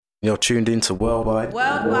You're tuned into Worldwide.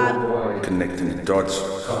 Connecting the dots.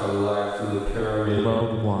 Worldwide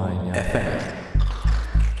FM.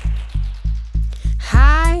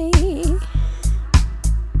 Hi.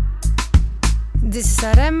 This is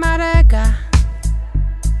Aremarega.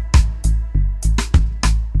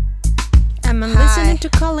 I'm listening to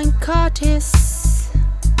Colin Curtis.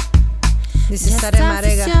 This is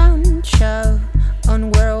Aremarega show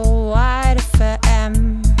on Worldwide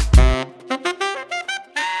FM.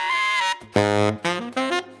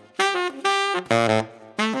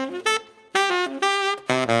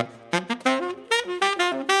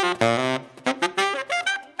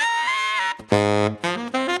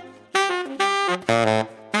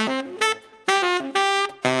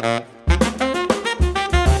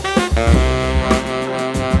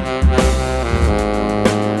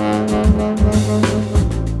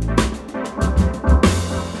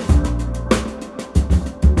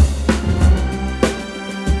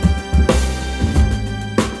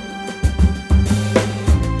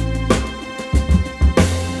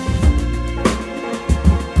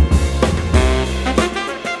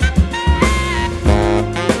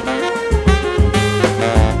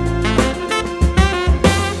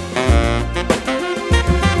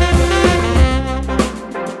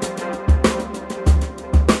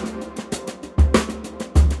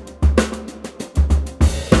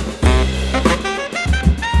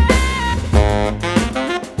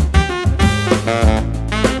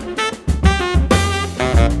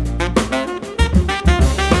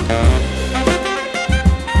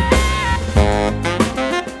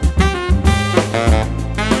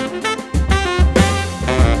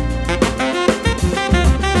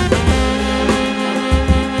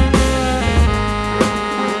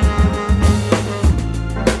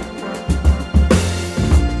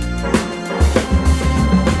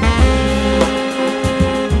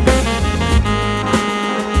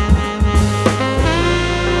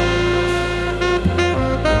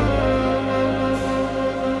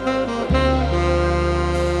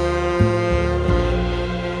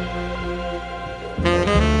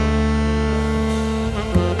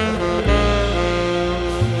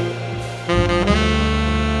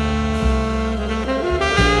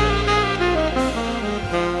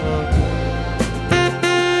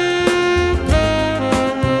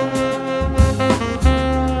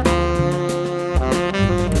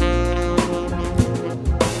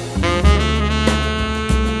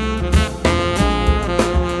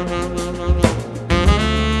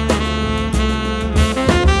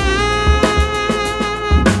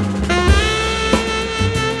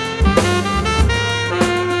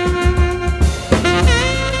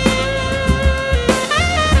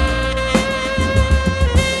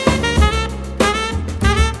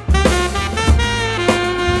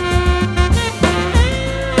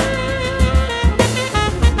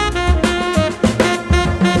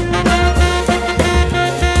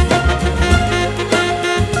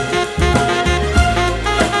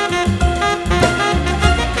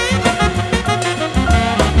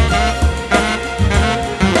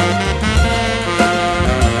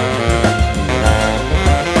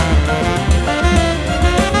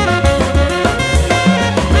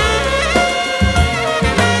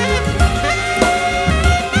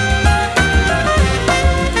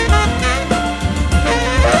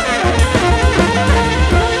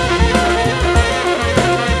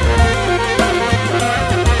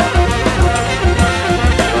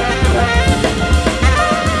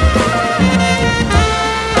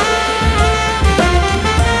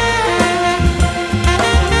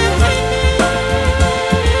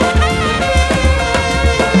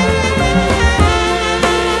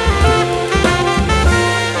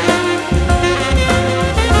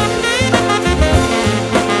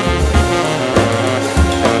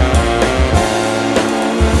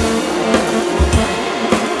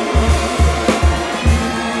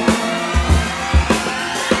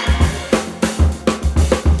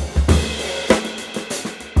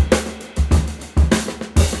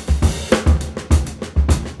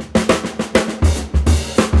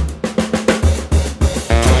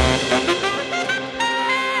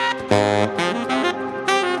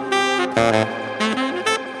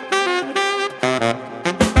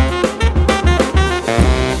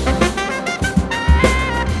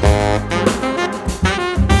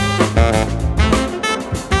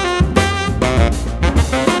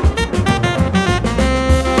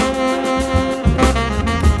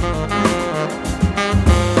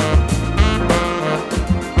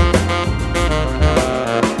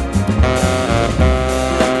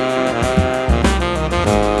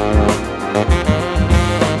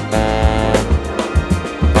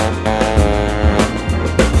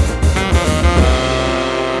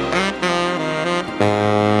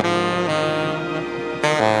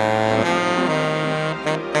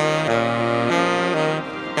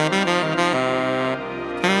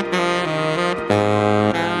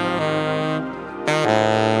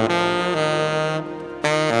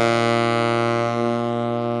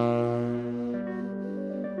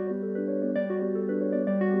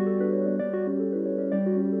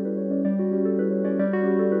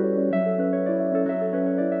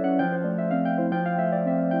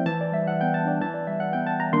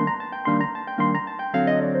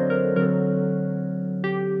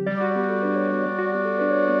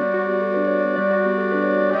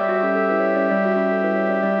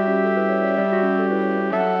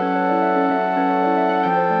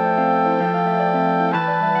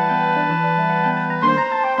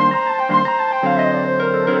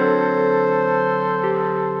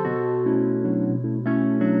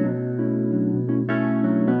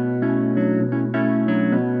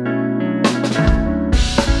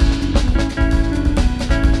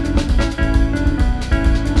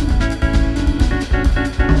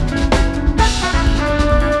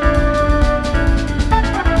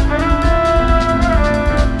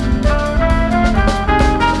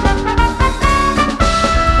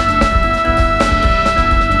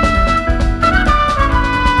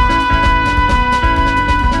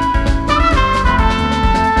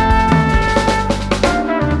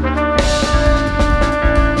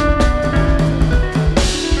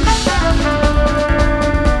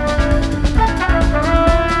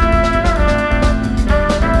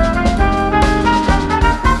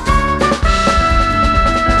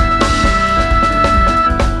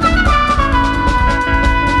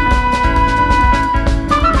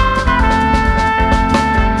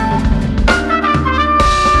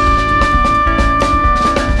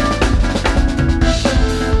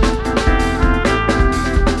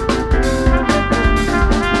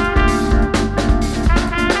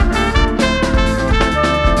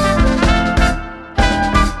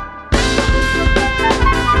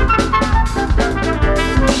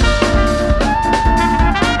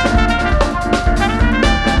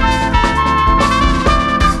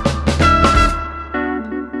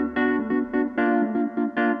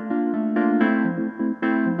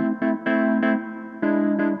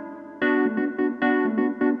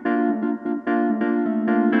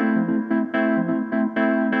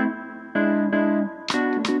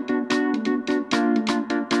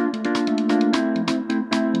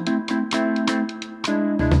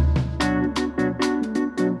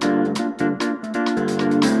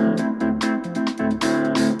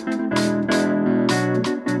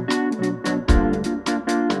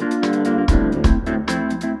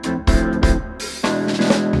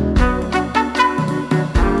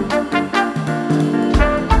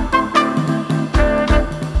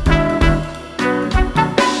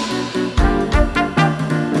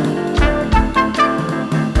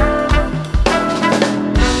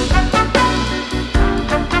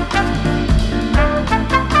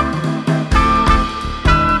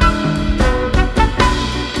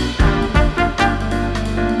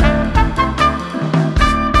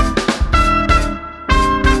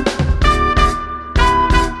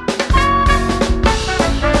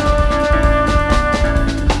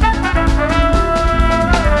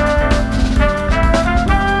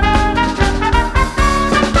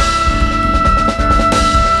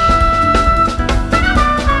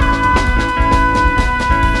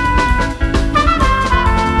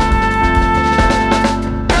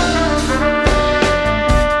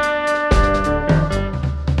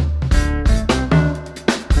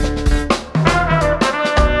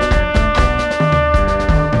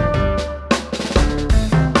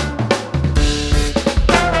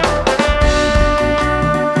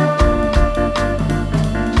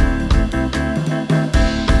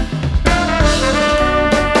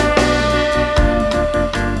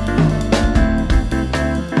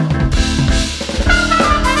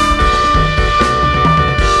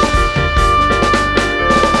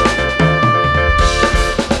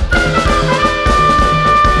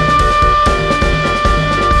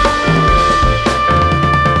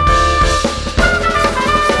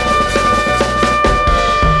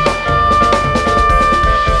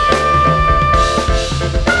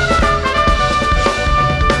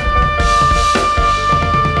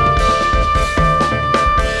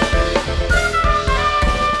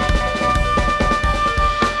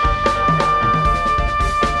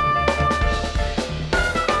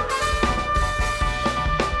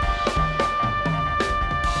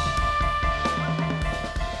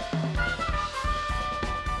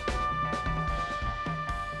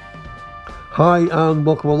 Hi and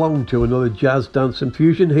welcome along to another Jazz, Dance and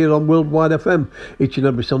Fusion here on Worldwide FM each and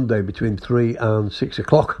every Sunday between 3 and 6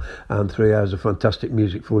 o'clock, and 3 hours of fantastic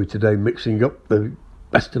music for you today, mixing up the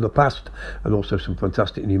best of the past and also some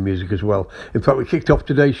fantastic new music as well. In fact, we kicked off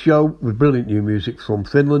today's show with brilliant new music from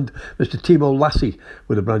Finland, Mr. Timo Lassi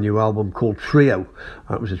with a brand new album called Trio.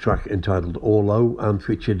 That was a track entitled Orlo and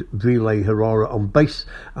featured Ville Herrera on bass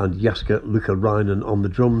and Jaska Luukka-Rainen on the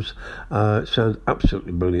drums. Sounds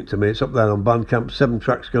absolutely brilliant to me. It's up there on Bandcamp. 7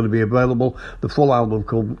 tracks going to be available. The full album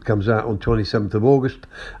comes out on 27th of August,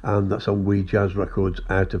 and that's on We Jazz Records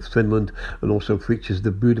out of Finland, and also features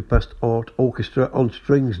the Budapest Art Orchestra on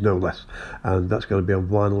strings, no less, and that's going to be on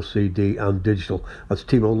vinyl, CD and digital. That's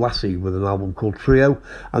Timo Lassi with an album called Trio.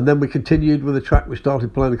 And then we continued with a track we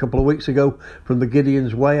started playing a couple of weeks ago from the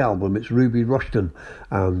Gideon's Way album. It's Ruby Rushton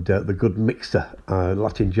and The Good Mixer,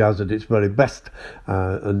 Latin jazz at its very best.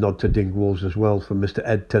 A nod to Dingwalls as well from Mr.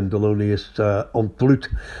 Ed Tendolonius on flute,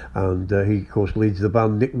 and he of course leads the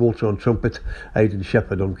band. Nick Walter on trumpet, Aidan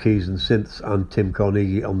Shepherd on keys and synths, and Tim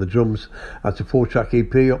Carnegie on the drums. That's a 4-track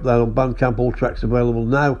EP up there on Bandcamp. All tracks available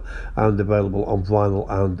now and available on vinyl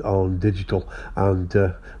and on digital. And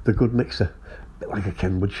The Good Mixer, a bit like a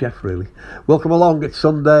Kenwood chef really. Welcome along. It's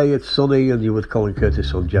Sunday, it's sunny, and you're with Colin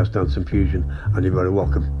Curtis on Jazz, Dance and Fusion, and you're very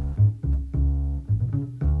welcome.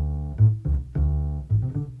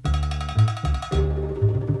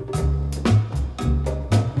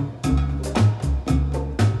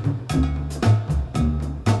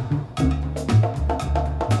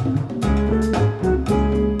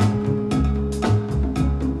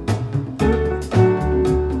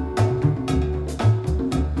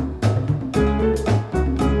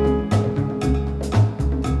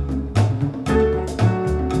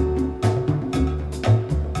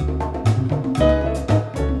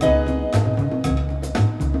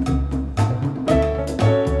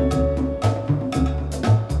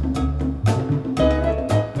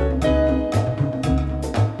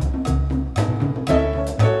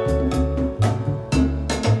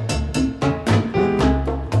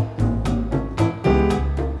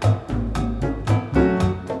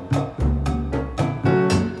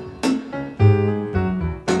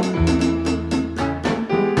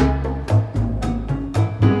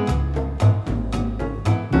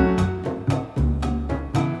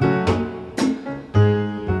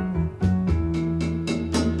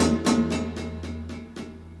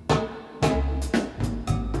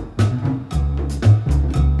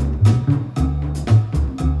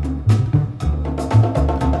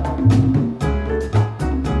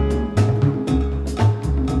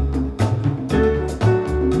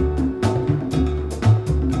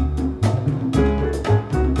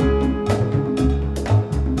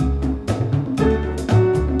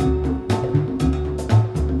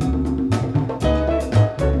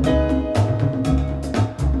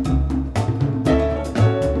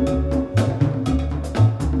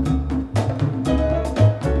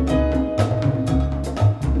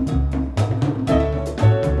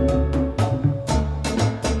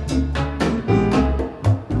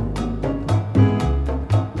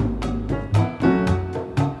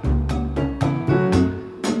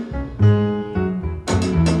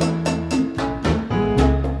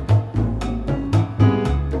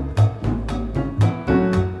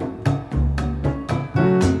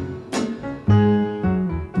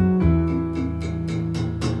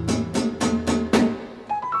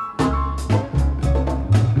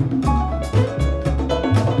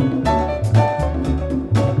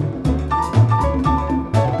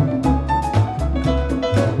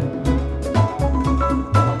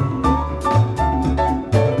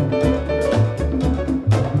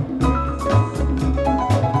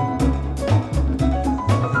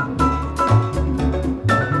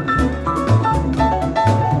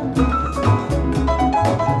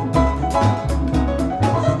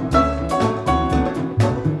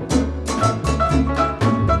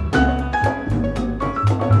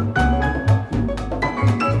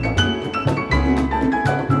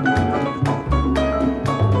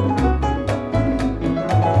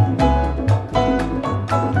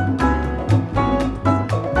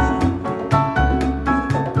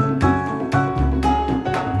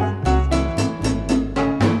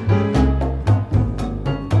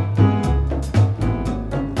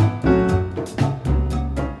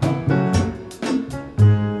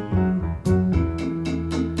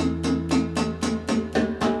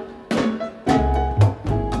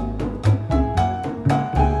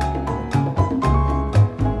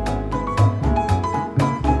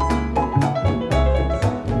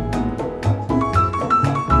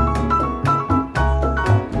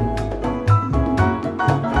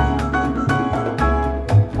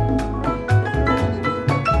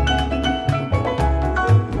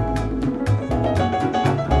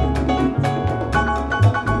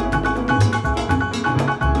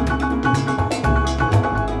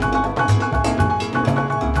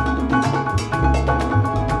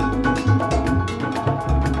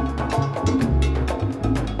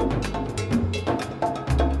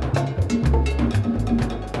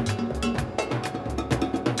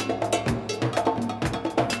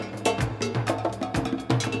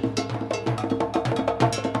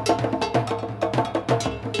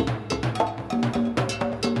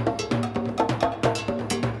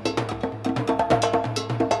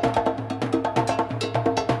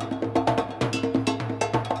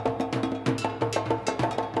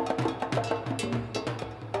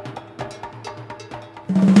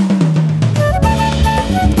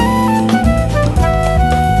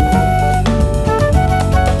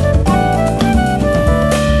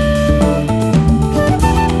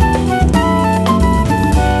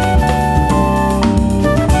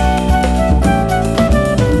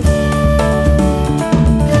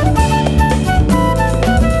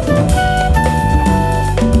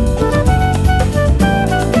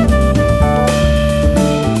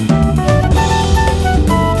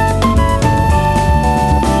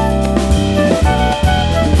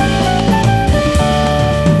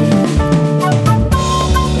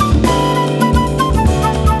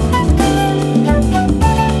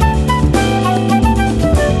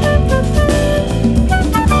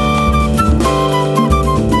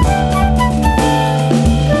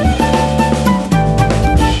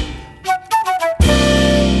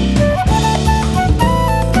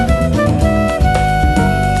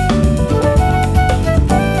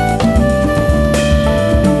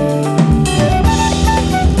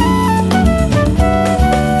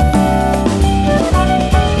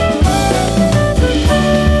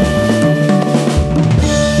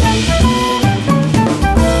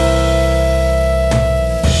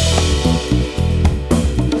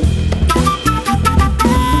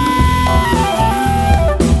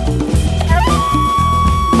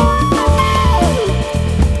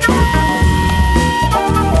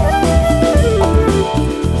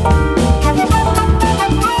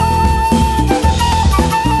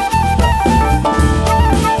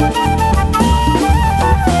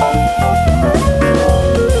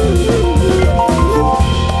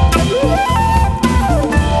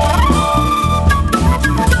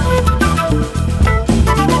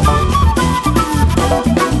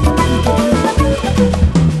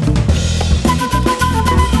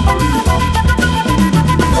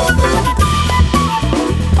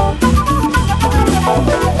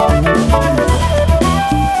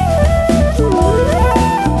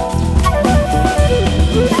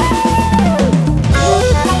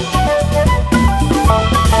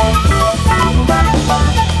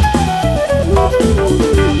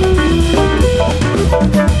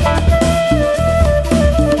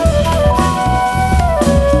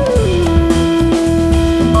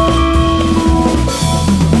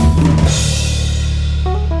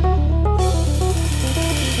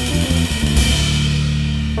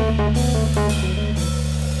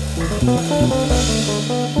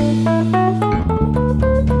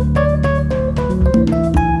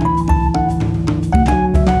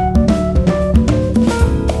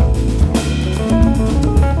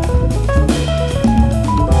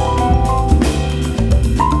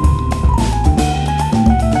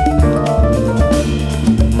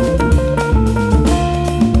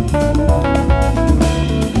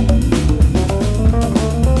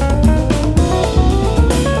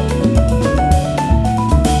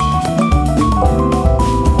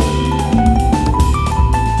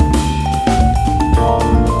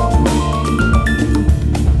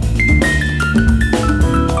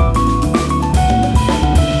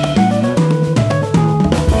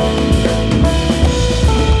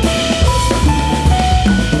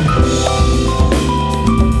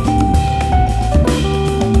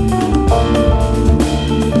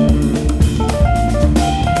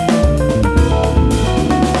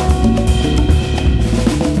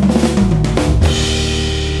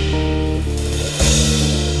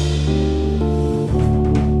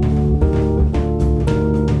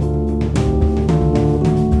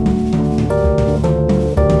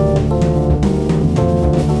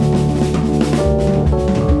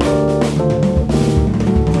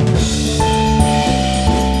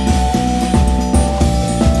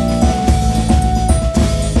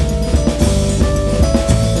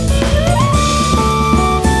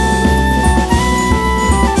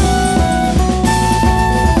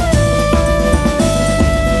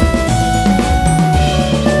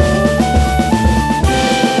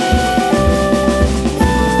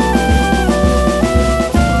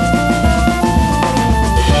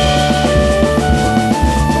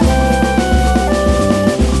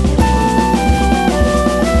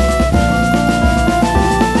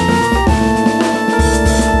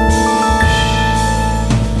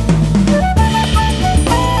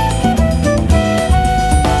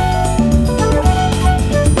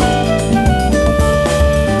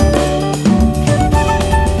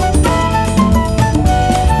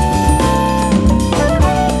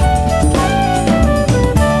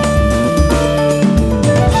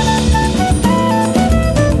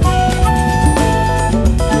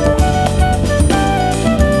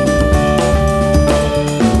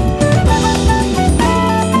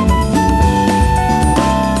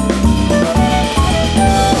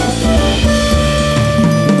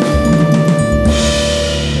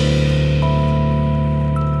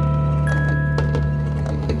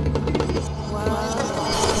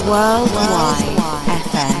 Worldwide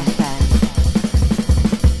FM.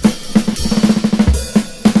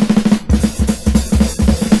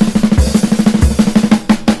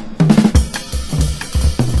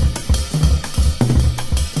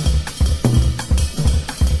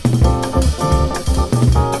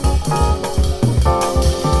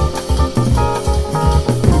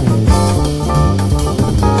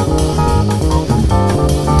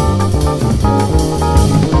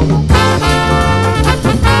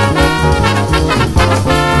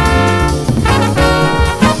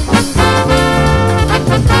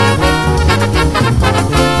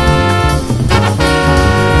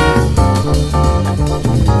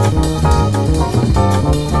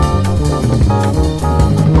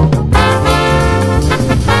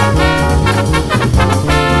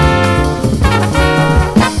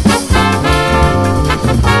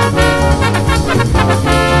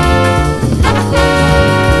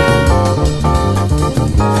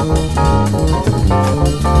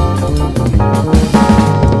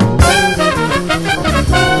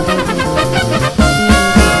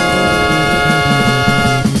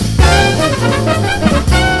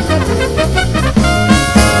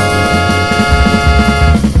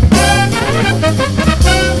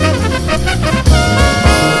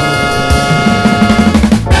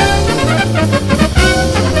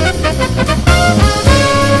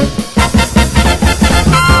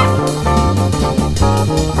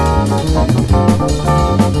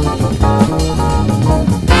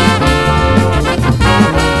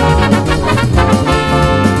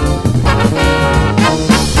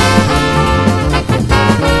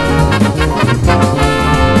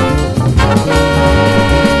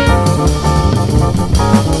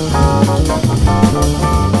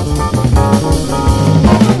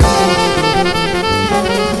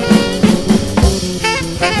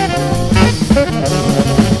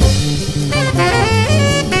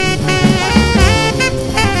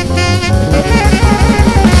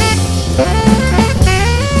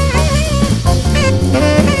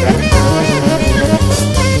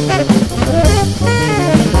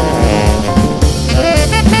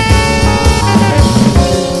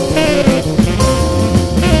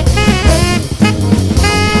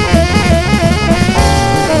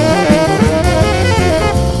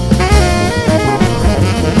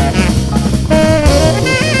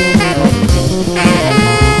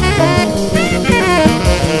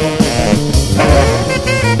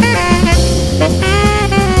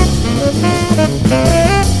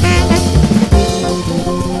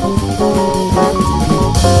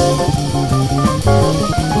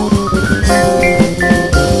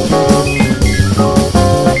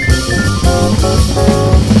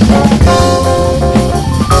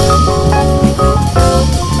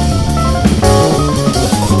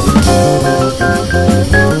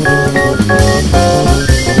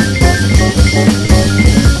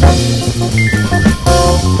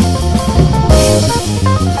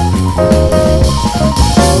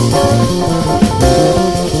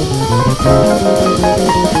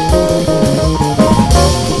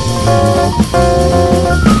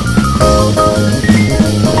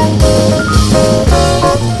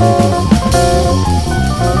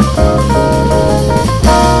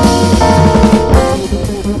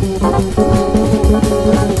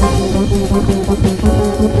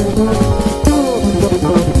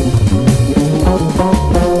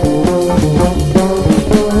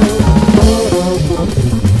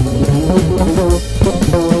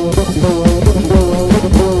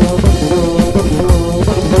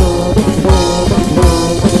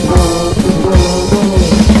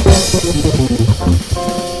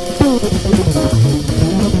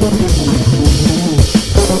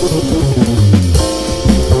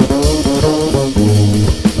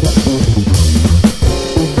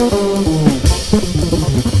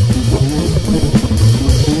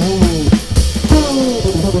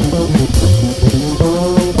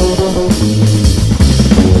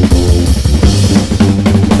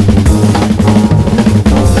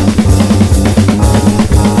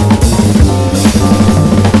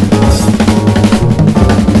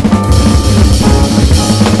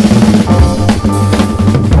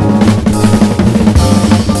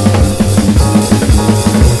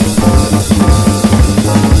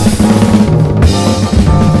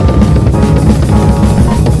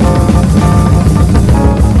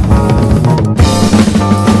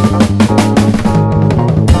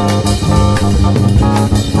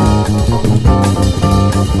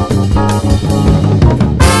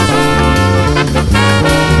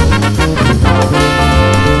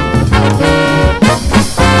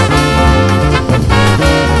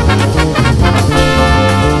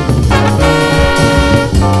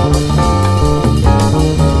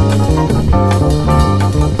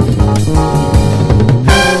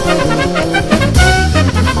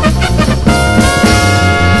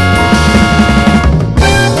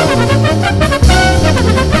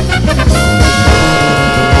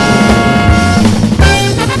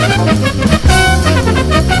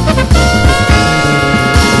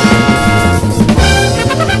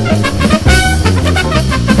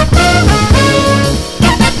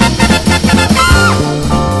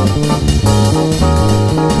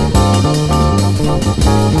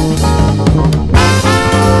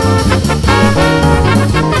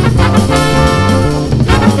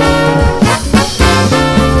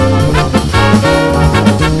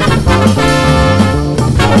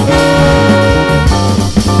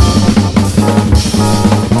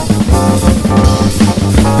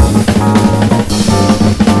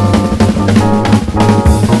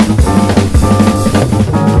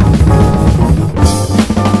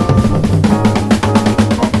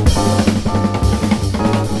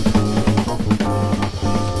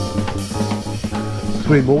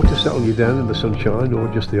 Three more to settle you down in the sunshine, or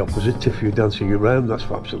just the opposite if you're dancing around, that's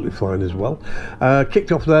absolutely fine as well.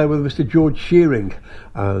 Kicked off there with Mr. George Shearing,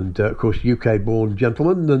 and of course UK born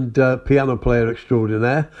gentleman and piano player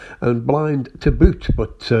extraordinaire and blind to boot,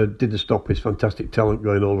 but didn't stop his fantastic talent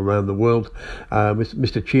going all around the world.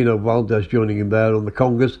 Mr. Chino Valdez joining him there on the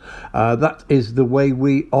congas. That is The Way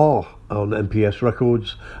We Are on MPS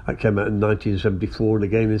Records. That came out in 1974 and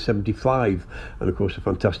again in 75, and of course a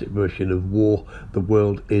fantastic version of War, The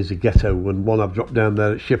World Is a Ghetto, and one I've dropped down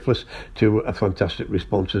there at Shiftless to a fantastic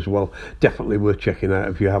response as well. Definitely worth checking out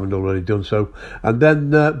if you haven't already done so. And then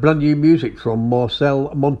brand new music from Marcel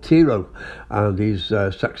Monteiro, and he's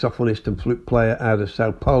a saxophonist and flute player out of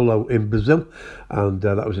Sao Paulo in Brazil, and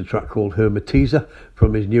that was a track called Hermetiza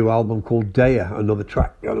from his new album called Dea, another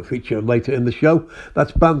track going to feature later in the show.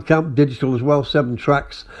 That's Bandcamp digital as well, 7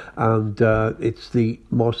 tracks, and it's the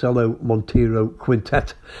Marcelo Monteiro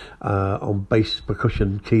Quintet on bass,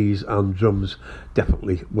 percussion, keys and drums.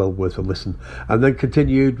 Definitely well worth a listen. And then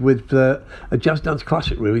continued with a jazz dance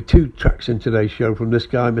classic, really. 2 tracks in today's show from this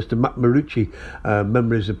guy, Mr. Matt Marucci,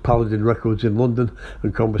 memories of Paladin Records in London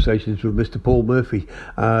and conversations with Mr. Paul Murphy.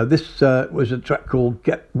 This was a track called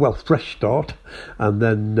Fresh Start, and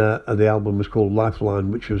then the album was called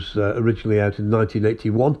Lifeline, which was originally out in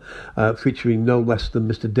 1981, featuring no less than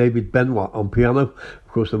Mr. David Benoit on piano,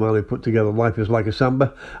 of course the man who put together Life Is Like a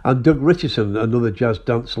Samba, and Doug Richardson, another jazz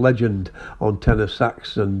dance legend, on tenor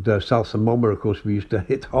sax, and Salsa Mama, of course, we used to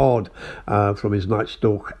hit hard from his Night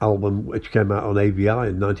Stalk album, which came out on AVI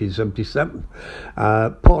in 1977.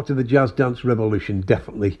 Part of the jazz dance revolution,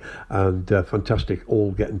 definitely, and fantastic,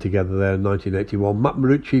 all getting together there in 1981. Matt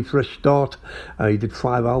Marucci, Fresh Start. He did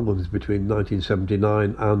 5 albums between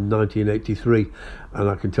 1979 and 1983, and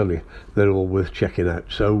I can tell you they're all worth checking out.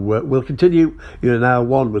 So we'll continue in an hour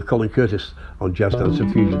 1 with Colin Curtis on Jazz Dance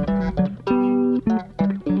and Fusion.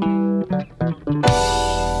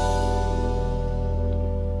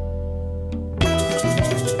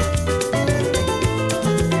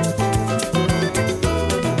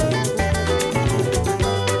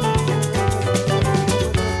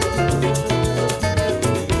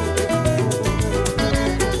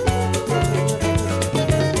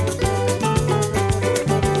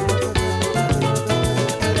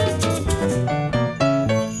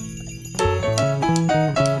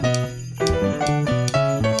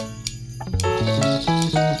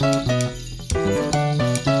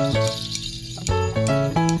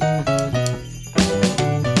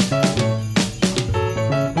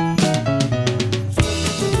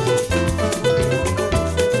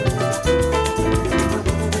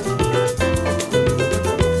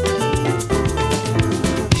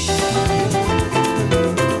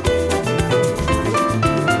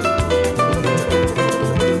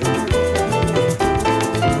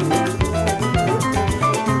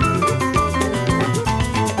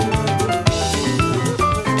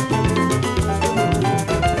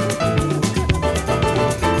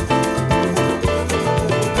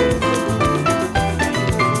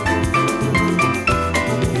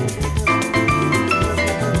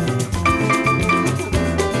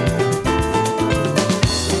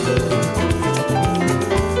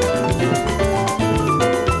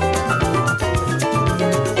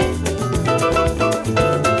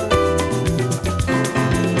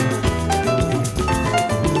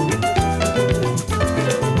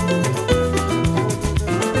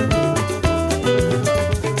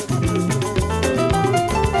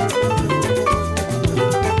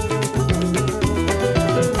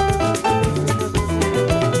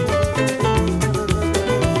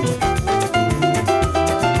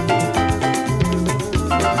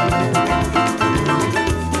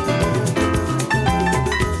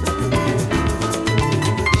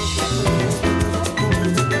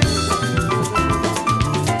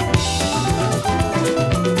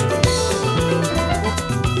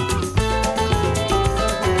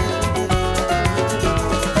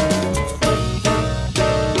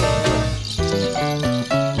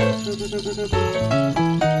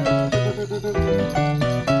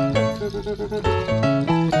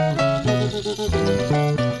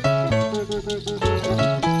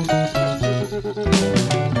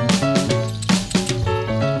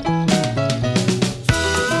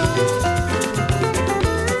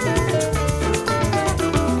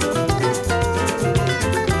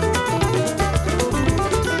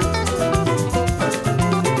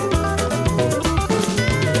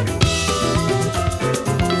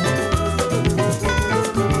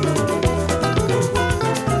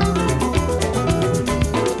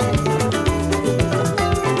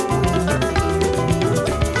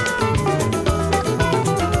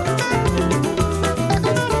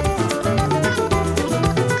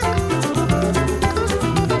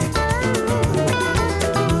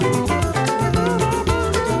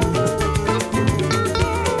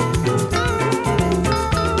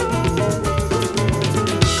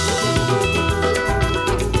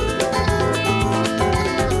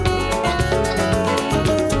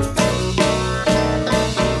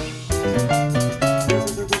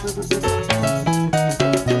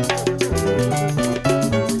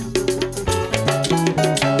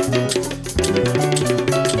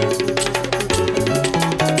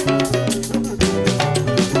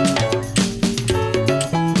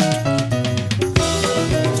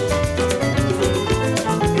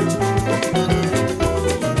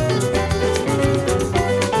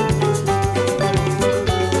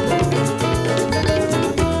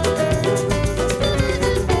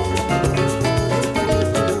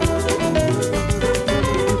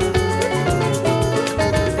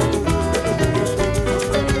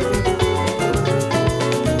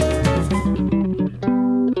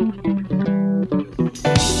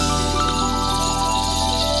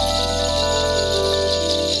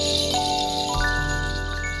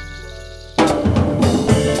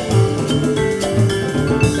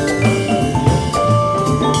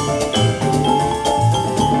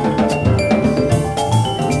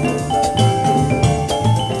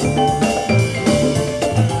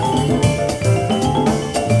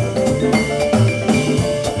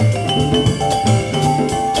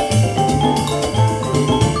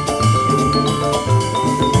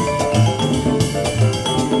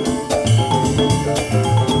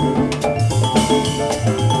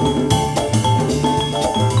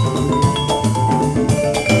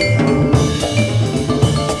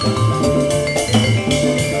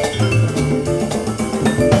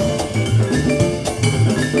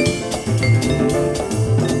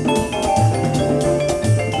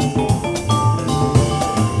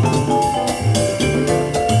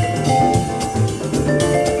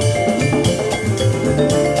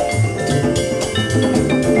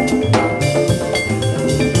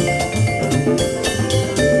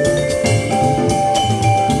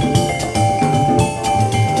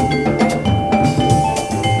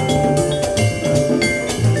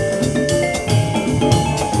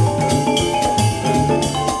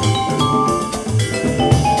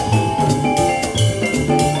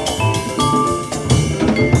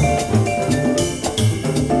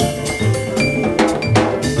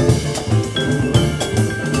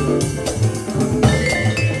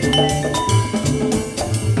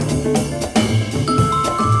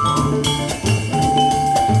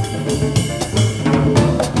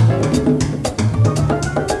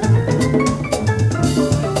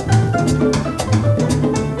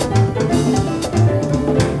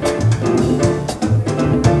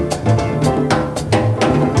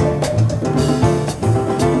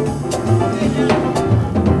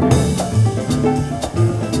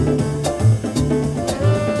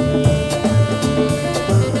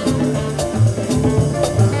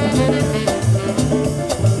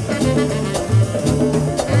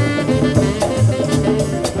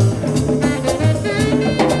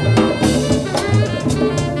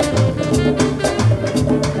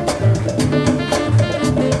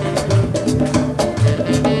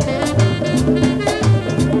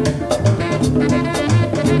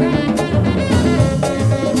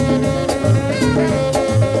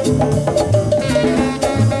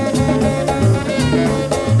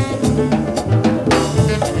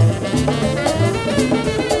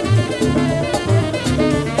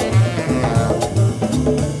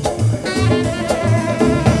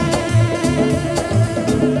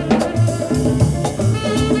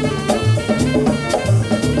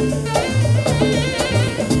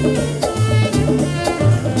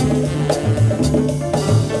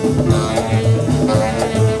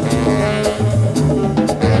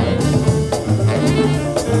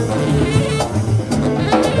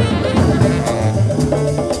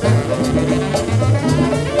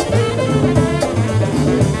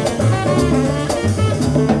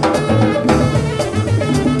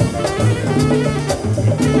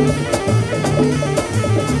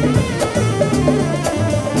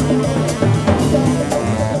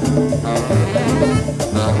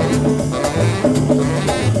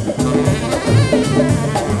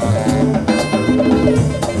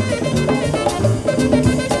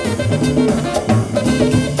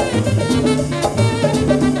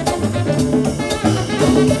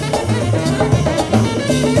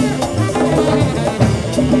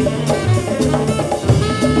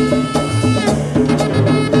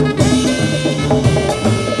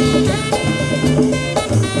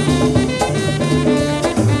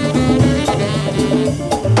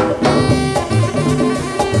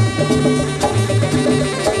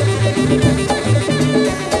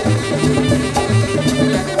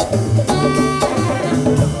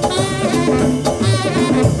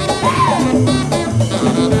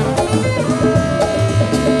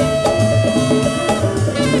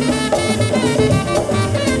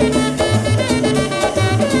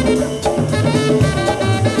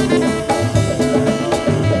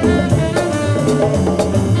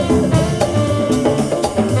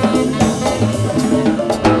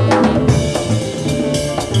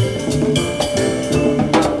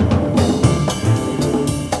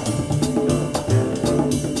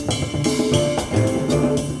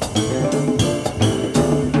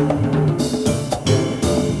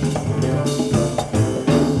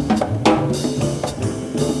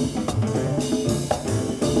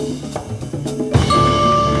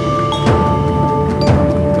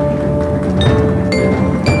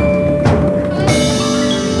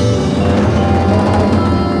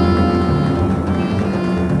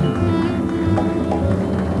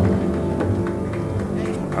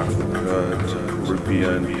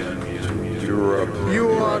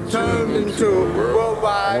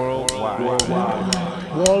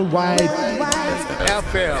 Worldwide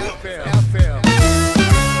FM.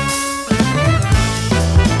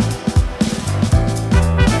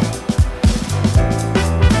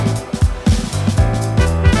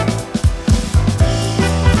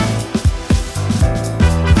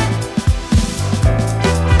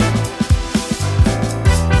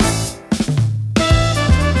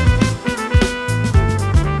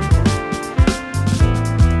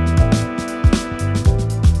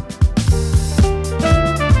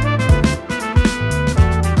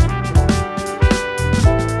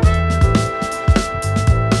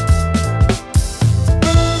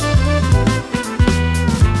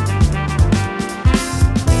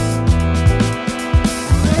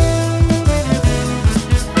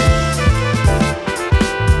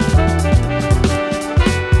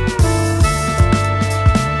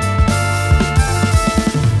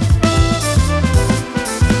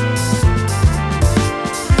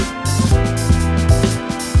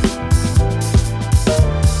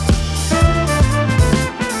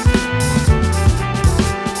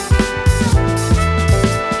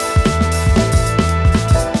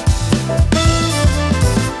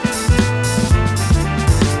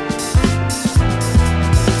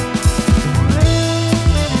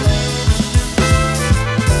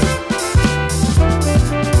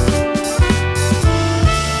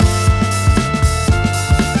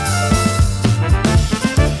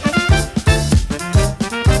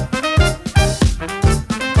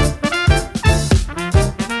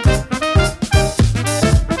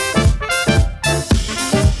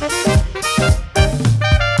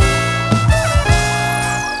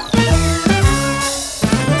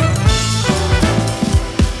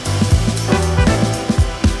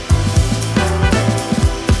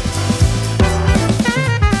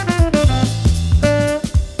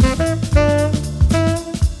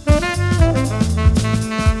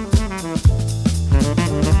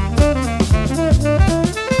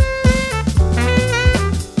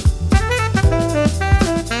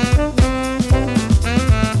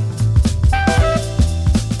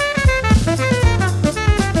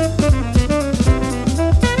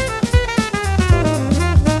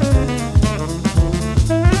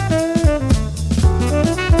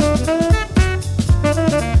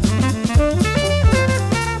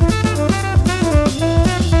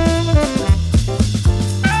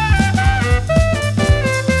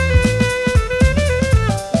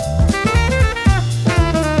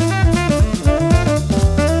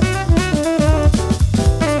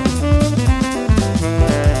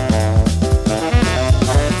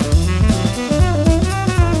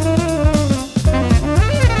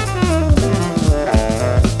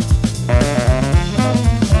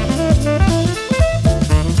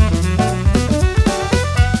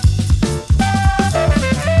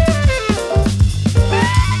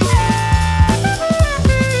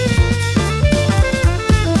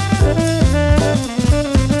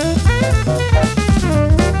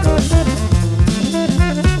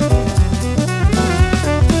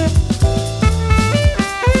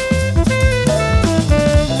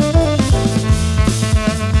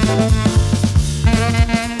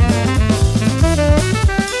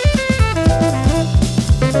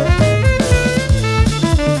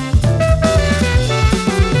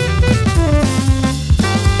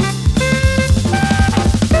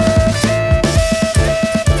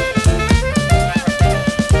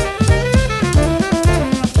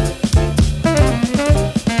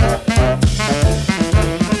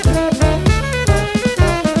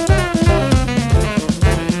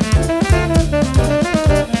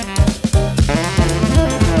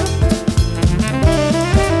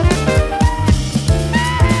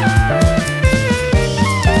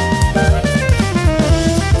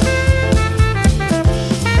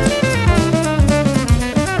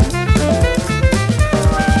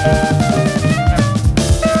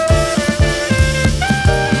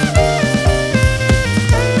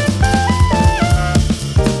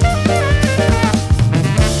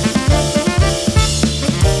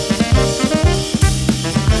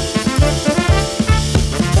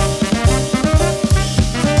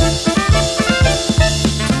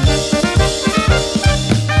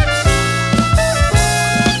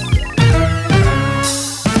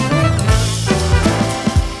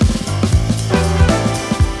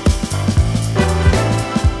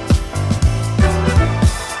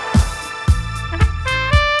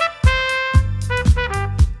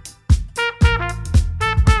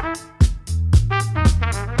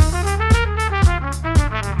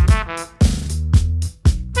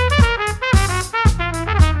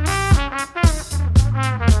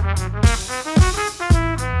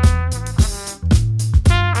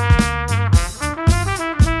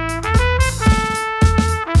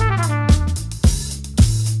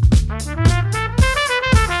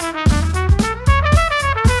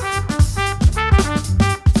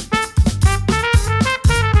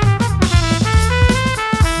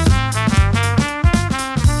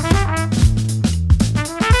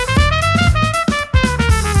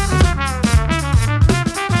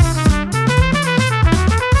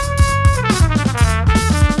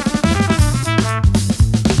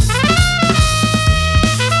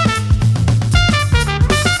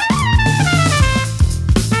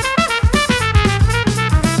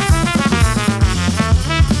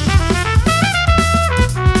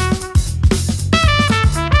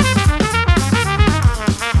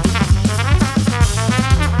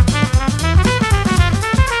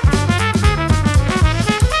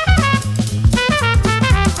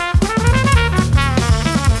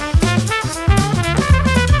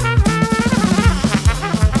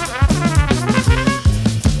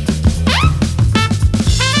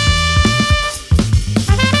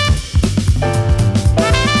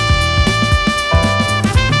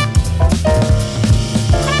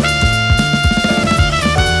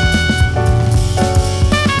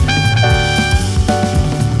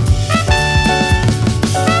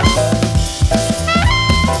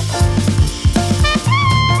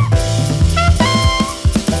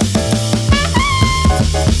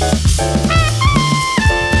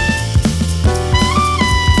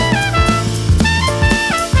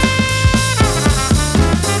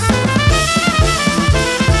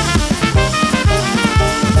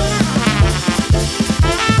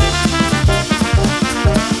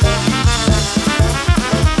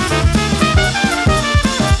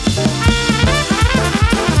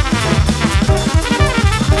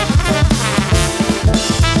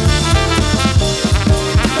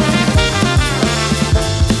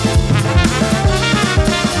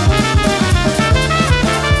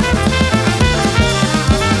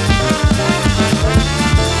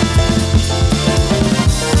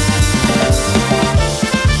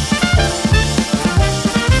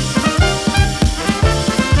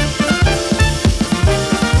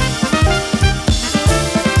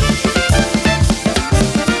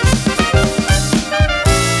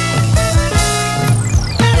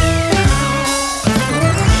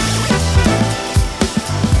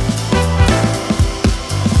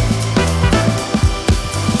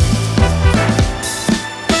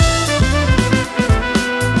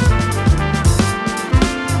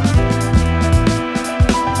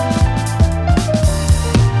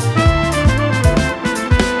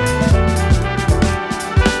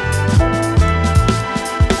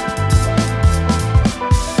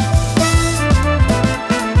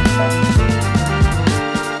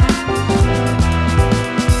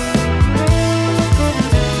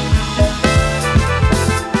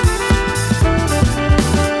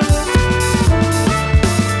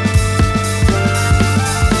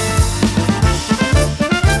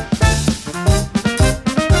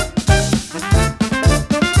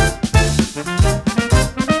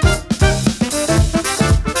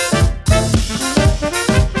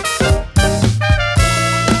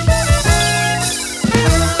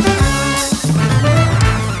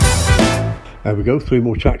 There we go, 3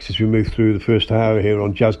 more tracks as we move through the first hour here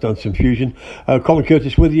on Jazz Dance and Fusion. Colin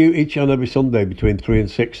Curtis with you each and every Sunday between 3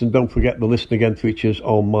 and 6, and don't forget the Listen Again features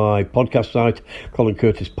on my podcast site, Colin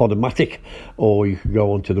Curtis Podomatic, or you can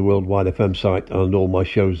go onto the Worldwide FM site and all my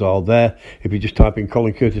shows are there. If you just type in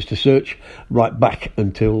Colin Curtis to search, right back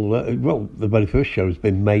until, the very first show has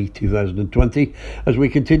been May 2020, as we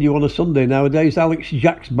continue on a Sunday nowadays. Alex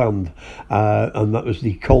Jack's band, and that was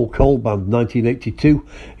the Cole Band, 1982.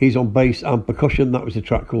 He's on bass and percussion. That was a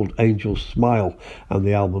track called Angel Smile, and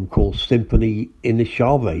the album called Symphony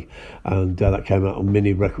Inishave, and that came out on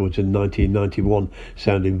Mini Records in 1991,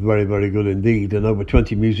 sounding very, very good indeed, and over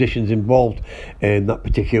 20 musicians involved in that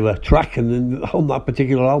particular track and on that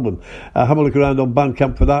particular album. Have a look around on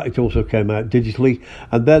Bandcamp for that. It also came out digitally.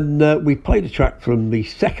 And then we played a track from the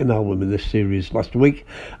second album in this series last week,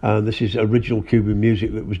 and this is original Cuban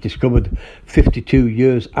music that was discovered 52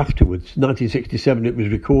 years afterwards. 1967 it was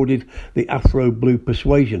recorded, the Afro Blue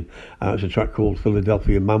Persuasion. It's a track called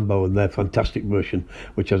Philadelphia Mambo, and their fantastic version,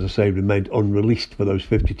 which, as I say, remained unreleased for those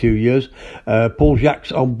 52 years. Paul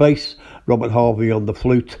Jacques on bass, Robert Harvey on the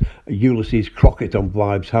flute, Ulysses Crockett on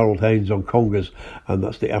vibes, Harold Haynes on congas, and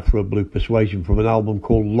that's the Afro Blue Persuasion from an album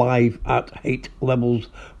called Live at 8 Levels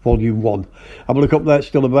Volume 1. Have a look up there, it's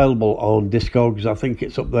still available on Discogs. I think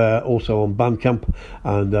it's up there also on Bandcamp,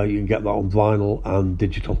 and you can get that on vinyl and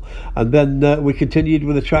digital. And then we continued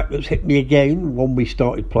with a track that's hit me again, one we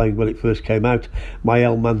started playing when it first came out,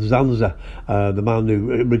 Mael Manzanza, the man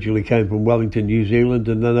who originally came from Wellington, New Zealand,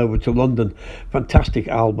 and then over to London. Fantastic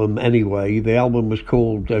album anyway. The album was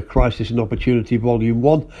called Crisis and Opportunity Volume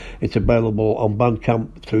 1. It's available on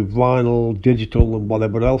Bandcamp through vinyl, digital and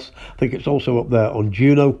whatever else. I think it's also up there on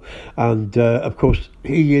Juno. And of course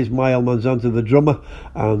he is Mael Manzanza, the drummer,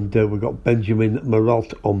 and we've got Benjamin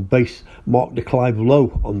Moralt on bass, Mark de Clive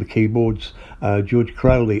Lowe on the keyboards, George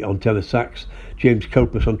Crowley on tenor sax, James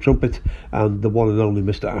Copus on trumpet, and the one and only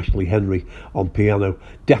Mr. Ashley Henry on piano.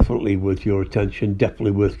 Definitely worth your attention,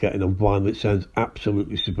 definitely worth getting on vinyl. It sounds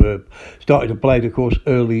absolutely superb. Started to play it, of course,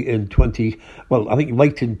 late in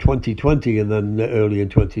 2020 and then early in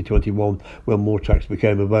 2021 when more tracks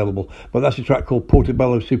became available. But that's a track called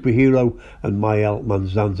Portobello Superhero, and Mael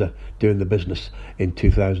Manzanza doing the business in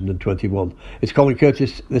 2021. It's Colin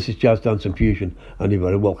Curtis, this is Jazz Dance and Fusion, and you're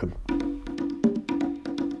very welcome.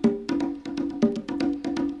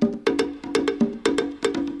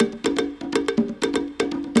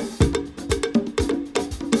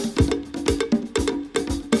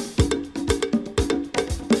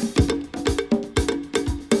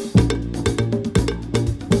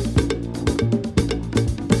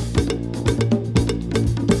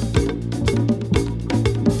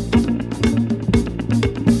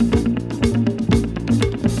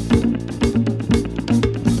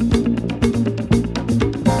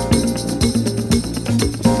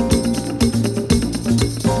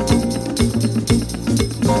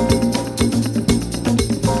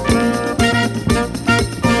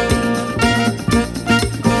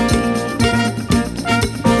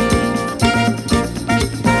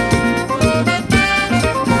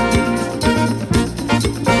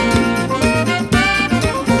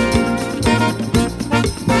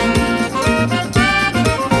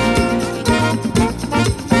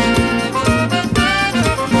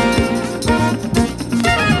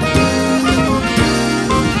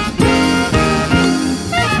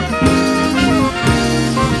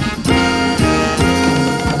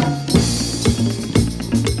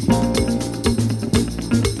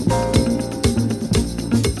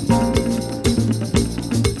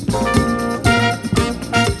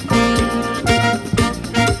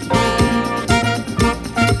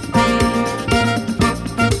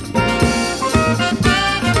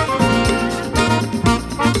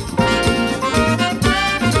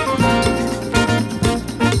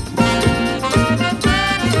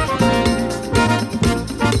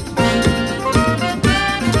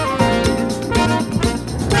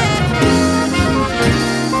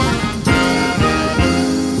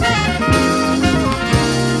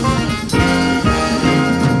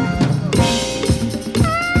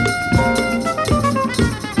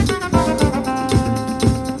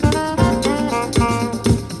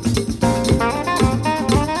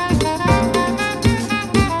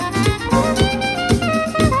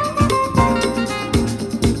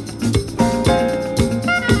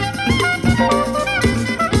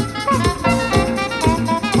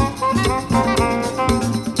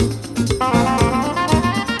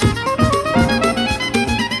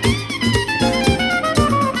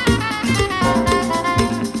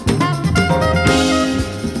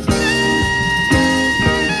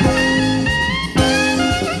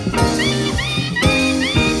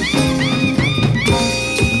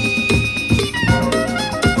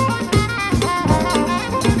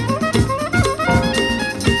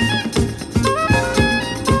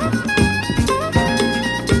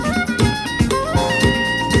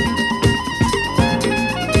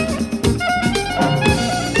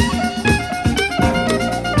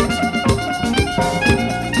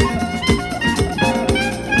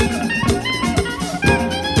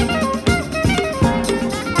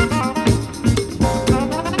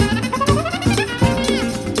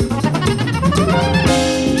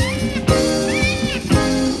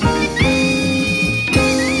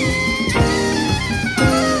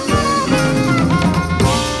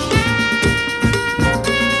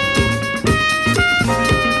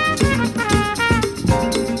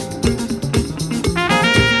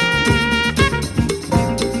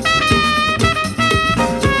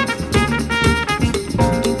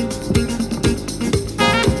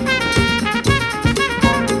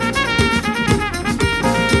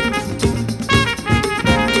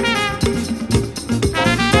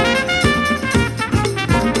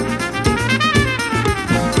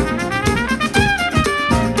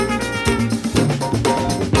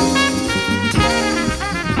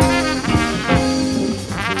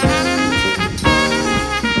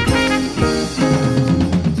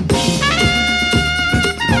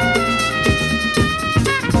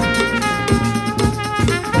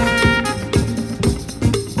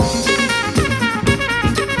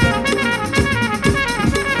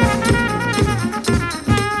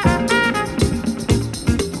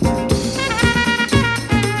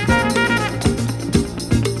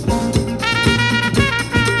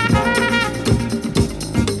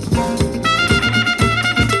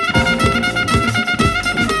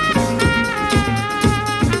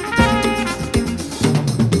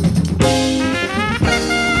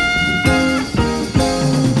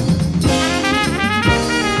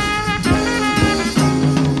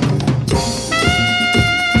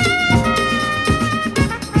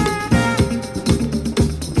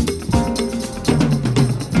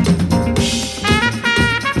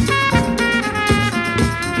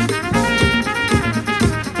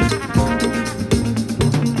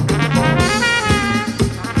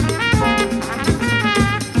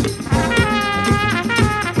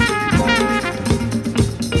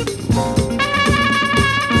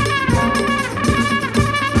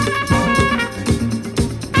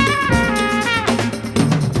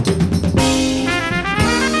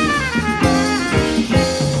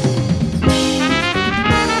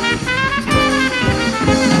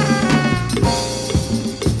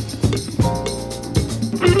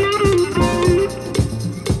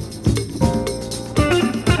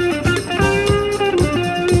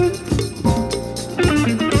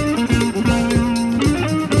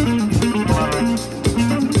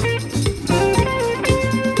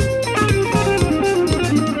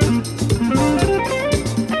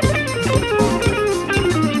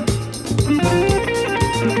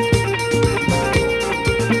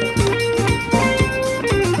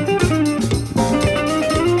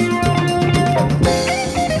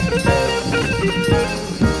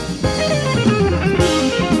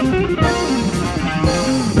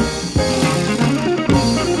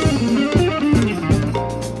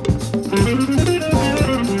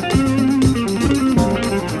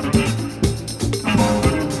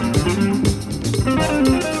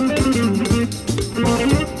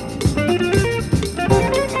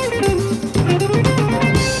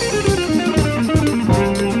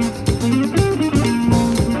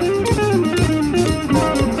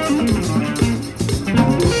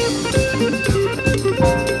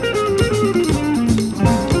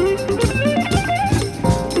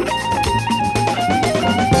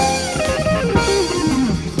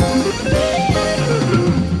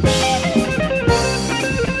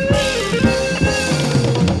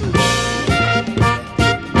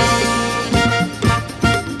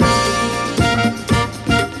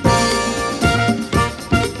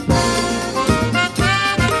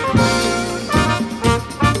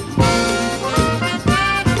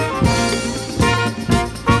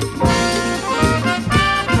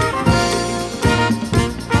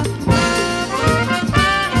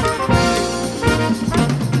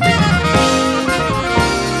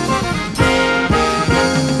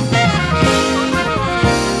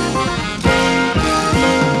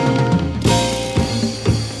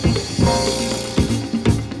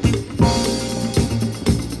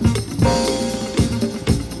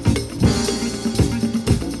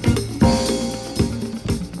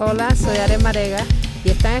 Hola, soy Are Marega y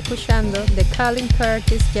están escuchando The Colin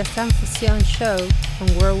Curtis Jazz and Fusion Show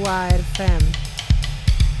on Worldwide FM.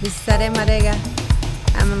 This is Are Marega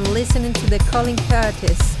and I'm listening to The Colin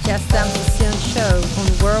Curtis Jazz and Fusion Show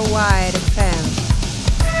on Worldwide FM.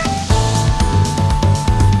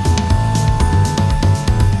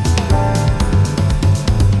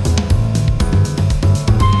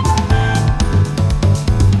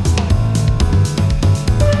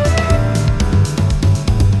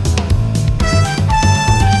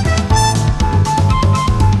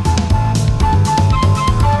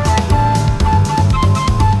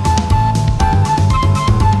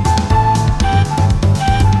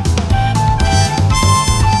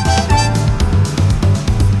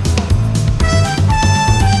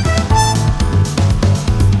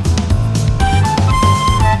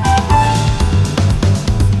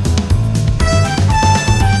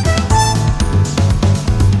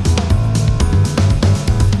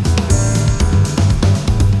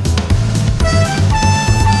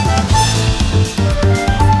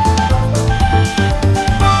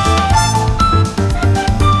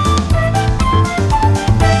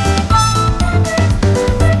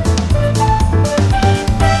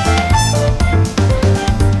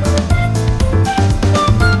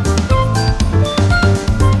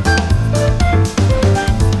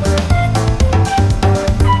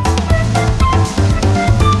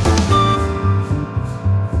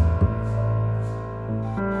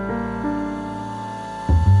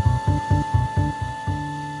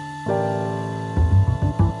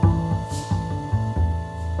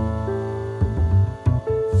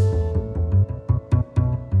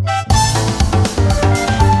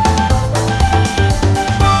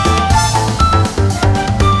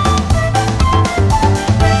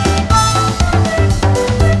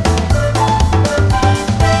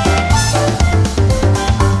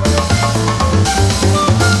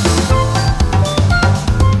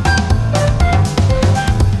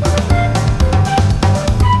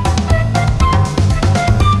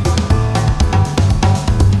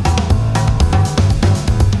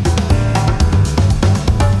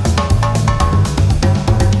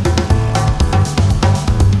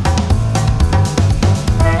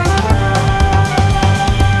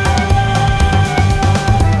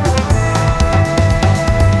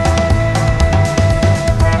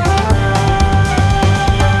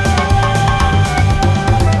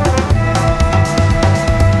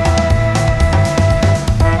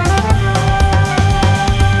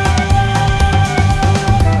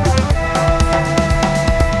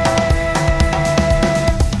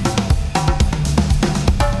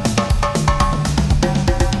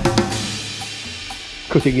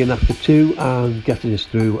 Cutting in after 2 and getting us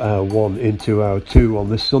through our 1 into our 2 on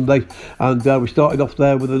this Sunday. And we started off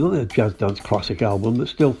there with another jazz dance classic album that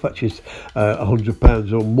still fetches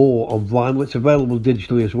 £100 or more on vinyl. It's available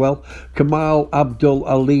digitally as well. Kamal Abdul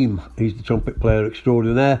Aleem, he's the trumpet player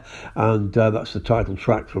extraordinaire, and that's the title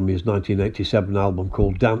track from his 1987 album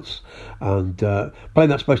called Dance. And playing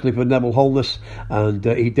that especially for Neville Holness, and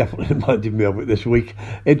he definitely reminded me of it this week.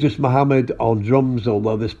 Idris Muhammad on drums,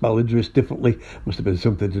 although they spell Idris differently, must have been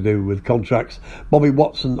something to do with contracts. Bobby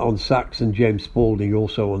Watson on sax and James Spaulding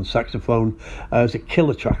also on saxophone. There's a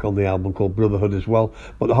killer track on the album called Brotherhood as well,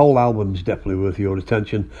 but the whole album is definitely worth your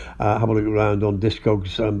attention. Have a look around on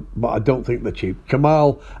Discogs, but I don't think they're cheap.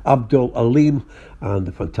 Kamal Abdul Aleem and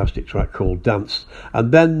a fantastic track called Dance.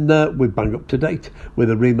 And then we bang up to date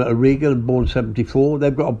with Arima Ariga and Born 74.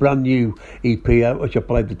 They've got a brand new EP out, which I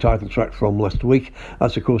played the title track from last week.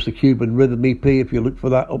 That's of course the Cuban Rhythm EP. If you look for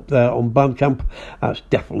that up there on Bandcamp, that's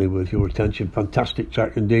definitely worth your attention. Fantastic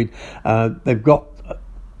track indeed. They've got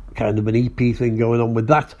kind of an EP thing going on with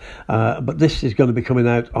that, but this is going to be coming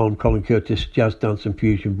out on Colin Curtis Jazz Dance and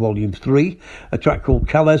Fusion Volume 3, a track called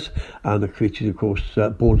Calais, and it features of course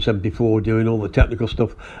Born 74 doing all the technical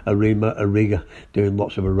stuff, Arima Ariga doing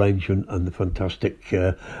lots of arrangement and the fantastic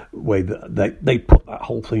way that they put that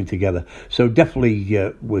whole thing together. So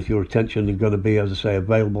definitely worth your attention, and going to be, as I say,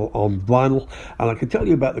 available on vinyl. And I can tell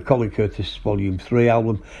you about the Colin Curtis Volume 3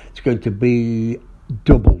 album. It's going to be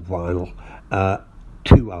double vinyl,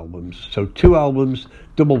 2 albums. So 2 albums,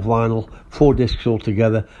 double vinyl, 4 discs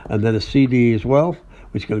altogether, and then a CD as well,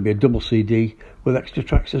 which is going to be a double CD with extra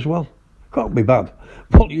tracks as well. Can't be bad.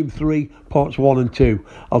 Volume 3, parts 1 and 2.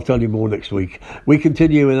 I'll tell you more next week. We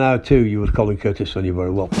continue in hour 2. You with Colin Curtis, and you're very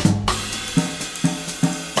welcome.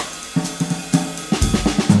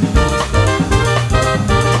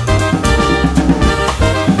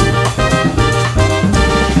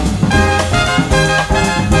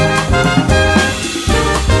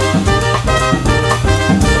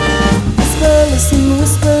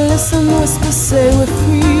 Whisper, listen, whisper, say we're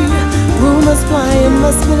free. Rumors flying,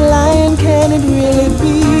 must be lying, can it really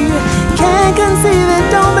be? Can't conceive it,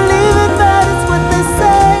 don't believe it, but it's what they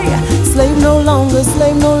say. Slave no longer,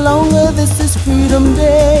 this is Freedom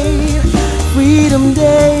Day. Freedom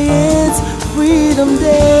Day, it's Freedom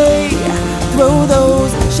Day. Throw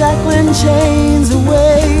those shackling chains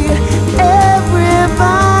away.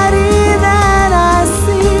 Everybody that I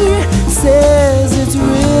see says it's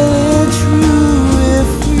really true. We're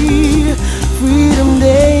free. Freedom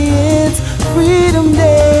Day, it's Freedom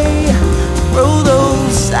Day. Throw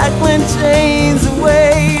those shackling chains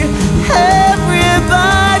away.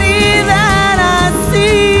 Everybody that I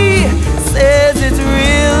see says it's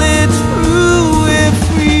really true. We're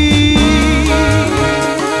free.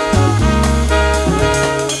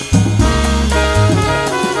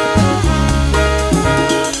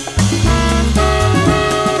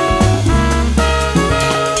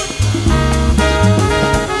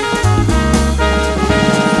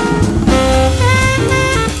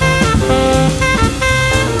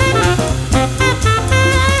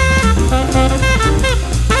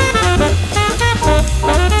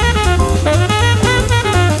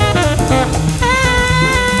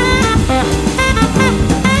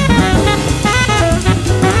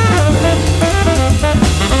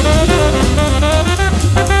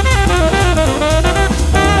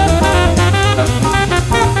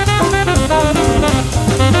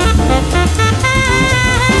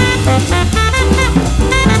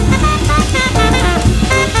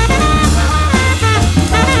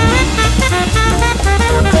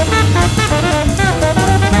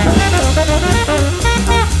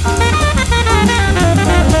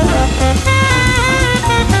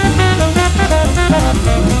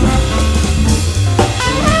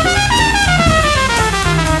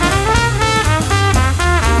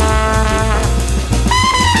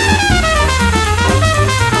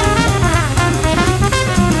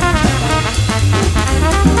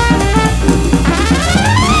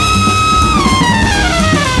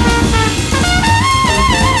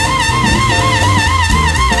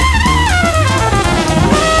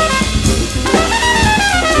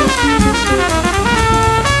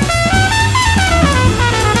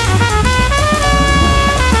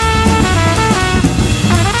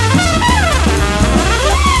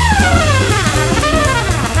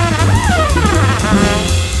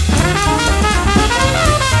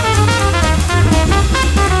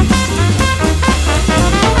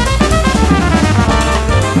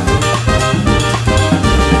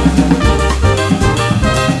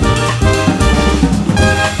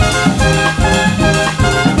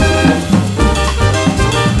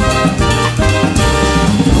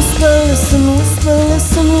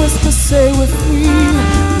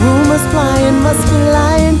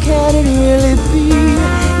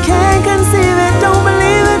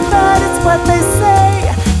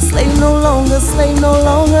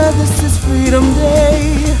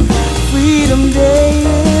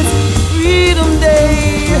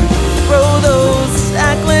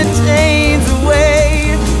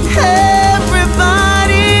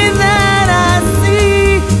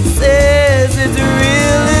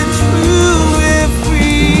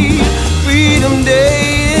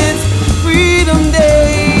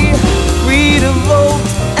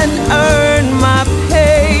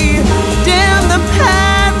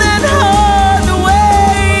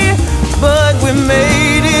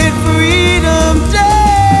 Made it Freedom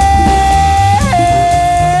Day.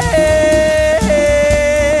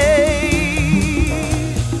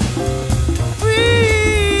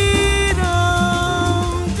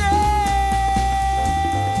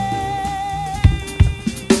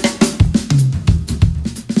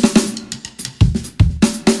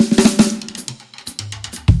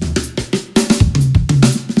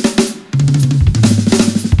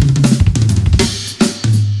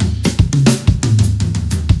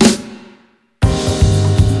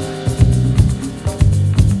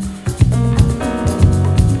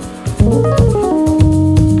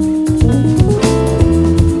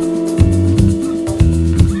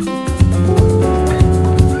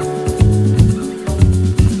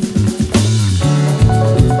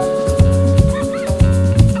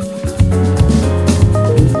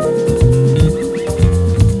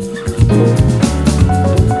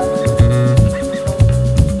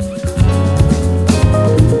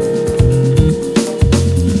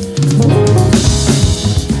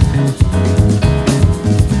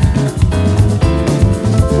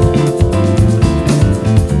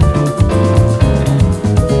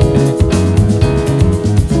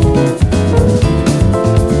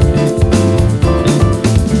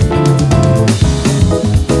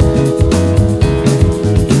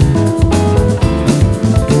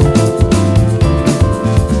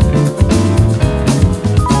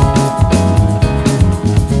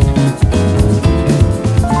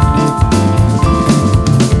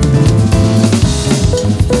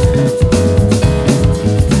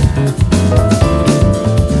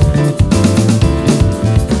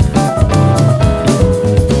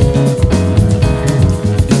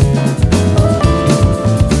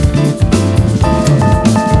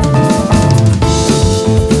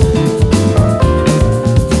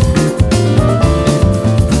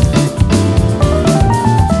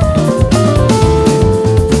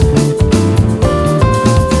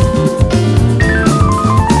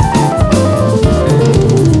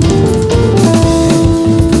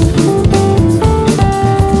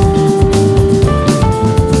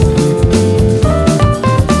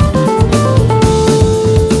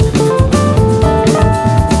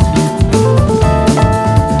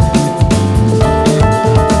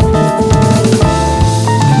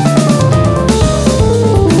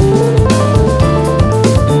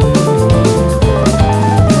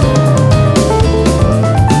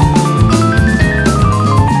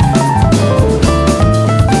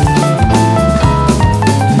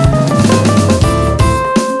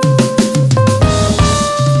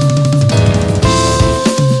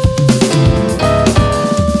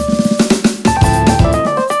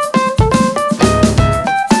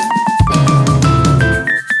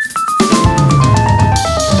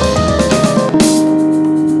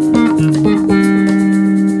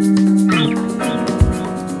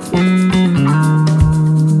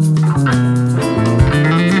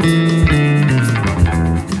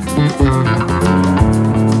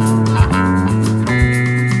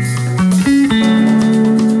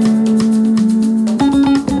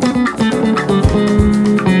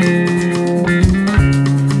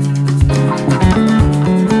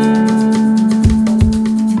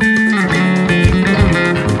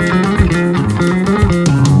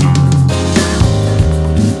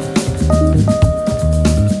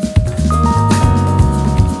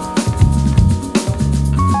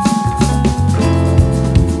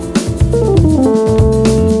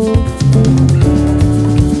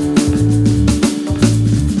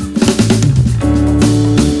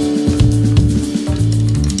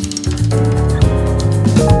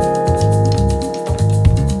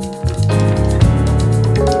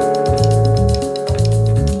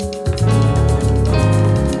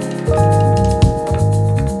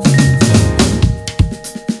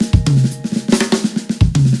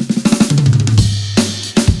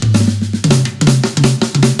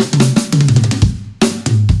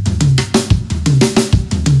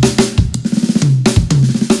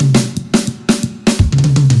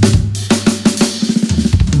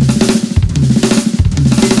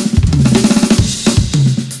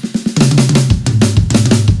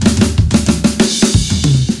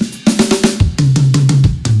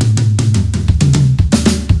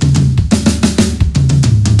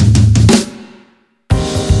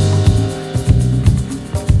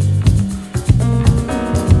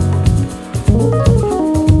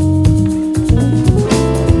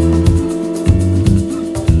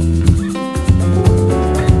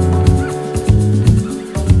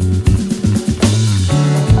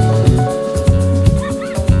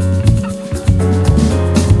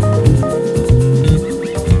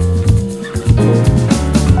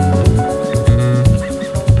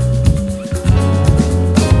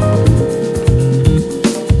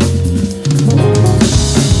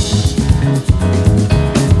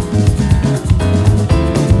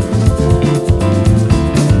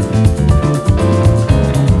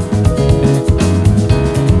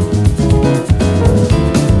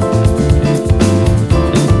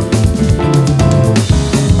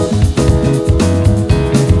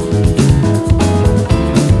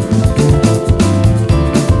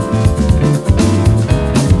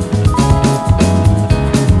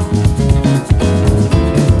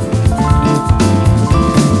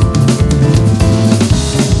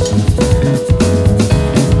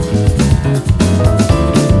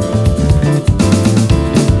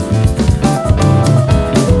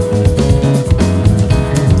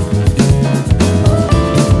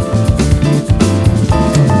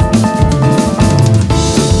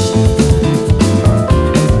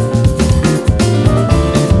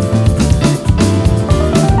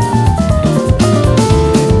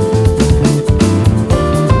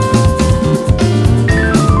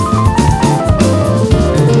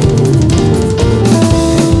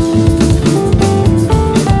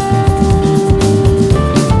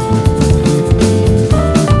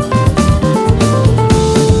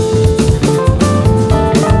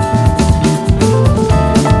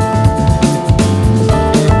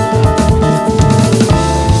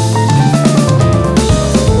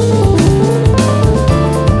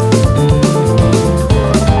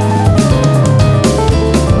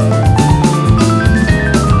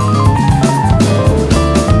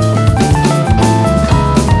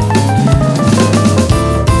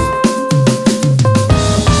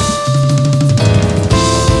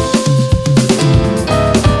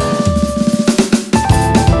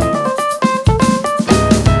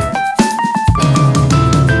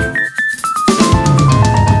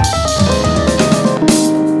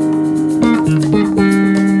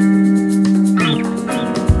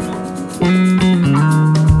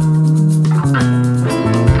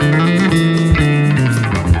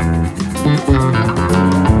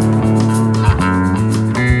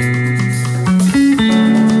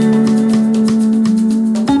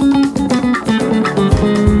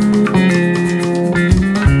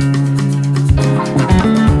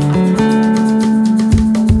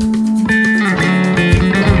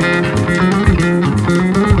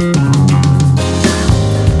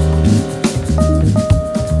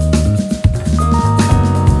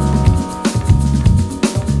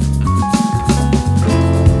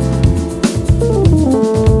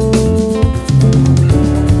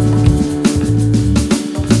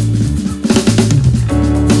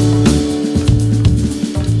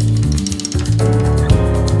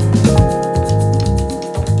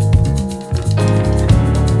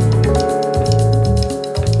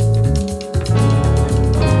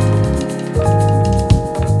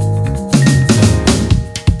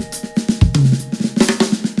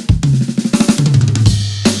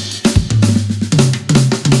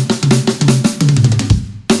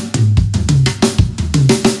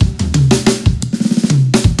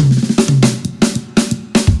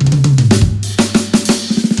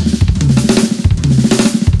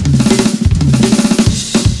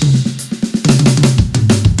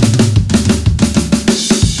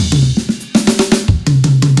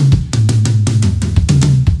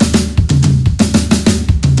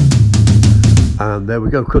 And there we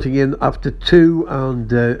go, cutting in after 2 and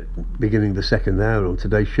beginning the second hour on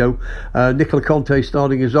today's show. Nicola Conte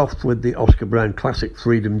starting us off with the Oscar Brown classic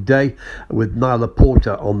Freedom Day with Nyla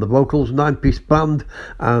Porter on the vocals, 9-piece band,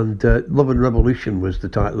 and Love and Revolution was the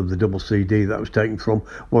title of the double CD that was taken from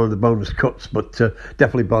one of the bonus cuts, but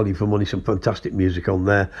definitely value for money, some fantastic music on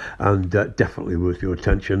there, and definitely worth your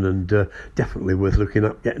attention, and definitely worth looking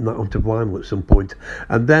at getting that onto vinyl at some point.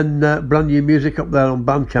 And then brand new music up there on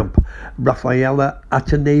Bandcamp, Raffaella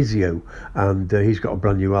Atanasio, and he's got a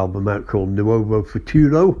brand new album out called Nuovo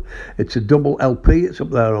Futuro. It's a double LP. It's up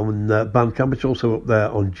there on Bandcamp. It's also up there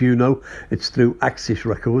on Juno. It's through Axis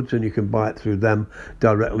Records, and you can buy it through them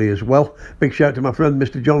directly as well. Big shout to my friend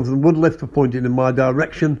Mr. Jonathan Woodliff for pointing in my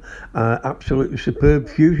direction. Absolutely superb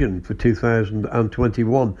fusion for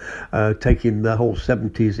 2021, taking the whole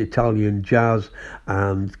 70s Italian jazz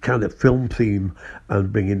and kind of film theme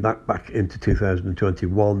and bringing that back into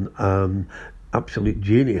 2021. Absolute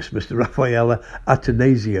genius, Mr. Raffaella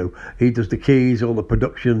Atanasio. He does the keys, all the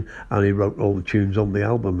production, and he wrote all the tunes on the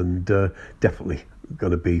album, and definitely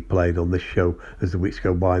going to be played on this show as the weeks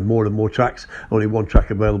go by. More and more tracks, only one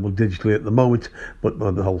track available digitally at the moment, but we'll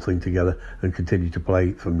have the whole thing together and continue to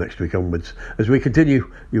play from next week onwards. As we continue,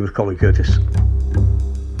 you with Colin Curtis.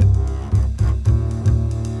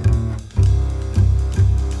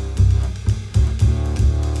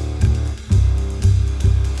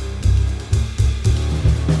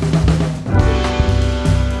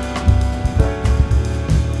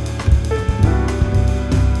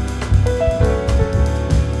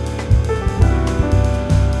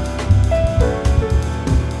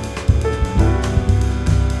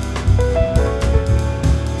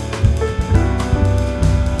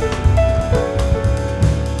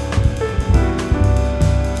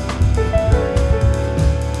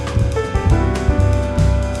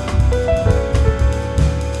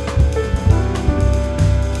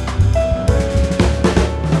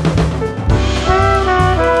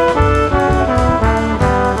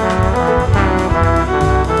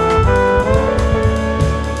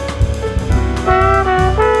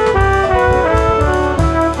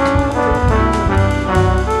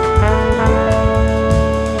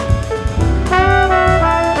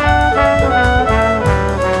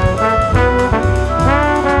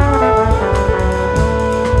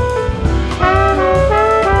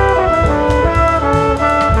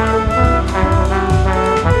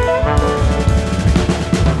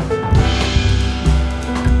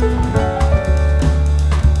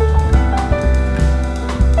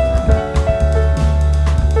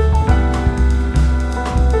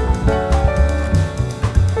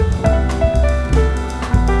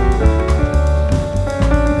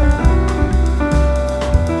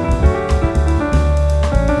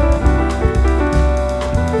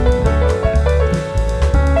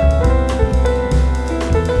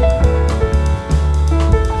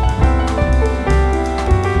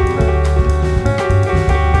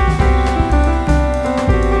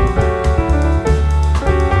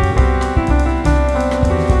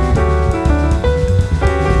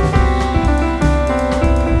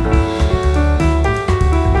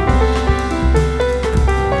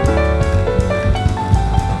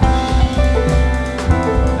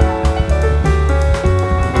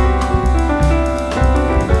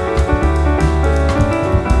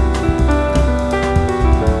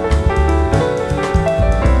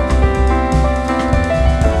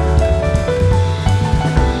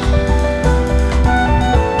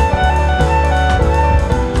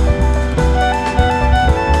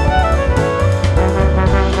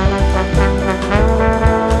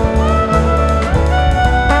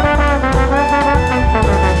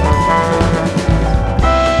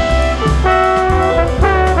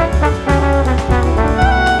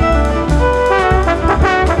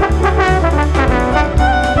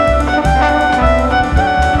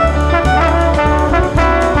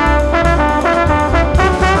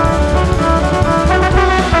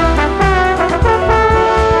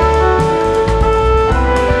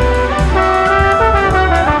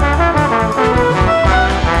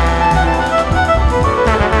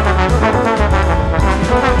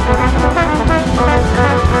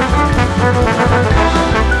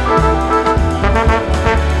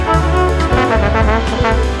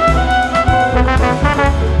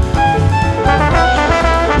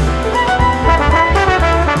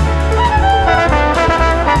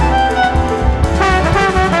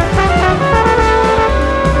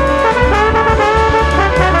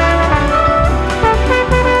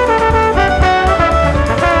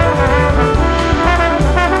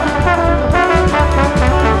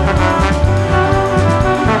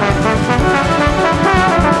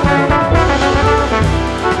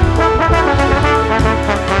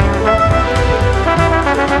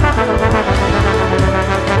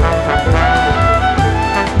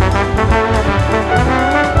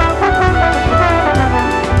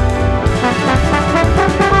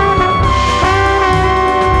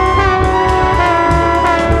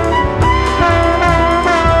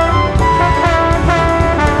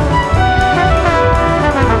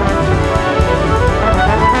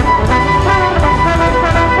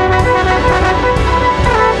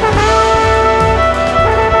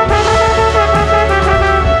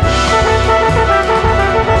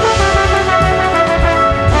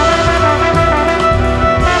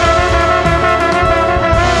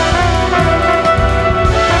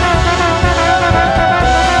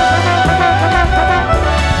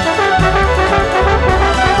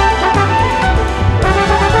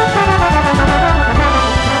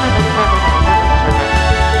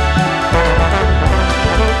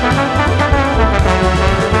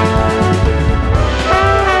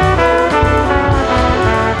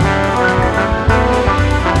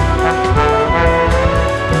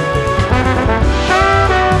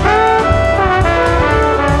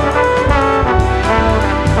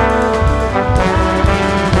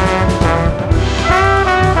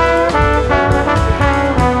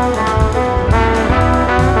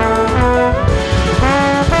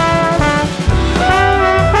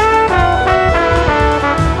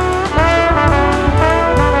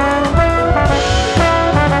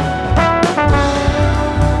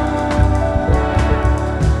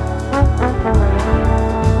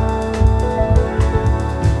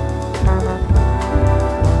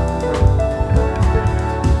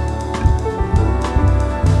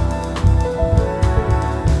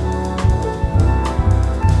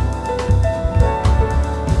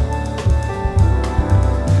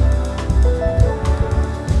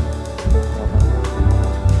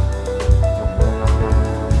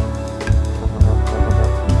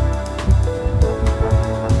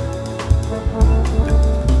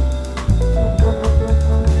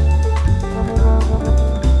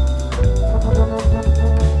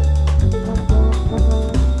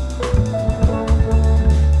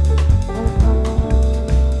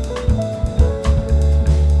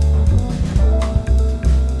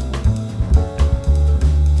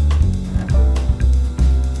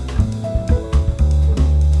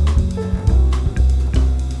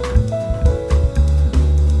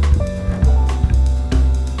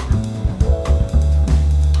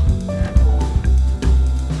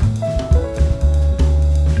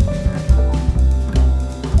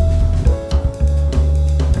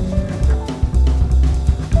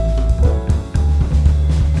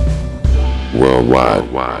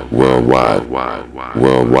 worldwide, worldwide,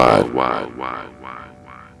 worldwide, worldwide.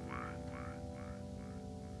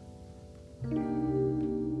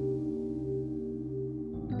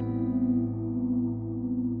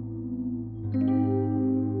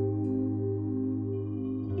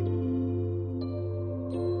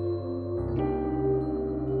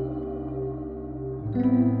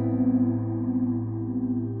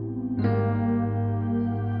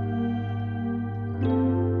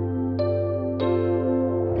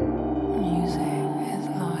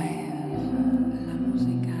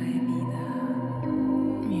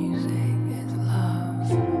 Music is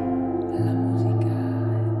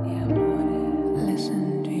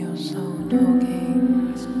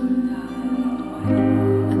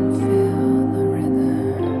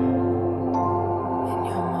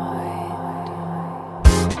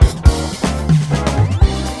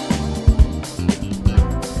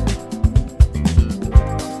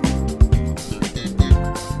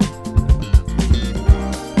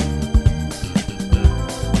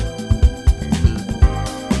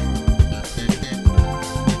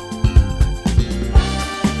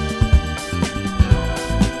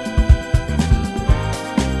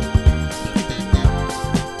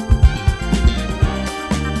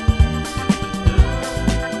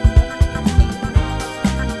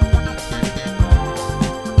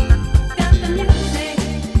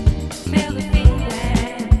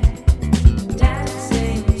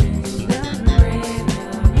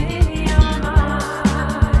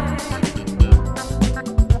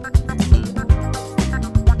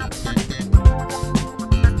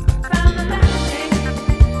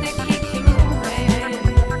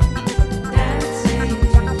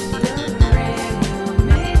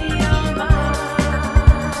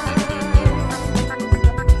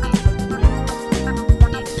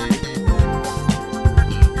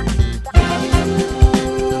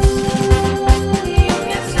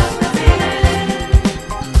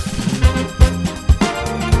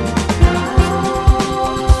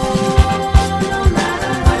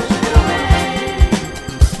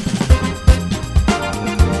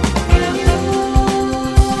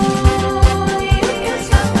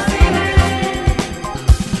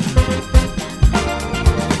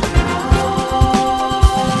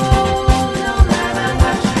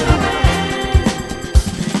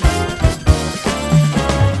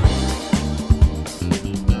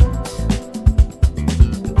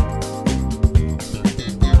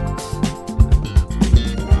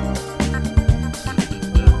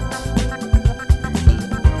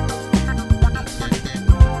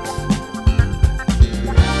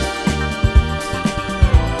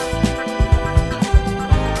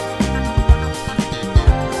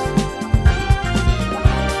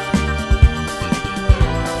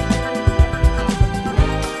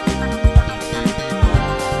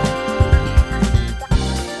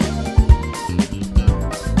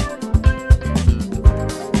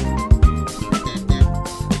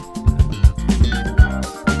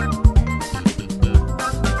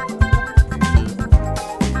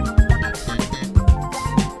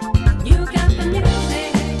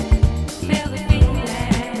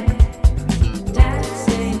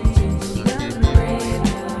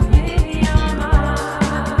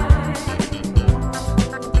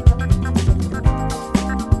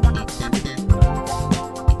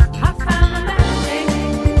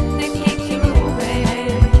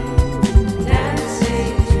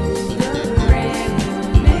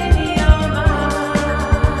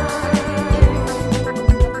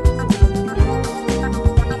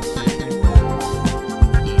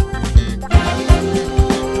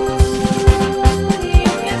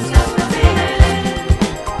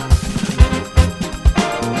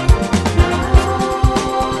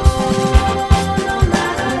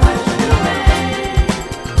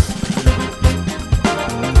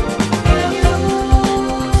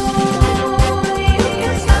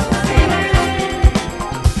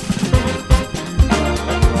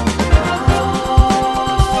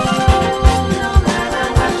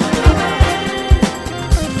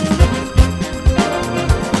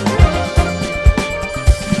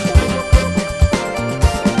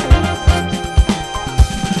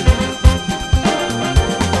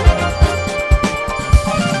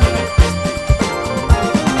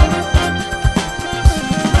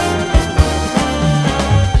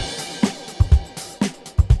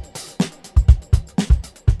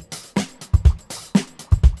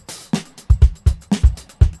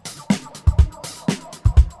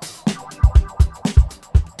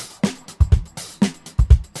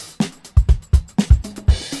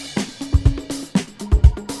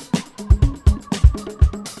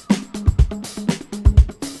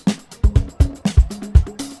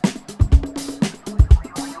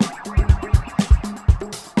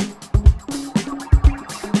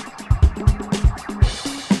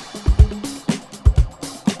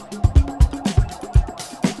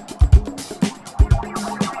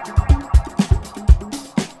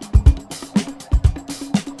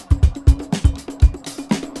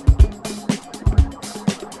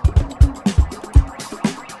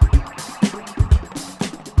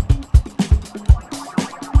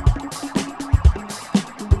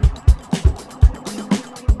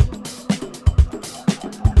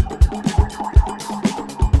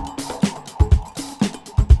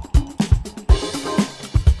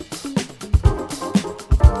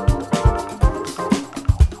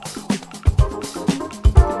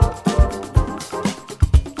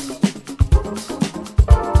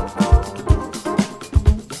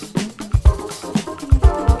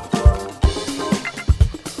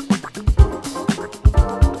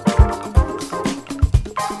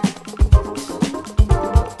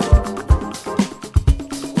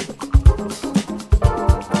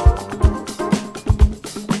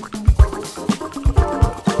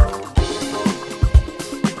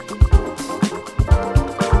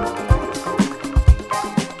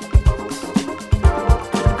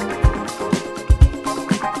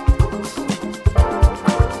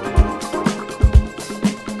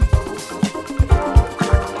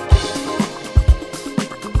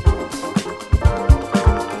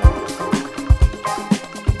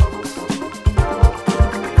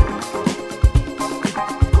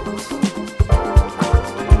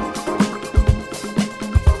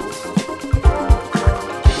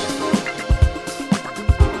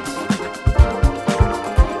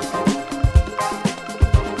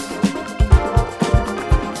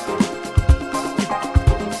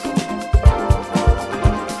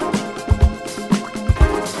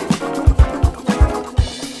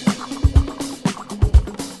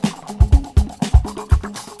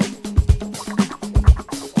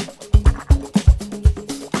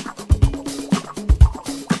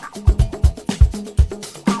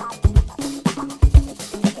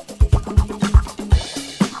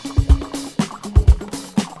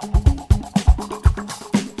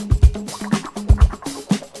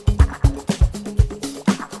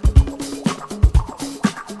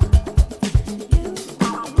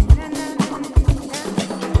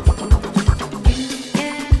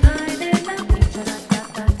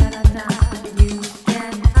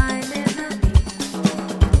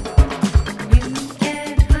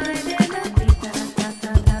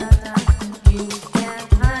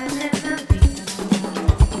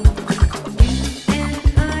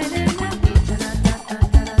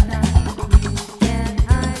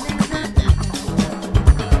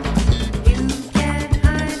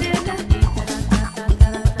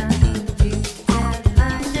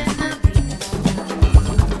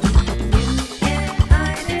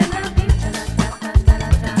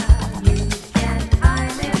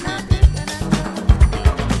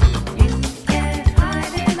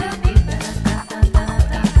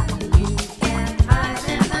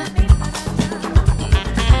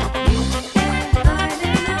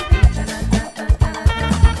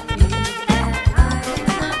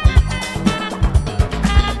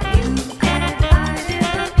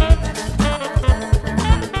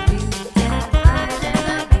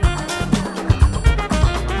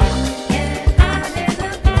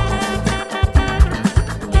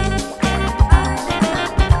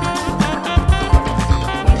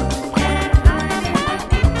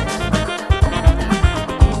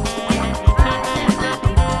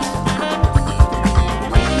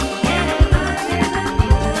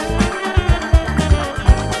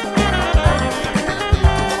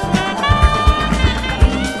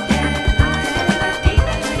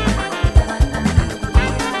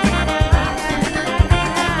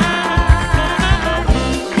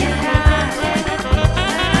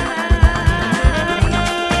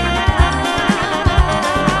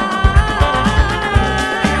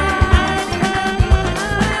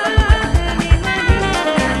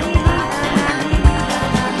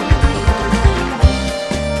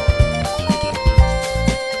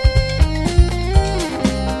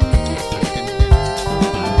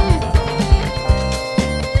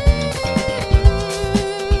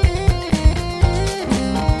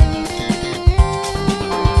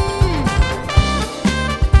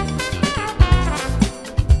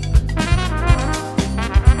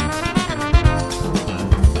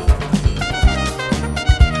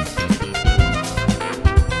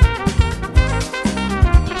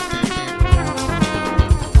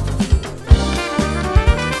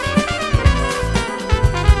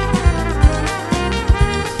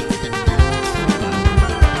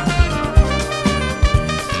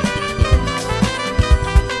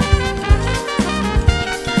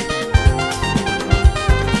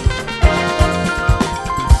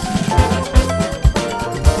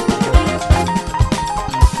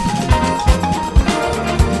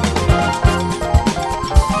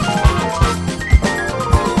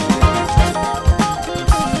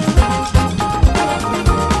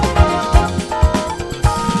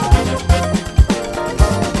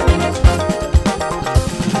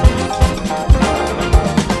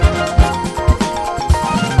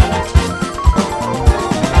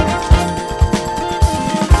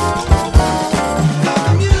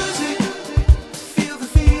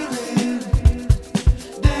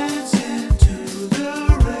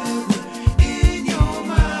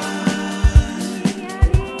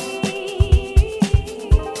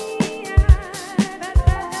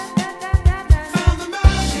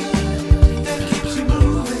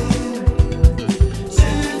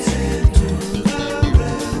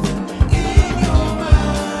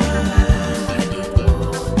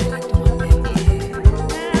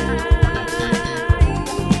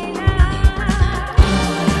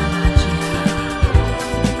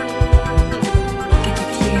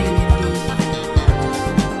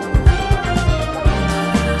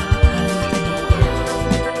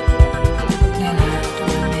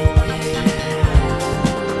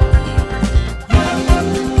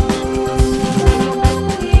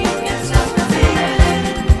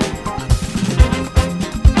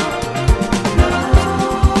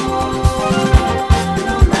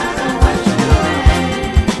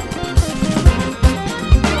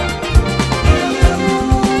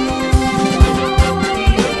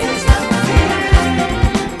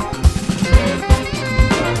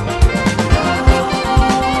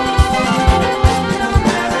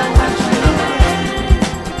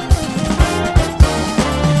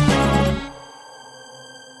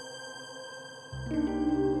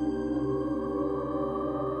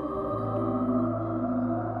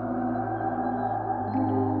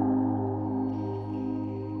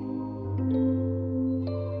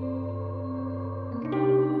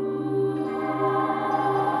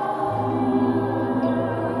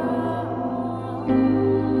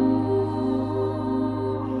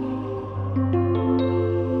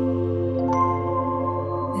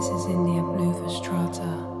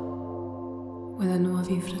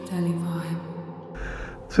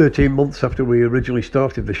 13 months after we originally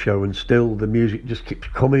started the show, and still the music just keeps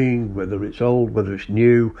coming, whether it's old, whether it's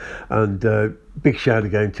new. And big shout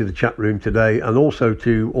again to the chat room today, and also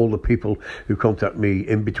to all the people who contact me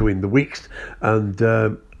in between the weeks. And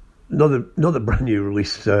another brand new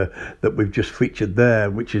release that we've just featured there,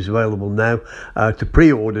 which is available now to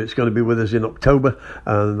pre-order. It's going to be with us in October,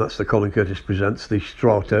 and that's the Colin Curtis Presents the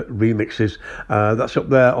Strata remixes. That's up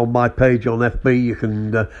there on my page on FB. You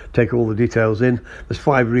can take all the details in. There's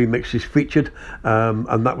 5 remixes featured,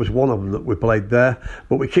 and that was one of them that we played there.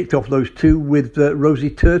 But we kicked off those 2 with Rosie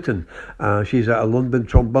Turton. She's a London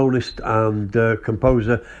trombonist and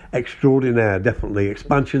composer extraordinaire, definitely.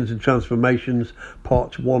 Expansions and Transformations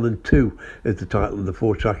Parts 1 and 2 is the title of the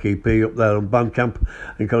 4-track EP up there on Bandcamp.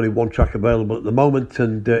 I think only 1 track available at the moment,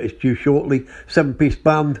 and it's due shortly. 7-piece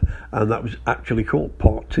band, and that was actually called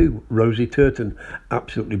Part 2, Rosie Turton.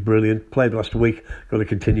 Absolutely brilliant. Played last week, going to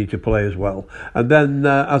continue to play as well. And then,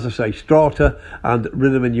 as I say, Strata and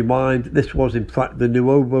Rhythm in Your Mind. This was in fact the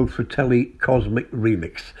Nuovo Fratelli Cosmic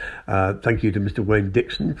remix. Thank you to Mr. Wayne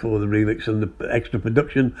Dixon for the remix and the extra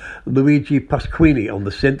production. Luigi Pasquini on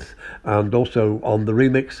the synth, and also on the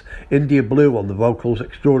remix, India Blue on the vocals,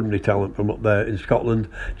 extraordinary talent from up there in Scotland.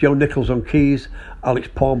 Joe Nichols on keys, Alex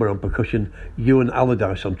Palmer on percussion, Ewan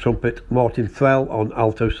Allardyce on trumpet, Martin Fell on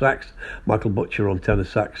alto sax, Michael Butcher on tenor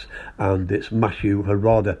sax, and it's Mashu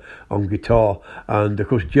Harada on guitar. And of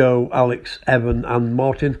course Joe, Alex, Evan and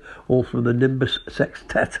Martin, all from the Nimbus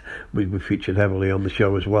Sextet. We featured heavily on the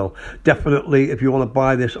show as well. Definitely, if you want to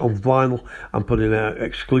buy this on vinyl, I'm putting it out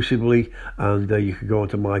exclusively, and you can go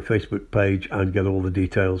onto my Facebook page and get all the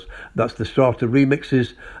details. That's the Strata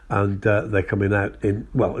remixes, and they're coming out in,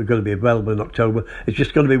 well, they're going to be available in October. It's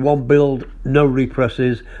just going to be 1 build, no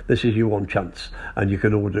represses. This is your one chance, and you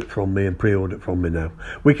can order it from me and pre-order it from me now.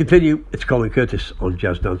 We continue. It's Colin Curtis on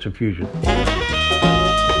Jazz Dance and Fusion.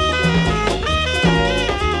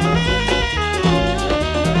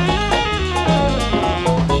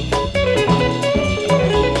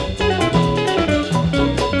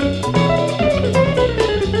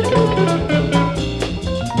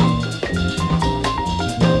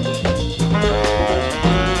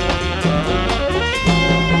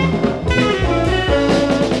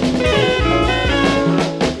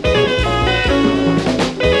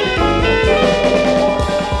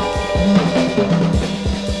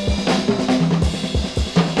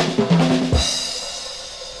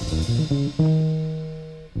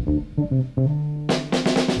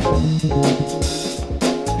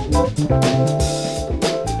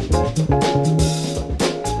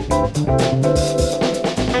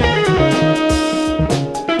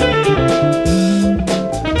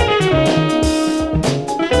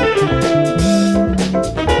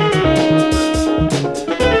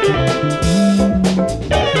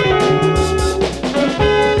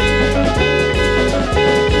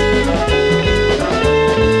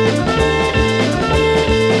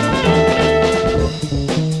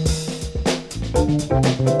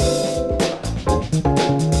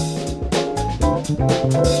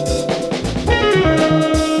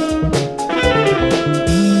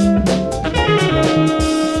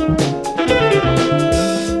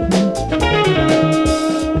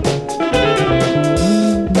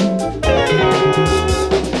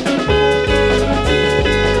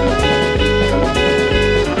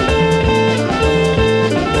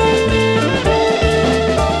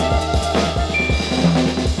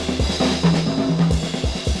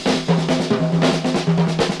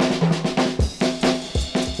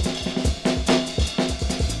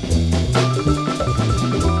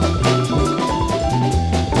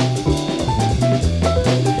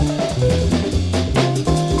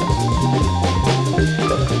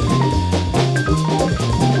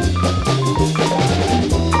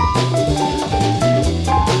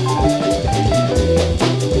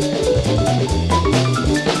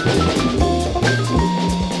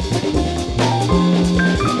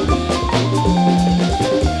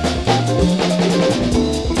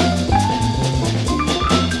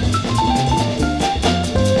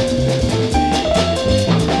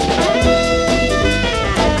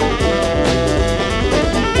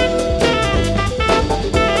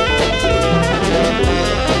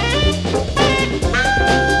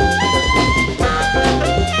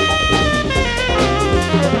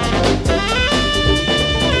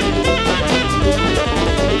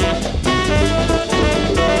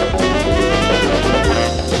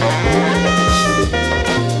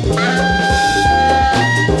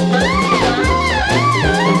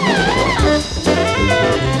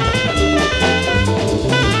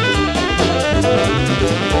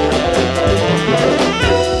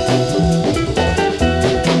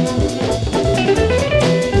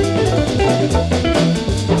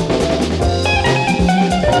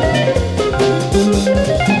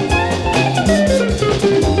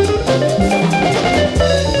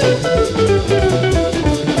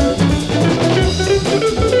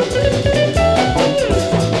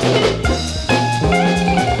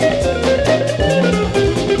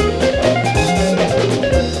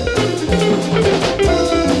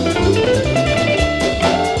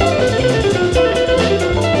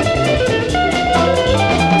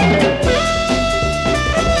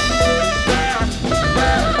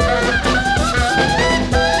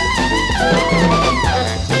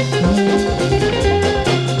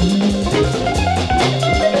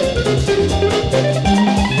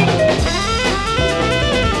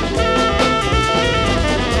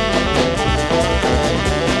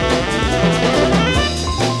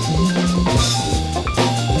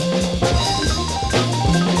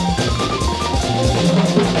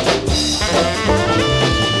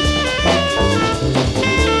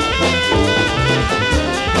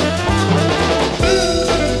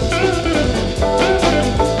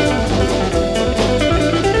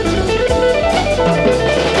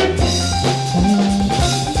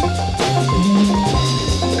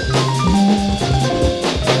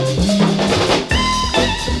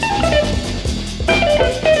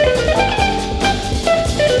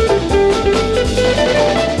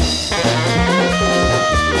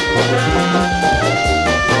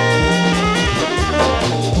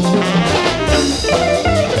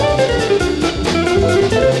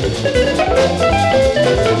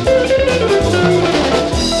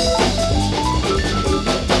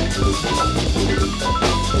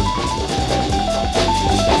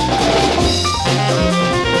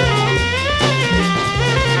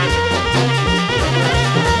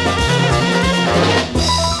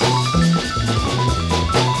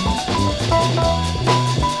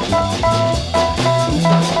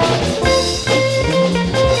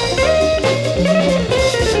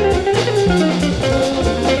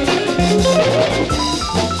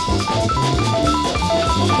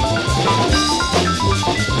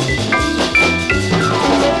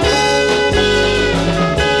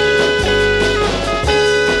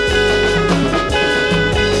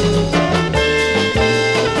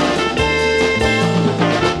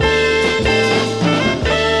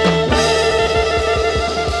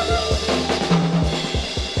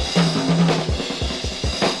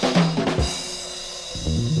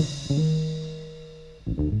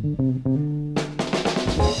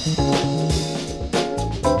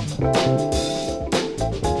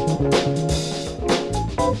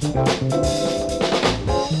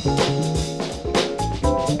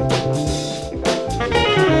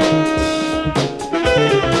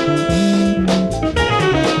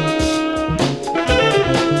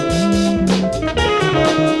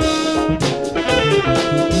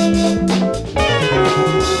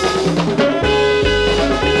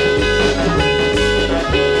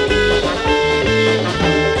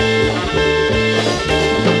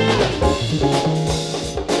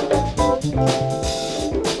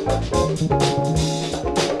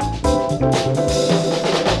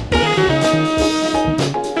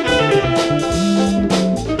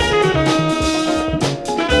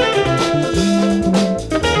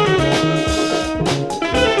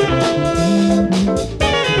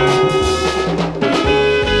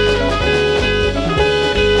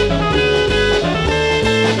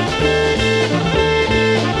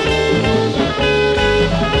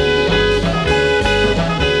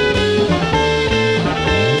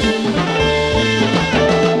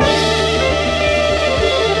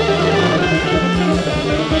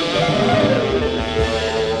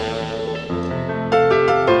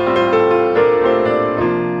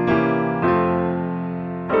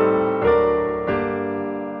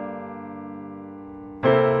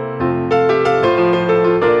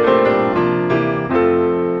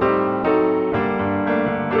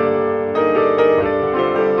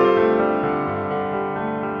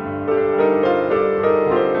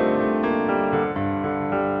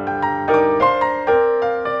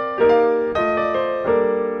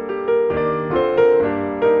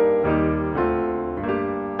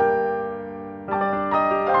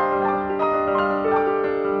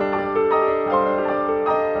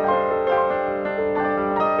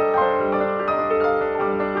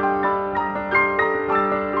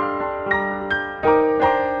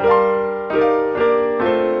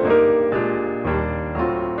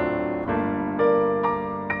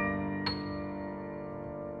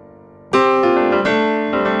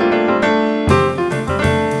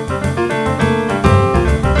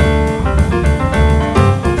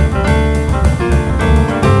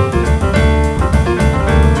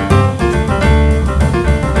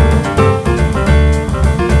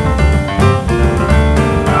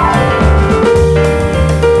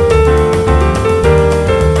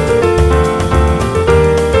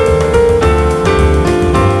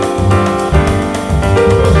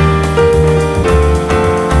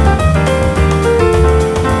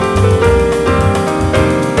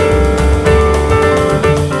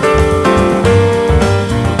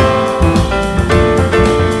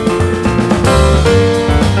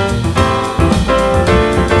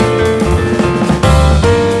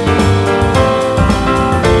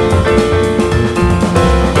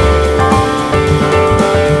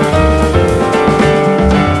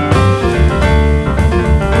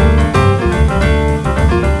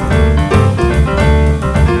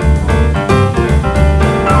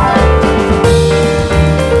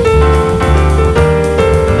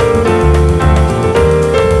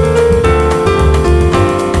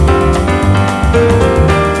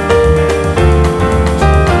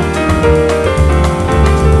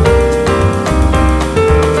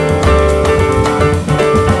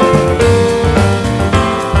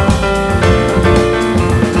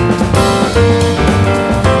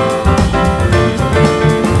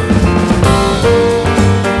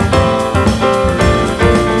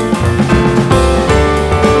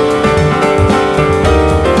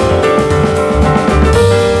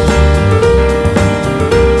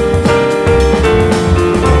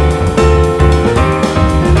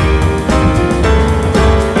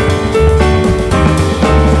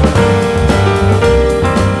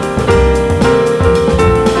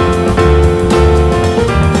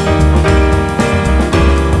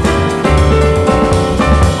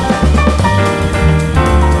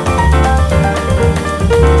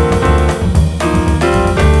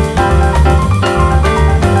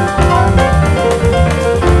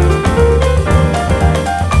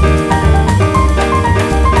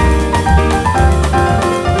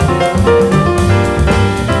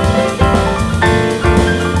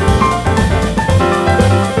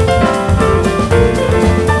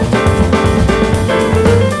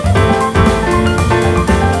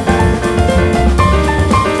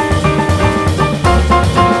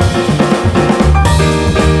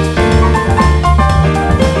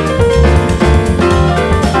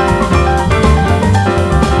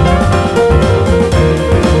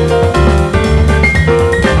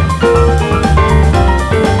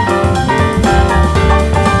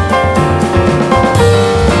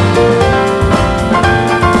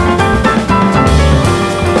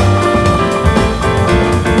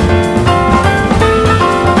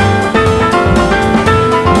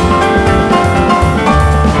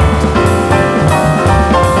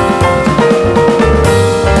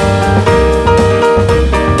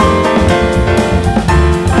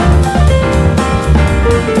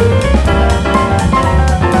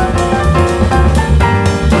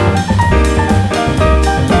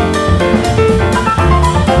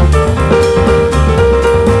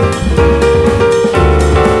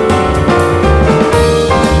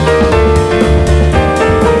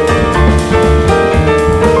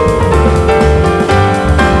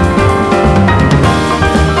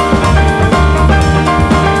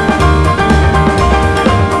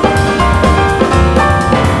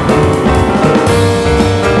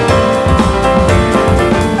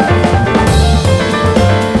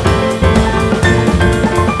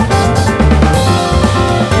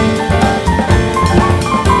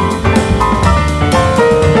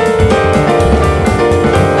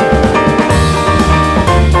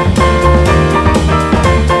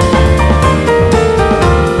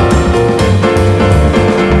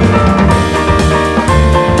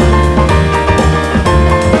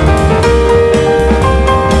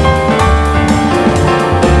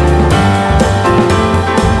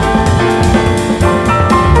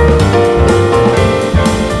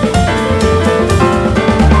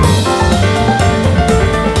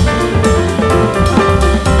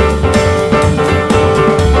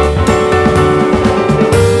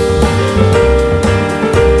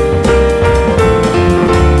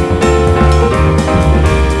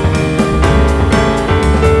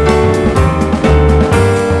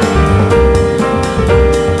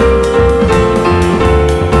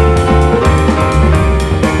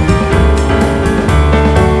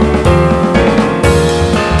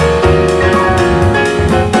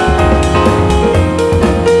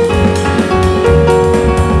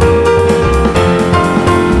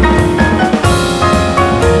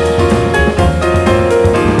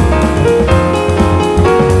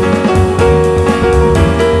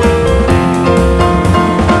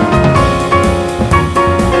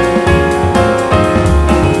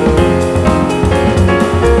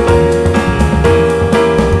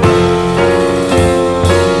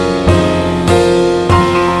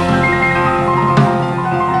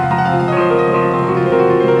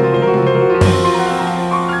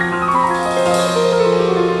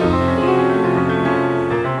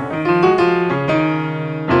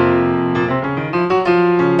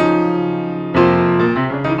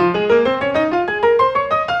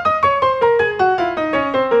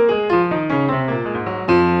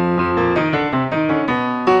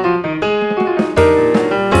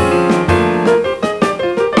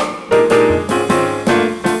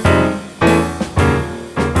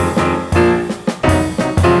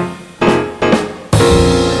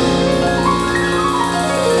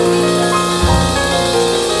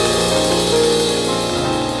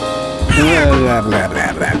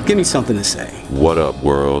 Give me something to say. What up,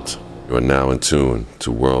 world? You are now in tune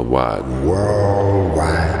to Worldwide.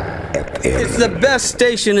 Worldwide FM. It's the best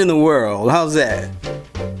station in the world. How's that?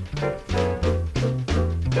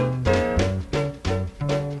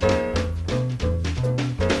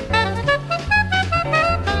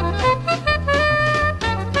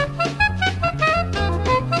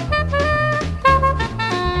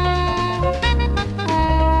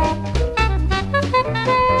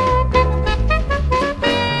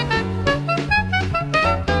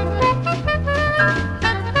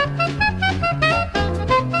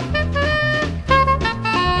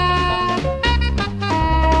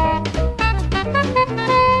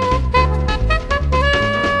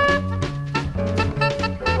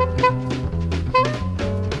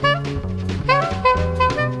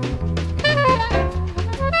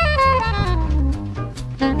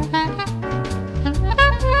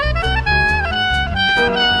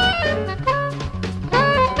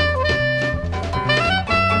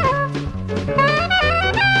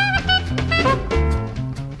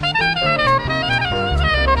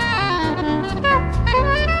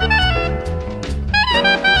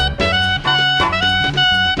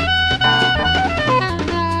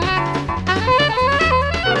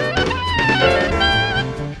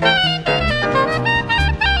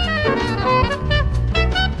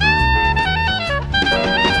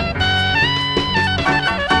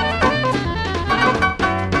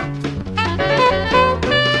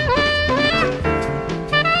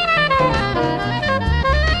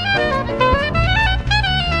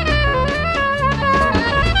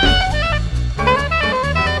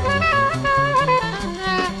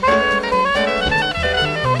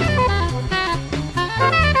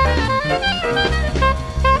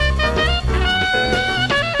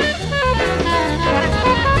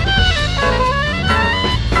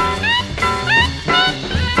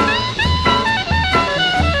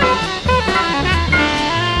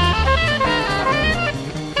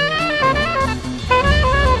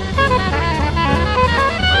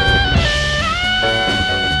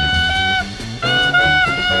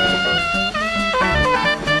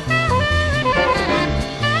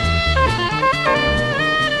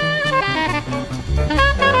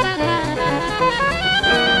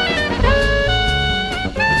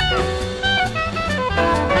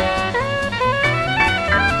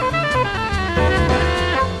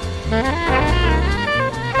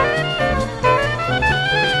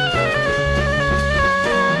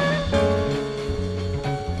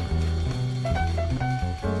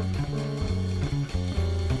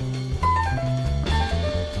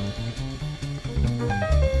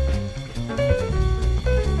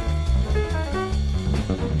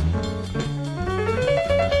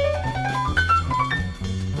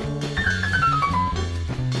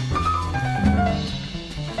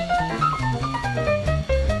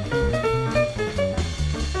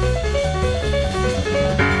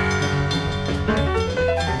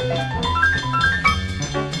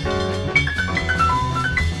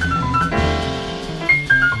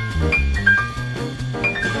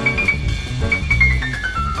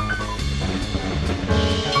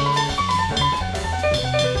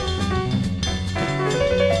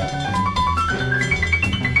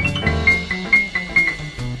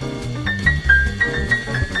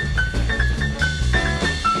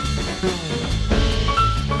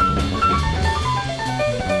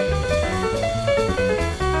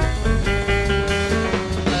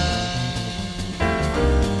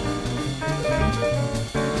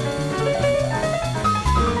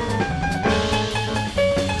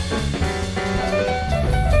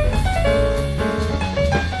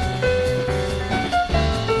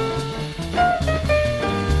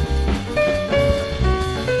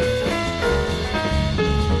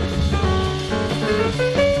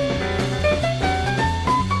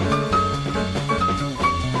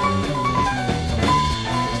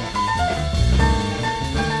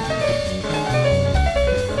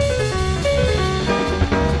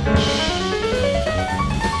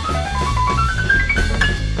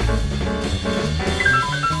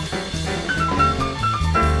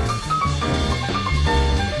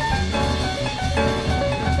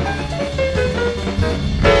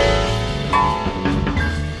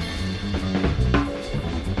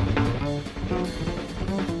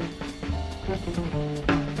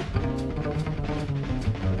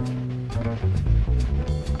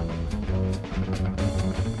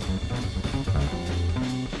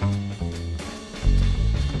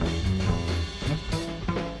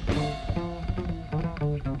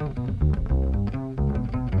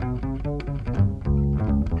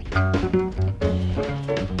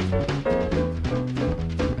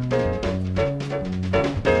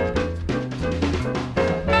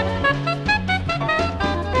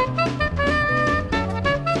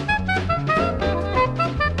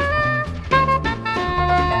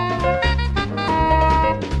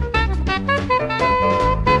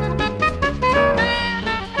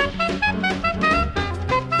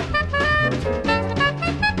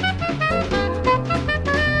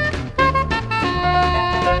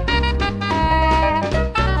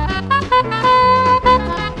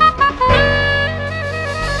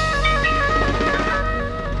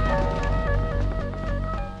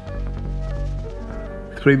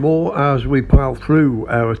 three more as we pile through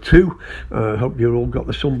hour two. Hope you've all got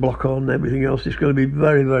the sunblock on and everything else. It's going to be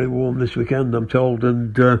very, very warm this weekend, I'm told,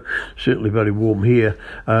 and certainly very warm here.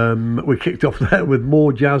 We kicked off there with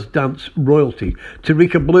more jazz dance royalty.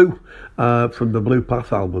 Tarika Blue from the Blue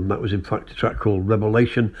Path album. That was in fact a track called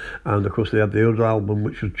Revelation, and of course they had the other album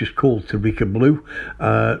which was just called Tarika Blue,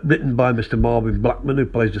 written by Mr. Marvin Blackman, who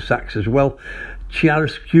plays the sax as well.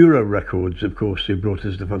 Chiaroscuro Records, of course, who brought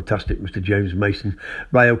us the fantastic Mr. James Mason.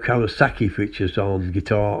 Ryo Kawasaki features on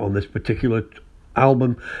guitar on this particular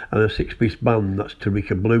album, and a six-piece band. That's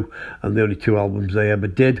Tarika Blue, and the only two albums they ever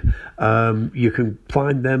did. You can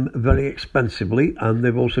find them very expensively, and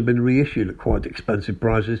they've also been reissued at quite expensive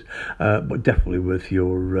prices, but definitely worth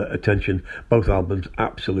your attention. Both albums,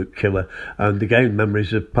 absolute killer. And again,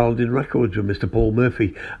 memories of Paladin Records with Mr. Paul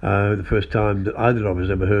Murphy, the first time that either of us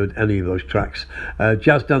ever heard any of those tracks.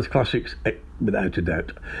 Jazz dance classics, without a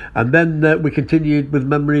doubt. And then we continued with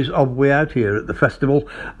memories of Way Out Here at the festival,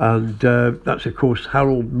 and that's of course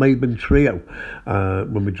Harold Mabon Trio,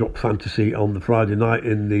 when we dropped Fantasy on the Friday night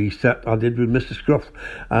in the set I did with Mr. Scruff.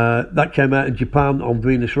 That came out in Japan on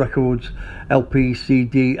Venus Records, LP,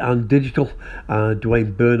 CD and digital.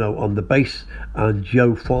 Dwayne Burno on the bass and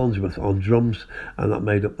Joe Farnsworth on drums, and that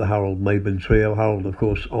made up the Harold Mabon Trio. Harold of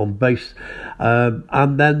course on bass,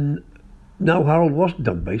 and then no, Harold wasn't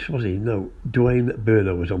on bass, was he? No, Dwayne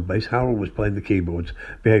Burno was on bass. Harold was playing the keyboards.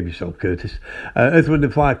 Behave yourself, Curtis. Earth,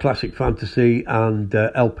 Wind & Fire Classic Fantasy and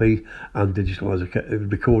LP and digital as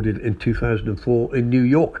recorded in 2004 in New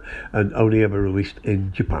York and only ever released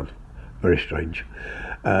in Japan. Very strange.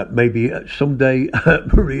 Maybe someday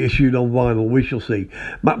reissued on vinyl, we shall see.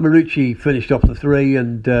 Matt Marucci finished off the three,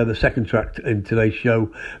 and the second track in today's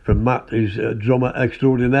show from Matt, who's a drummer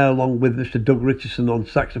extraordinaire, along with Mr. Doug Richardson on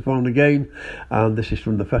saxophone again, and this is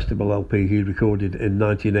from the Festival LP he recorded in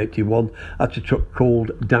 1981. That's a track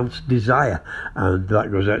called Dance Desire, and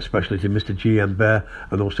that goes out especially to Mr. G.M. Bear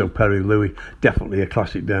and also Perry Louie. Definitely a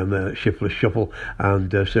classic down there at Shiftless Shuffle,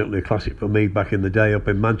 and certainly a classic for me back in the day up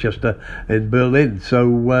in Manchester in Berlin.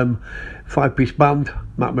 So five-piece band,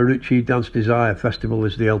 Matt Marucci, Dance Desire. Festival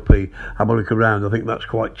is the LP. Have a look around. I think that's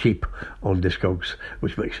quite cheap on Discogs,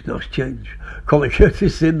 which makes a nice change. Colin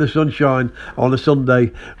Curtis in the sunshine on a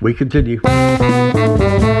Sunday. We continue.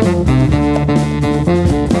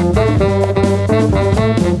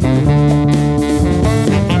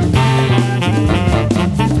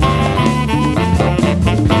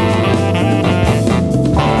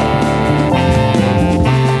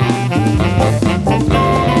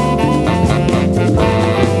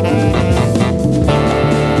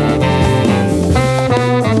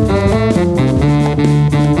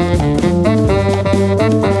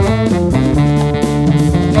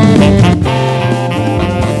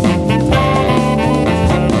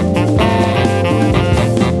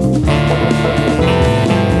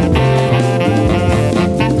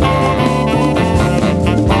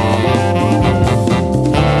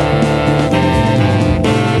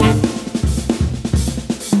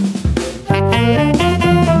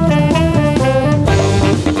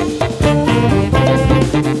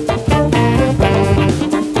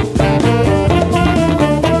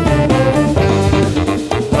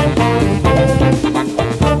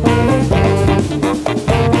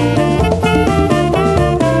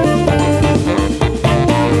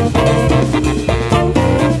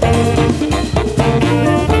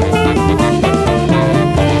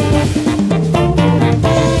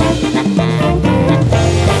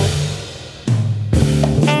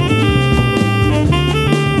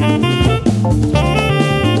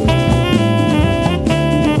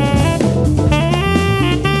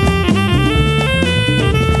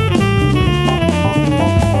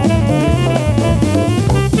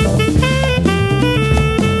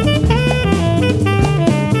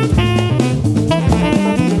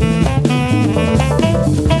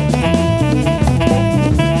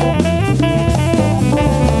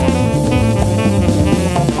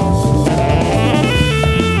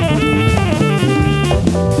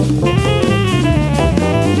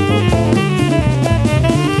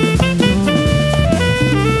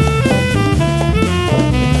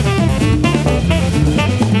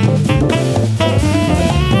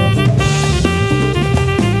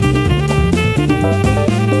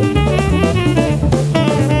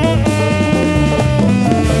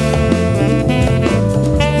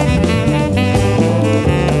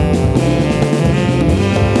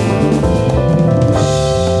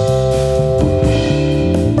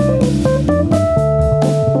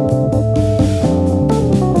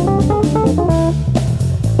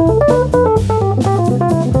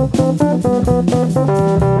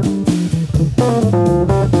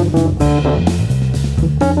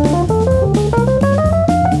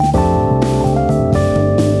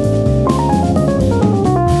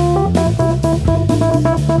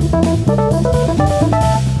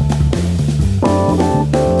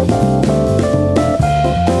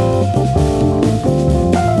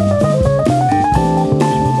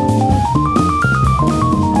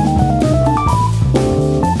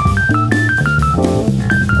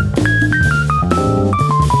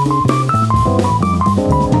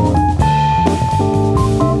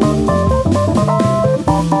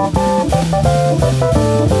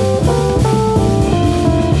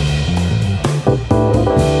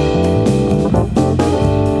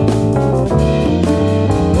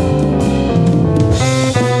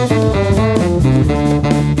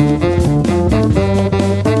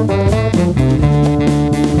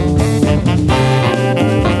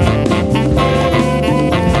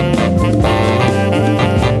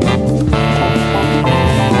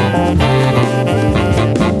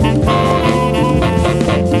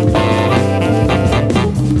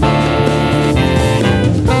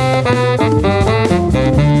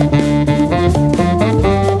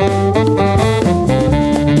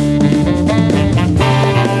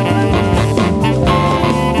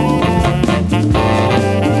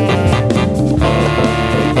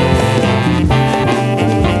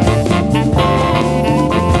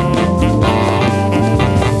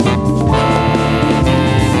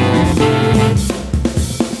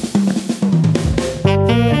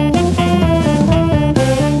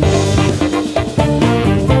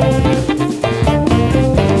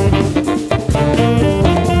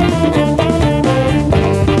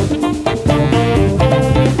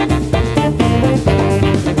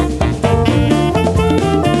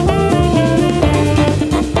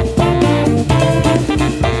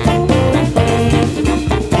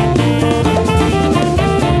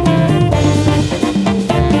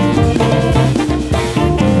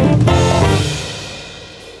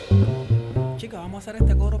 vamos a hacer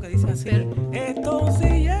este coro que dice así. Esto sí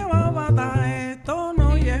lleva bata, esto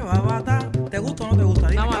no lleva bata. ¿Te gusta o no te gusta?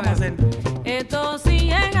 Dime Vamos qué vamos a hacer. Esto sí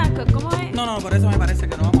llega, ¿cómo es? No, por eso me parece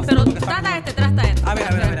que no vamos a hacer. Pero trata este. A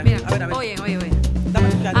ver. Mira, oye. Dame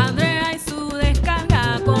escuchar. Andrea y su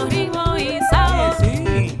descarga con ritmo y sabor.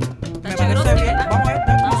 Sí. Me parece bien. Vamos a ver,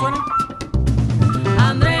 ¿cómo suena?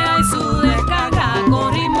 Andrea y su descarga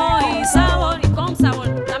con ritmo y sabor. Y con sabor,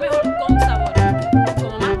 está mejor con sabor.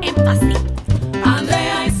 Como más énfasis.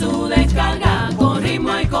 Andrea y su descarga con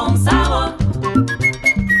ritmo y con sabor.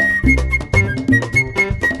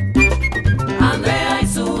 Andrea y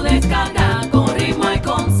su descarga con ritmo y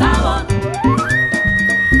con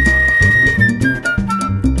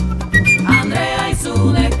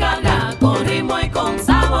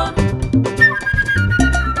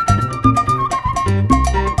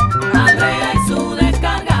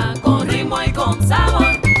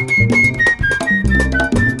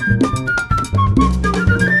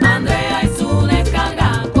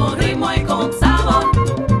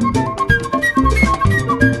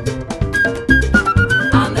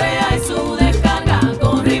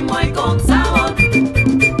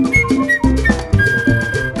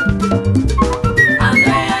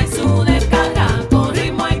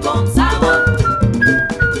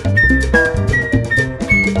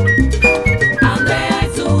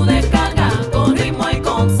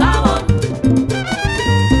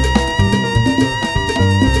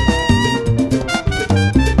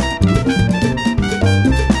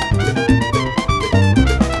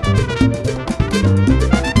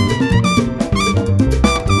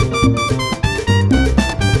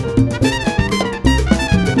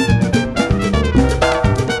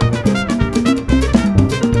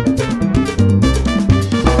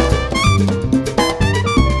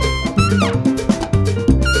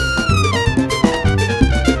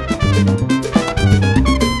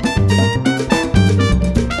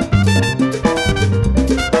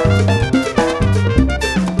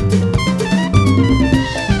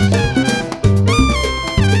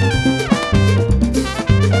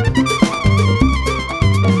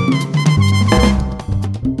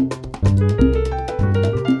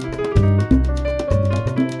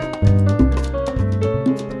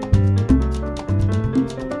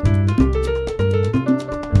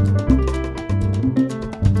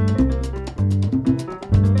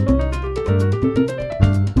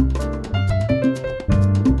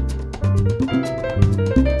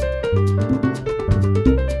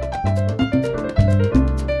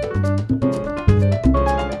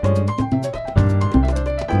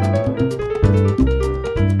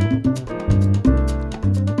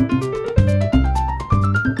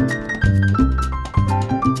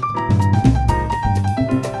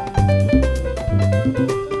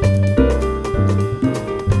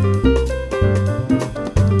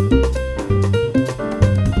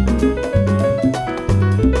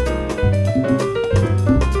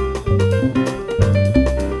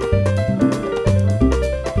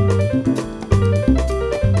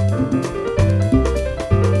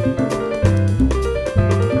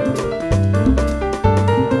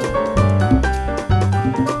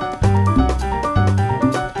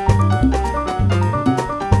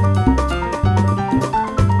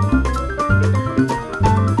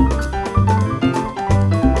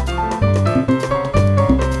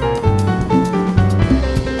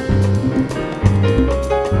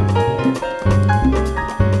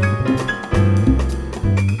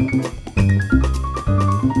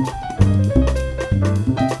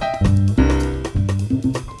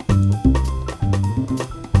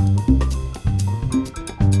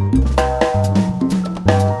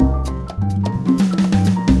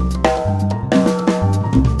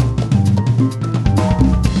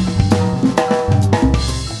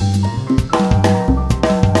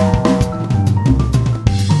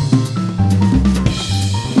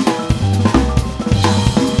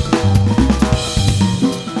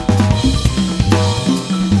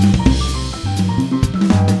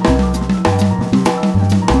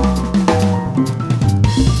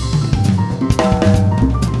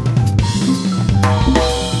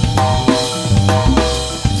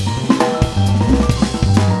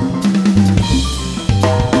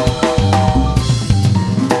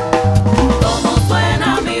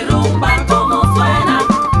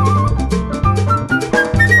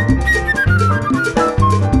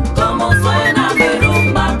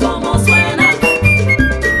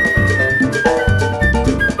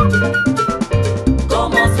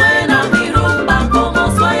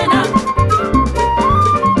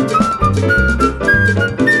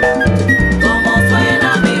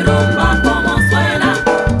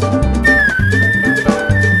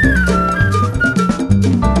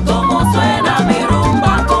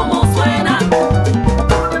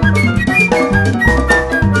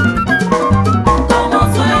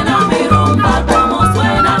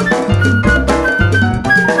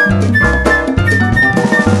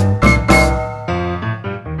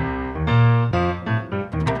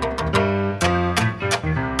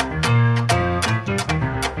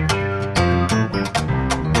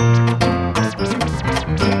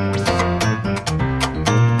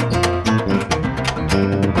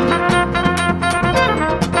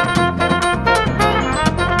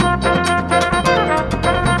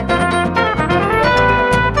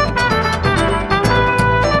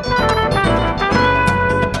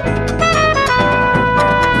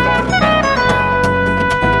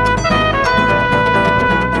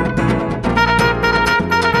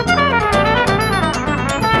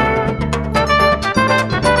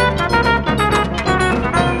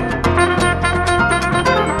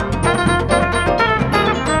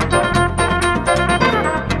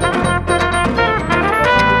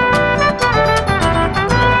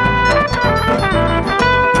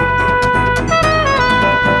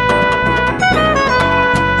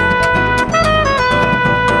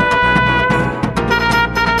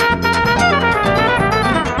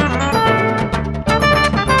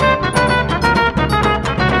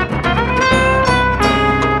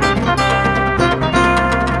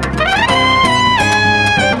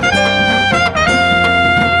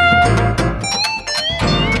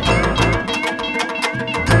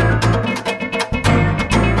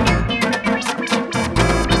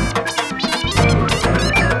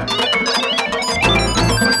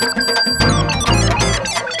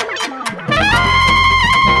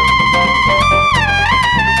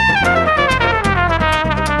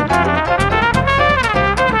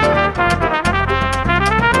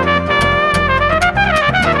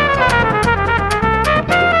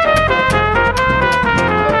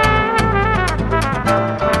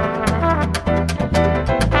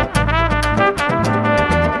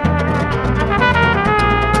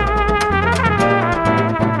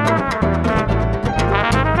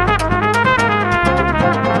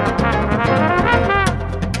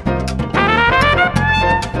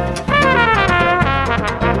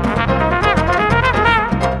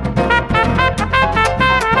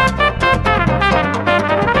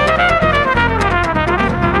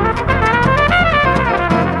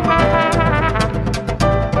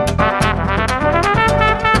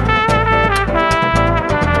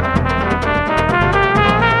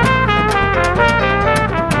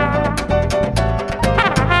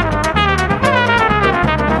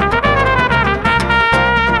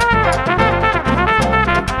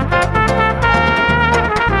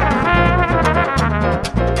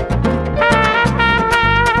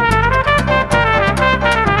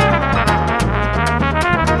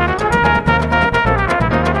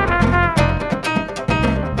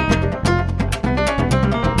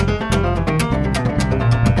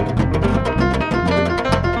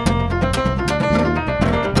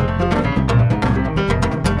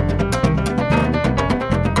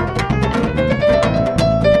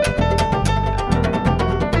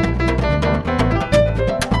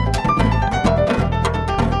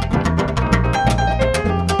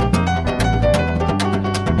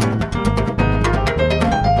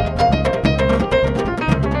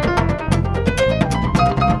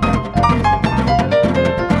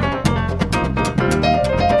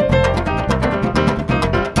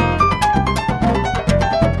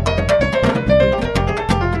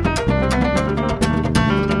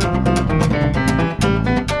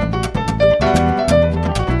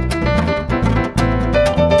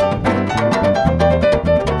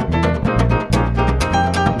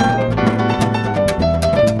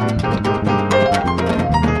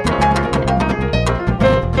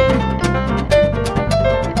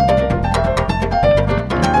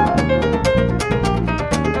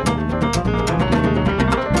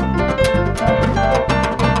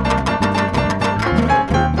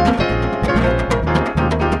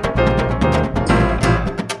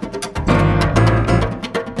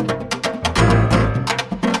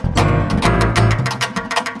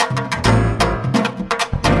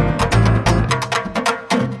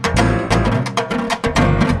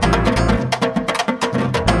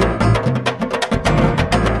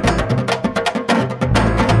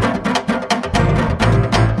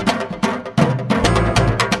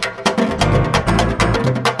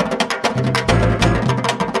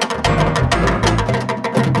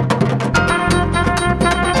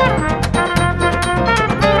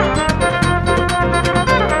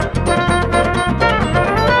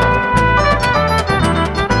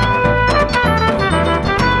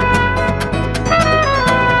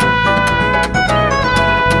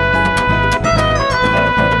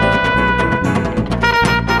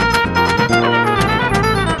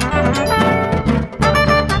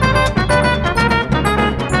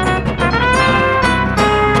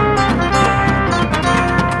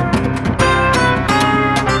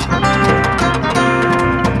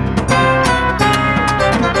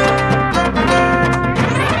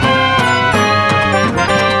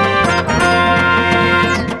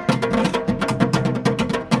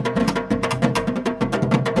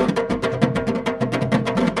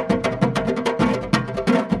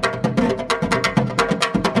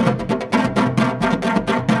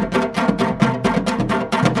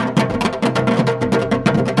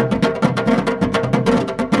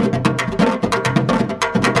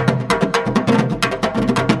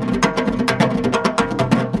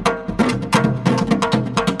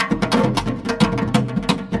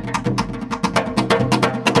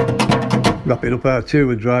Wrapping up hour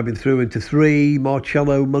 2 and driving through into 3,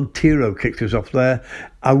 Marcello Montero kicked us off there.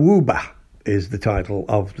 Awuba is the title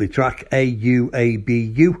of the track,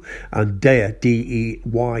 Auabu, and Deya,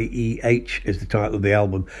 Deyeh, is the title of the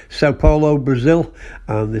album. Sao Paulo, Brazil,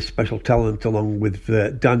 and this special talent along with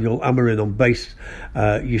Daniel Amarin on bass,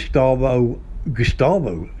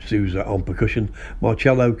 Gustavo Souza on percussion,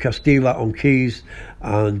 Marcello Castilla on keys,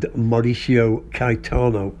 and Mauricio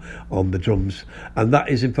Caetano on the drums. And that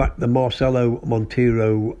is in fact the Marcello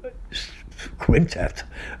Montero quintet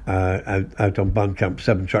out on Bandcamp.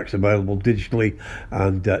 7 tracks available digitally,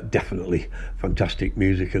 and definitely fantastic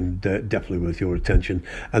music, and definitely worth your attention.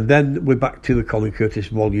 And then we're back to the Colin Curtis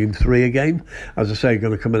Volume 3 again, as I say,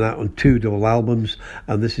 going to come out on 2 double albums,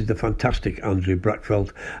 and this is the fantastic Andrea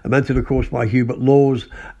Brackfeld, mentored of course by Hubert Laws,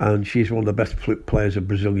 and she's one of the best flute players of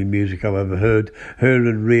Brazilian music I've ever heard. Her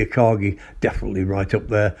and Ria Kagi definitely right up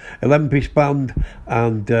there. 11-piece band,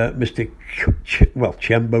 and Mr.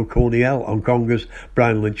 Chembo Corniel on congas,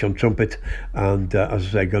 Brian Lynch on trumpet, and as I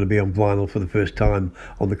say, going to be on vinyl for the first time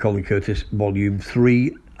on the Colin Curtis Volume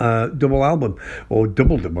 3 double album, or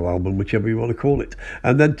double album, whichever you want to call it.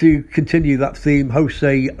 And then to continue that theme,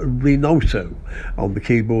 Jose Reynoso on the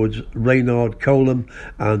keyboards, Reynard Colum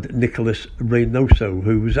and Nicholas Reynoso,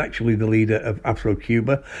 who was actually the leader of Afro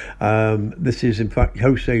Cuba. This is in fact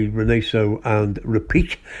Jose Reynoso and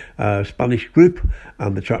Repique, Spanish group,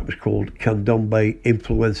 and the track was called Candombe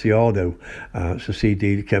Influenciado. It's a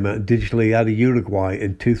CD that came out digitally out of Uruguay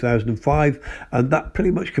in 2005, and that pretty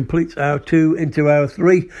much completes hour 2 into hour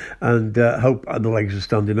 3. And hope the legs are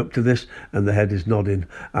standing up to this and the head is nodding.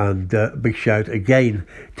 And big shout again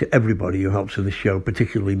to everybody who helps in the show,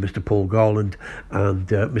 particularly Mr. Paul Garland and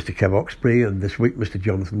Mr. Kev Oxbury, and this week Mr.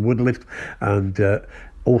 Jonathan Woodlift, and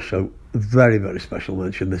also very, very special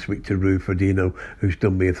mention this week to Rue Ferdino, who's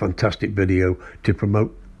done me a fantastic video to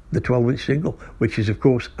promote the 12-inch single, which is of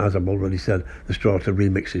course, as I've already said, the Strata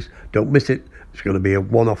remixes. Don't miss it. It's going to be a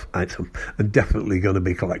one-off item and definitely going to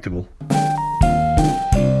be collectible.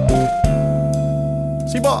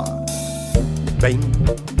 Si boy, bang,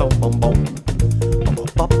 bom bom bom, bom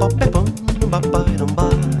bom bom bom bom bom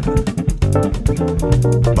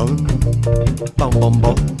bom bom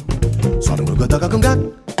bom. Só no grupo da gunga,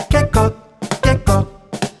 que cock,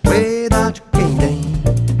 verdade quem tem,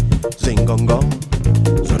 zingongong,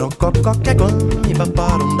 só no cock que gon e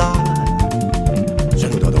paparunda, só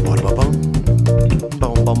no todo bom bom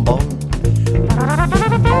bom bom bom.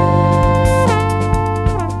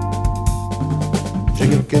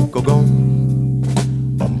 Get go gone,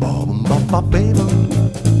 bum bum bum bum baby,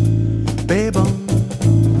 baby,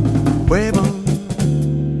 baby.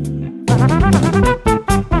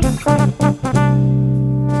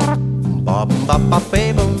 Bum bum bum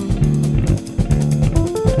baby.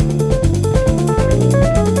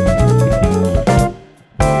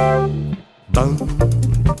 Bum,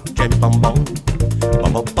 jam bum bum,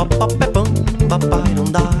 bum bum bum bum bum bum bum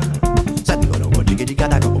don't die. Set go to what you get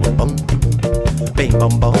got go bum. Bing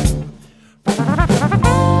bong bong.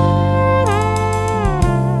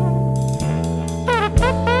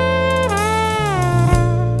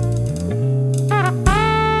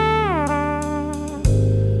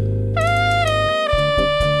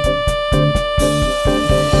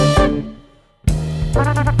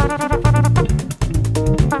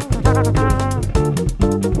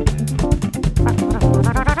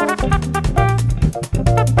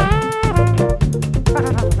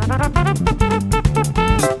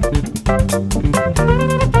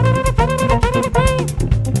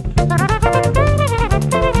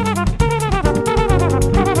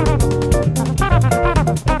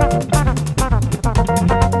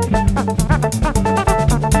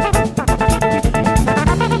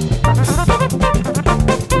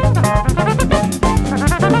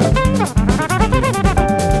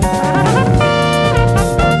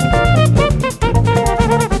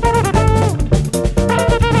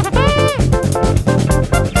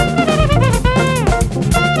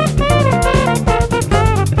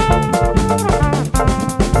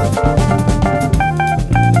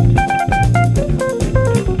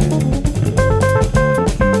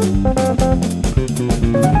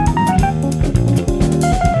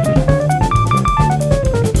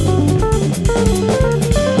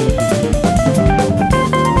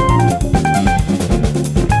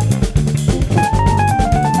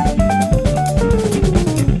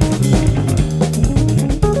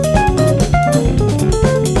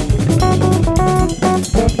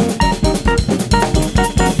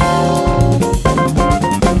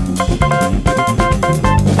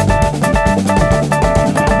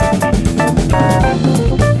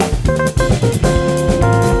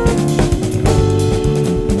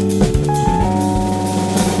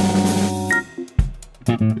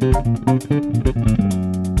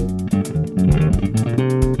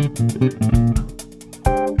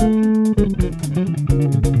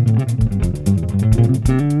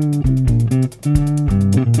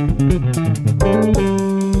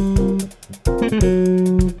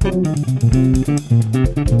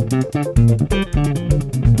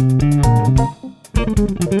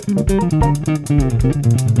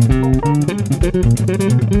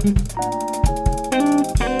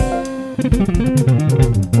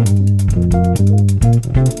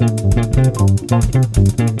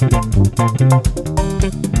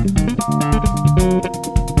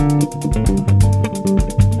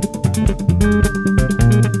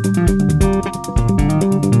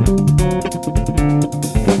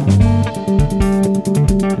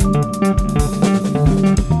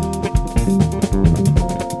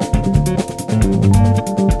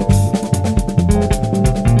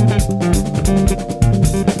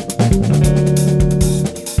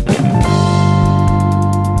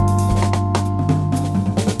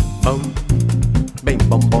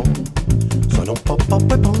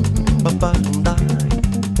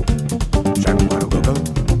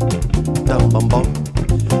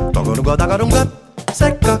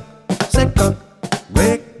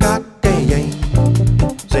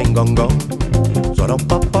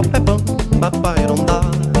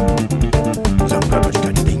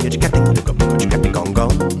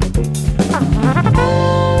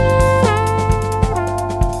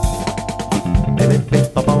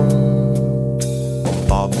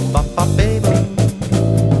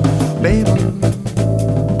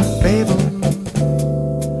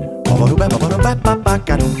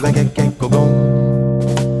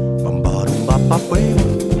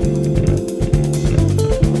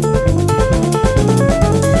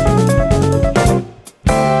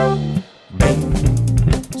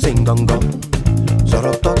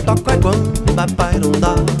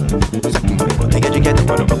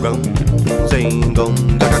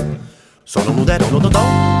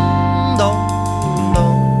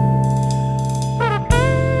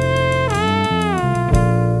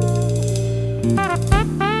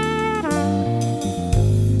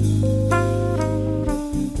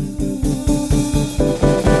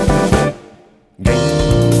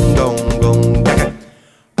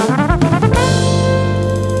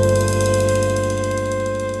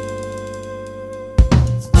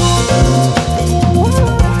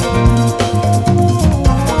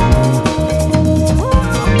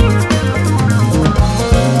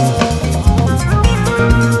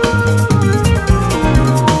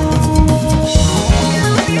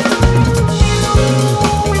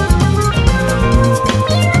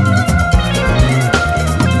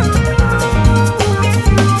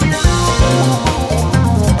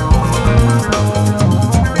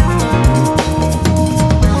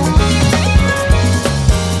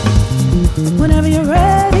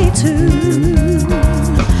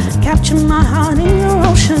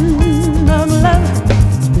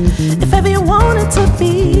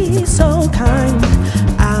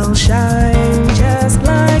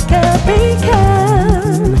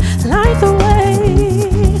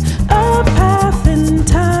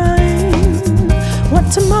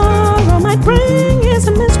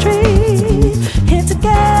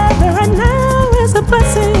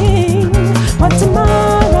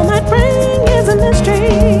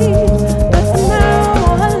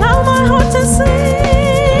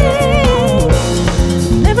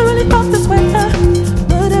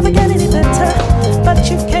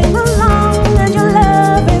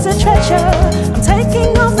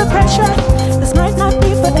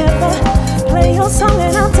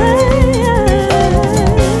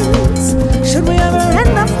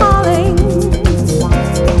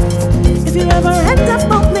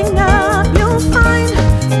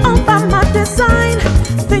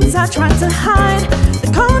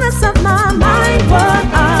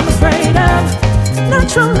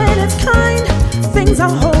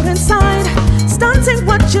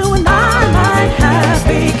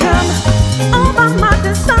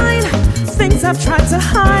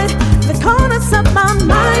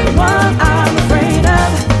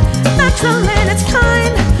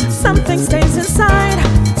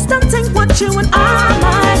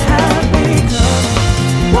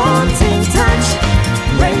 Wanting touch,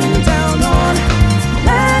 rain down on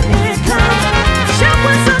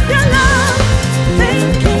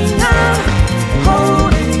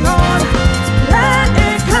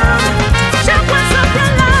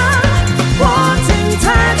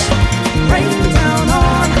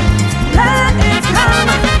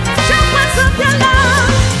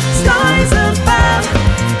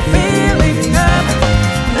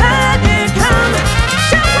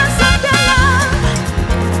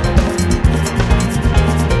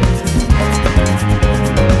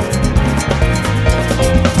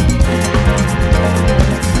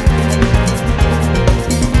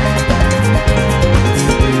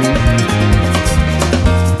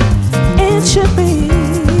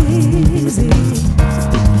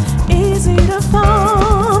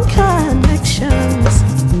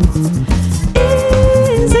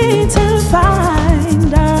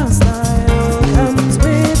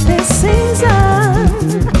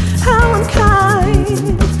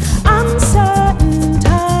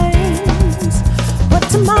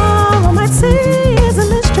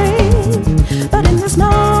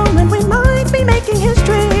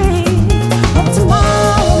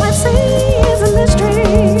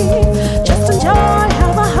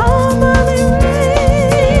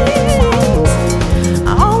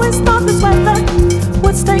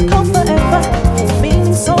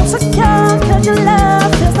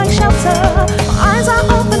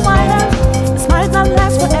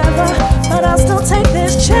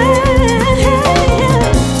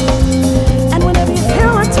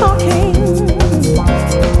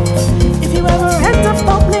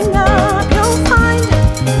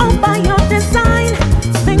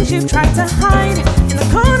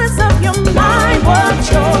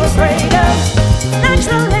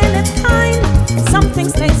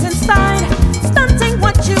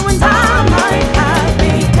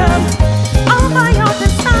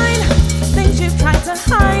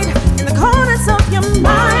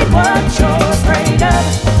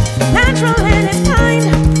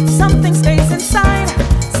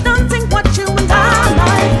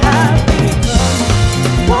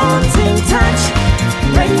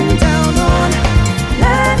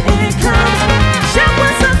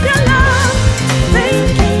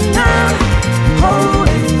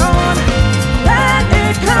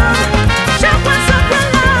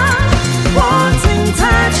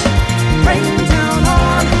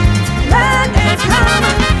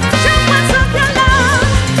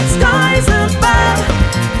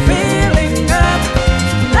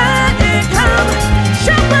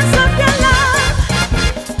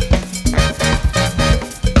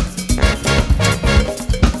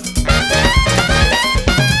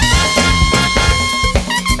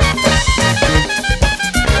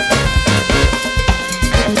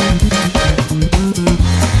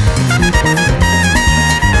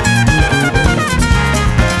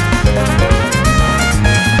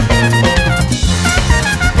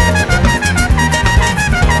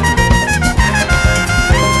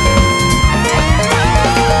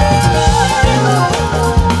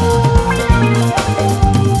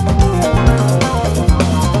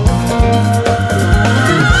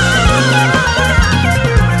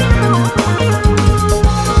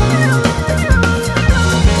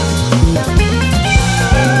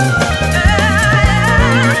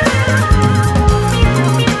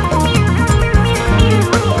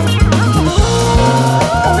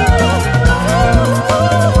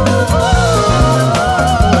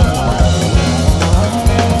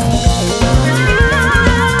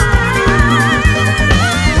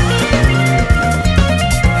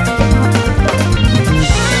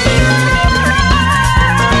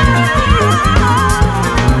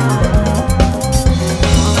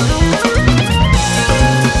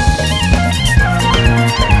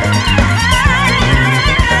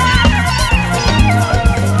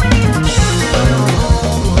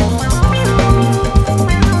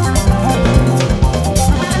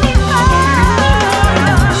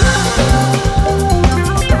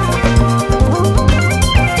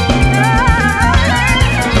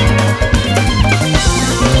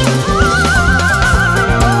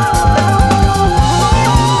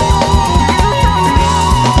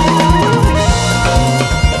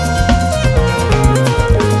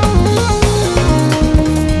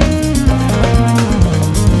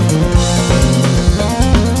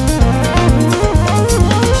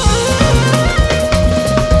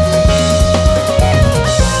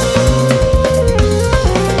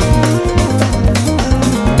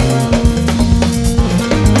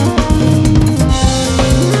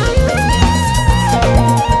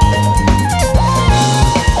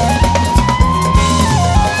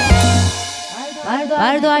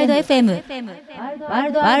ールドワイド FM ワ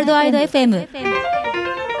ールドワイド FM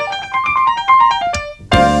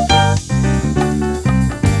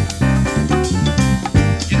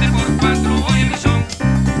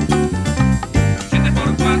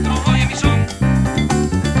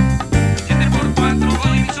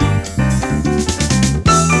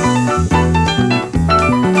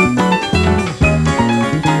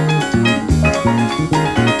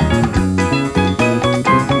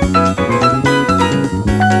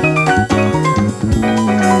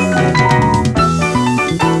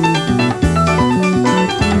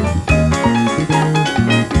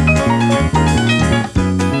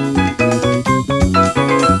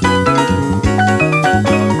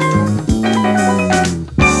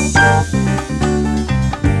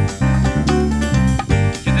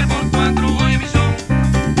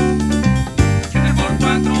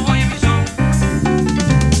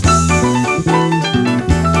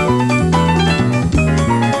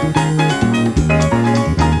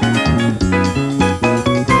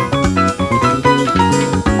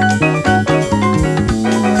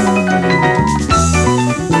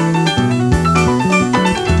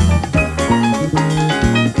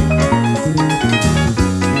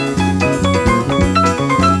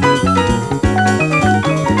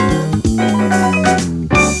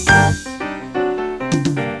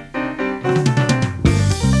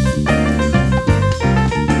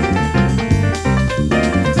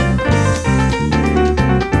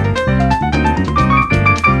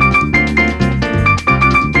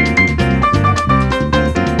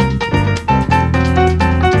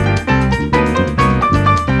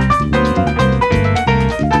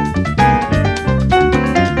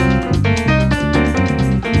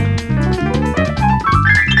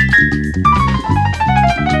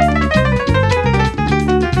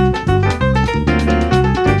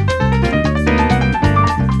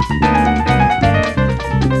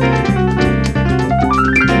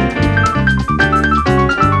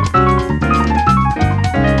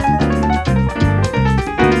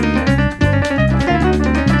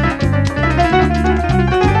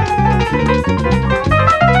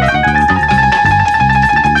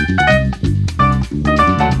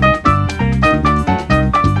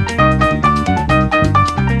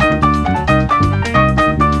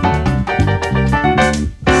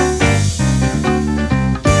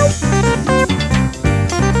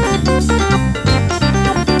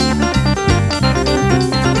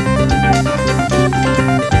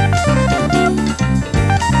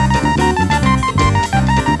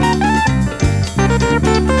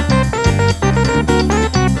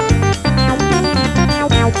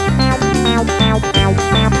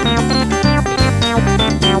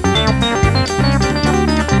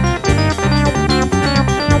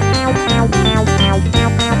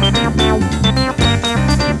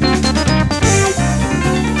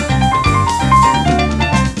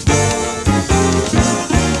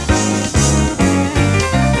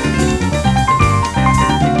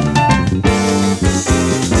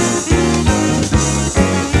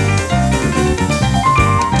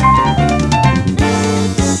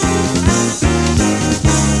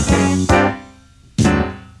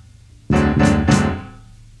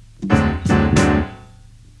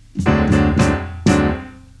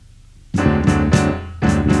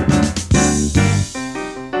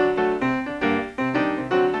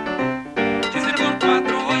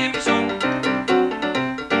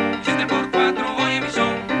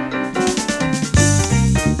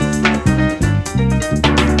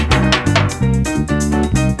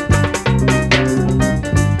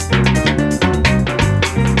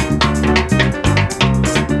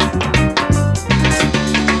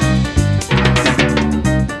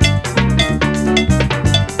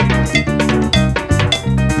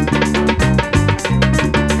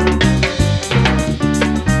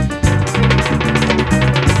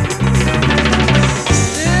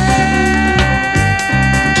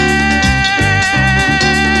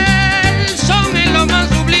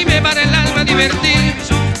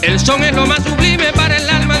El son es lo más sublime para el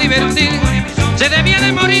alma divertir. Se debía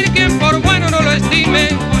de morir quien por bueno no lo estime.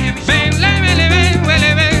 Ven, le, ven, ven,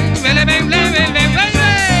 ven, ven, ven, ven, ven, ven.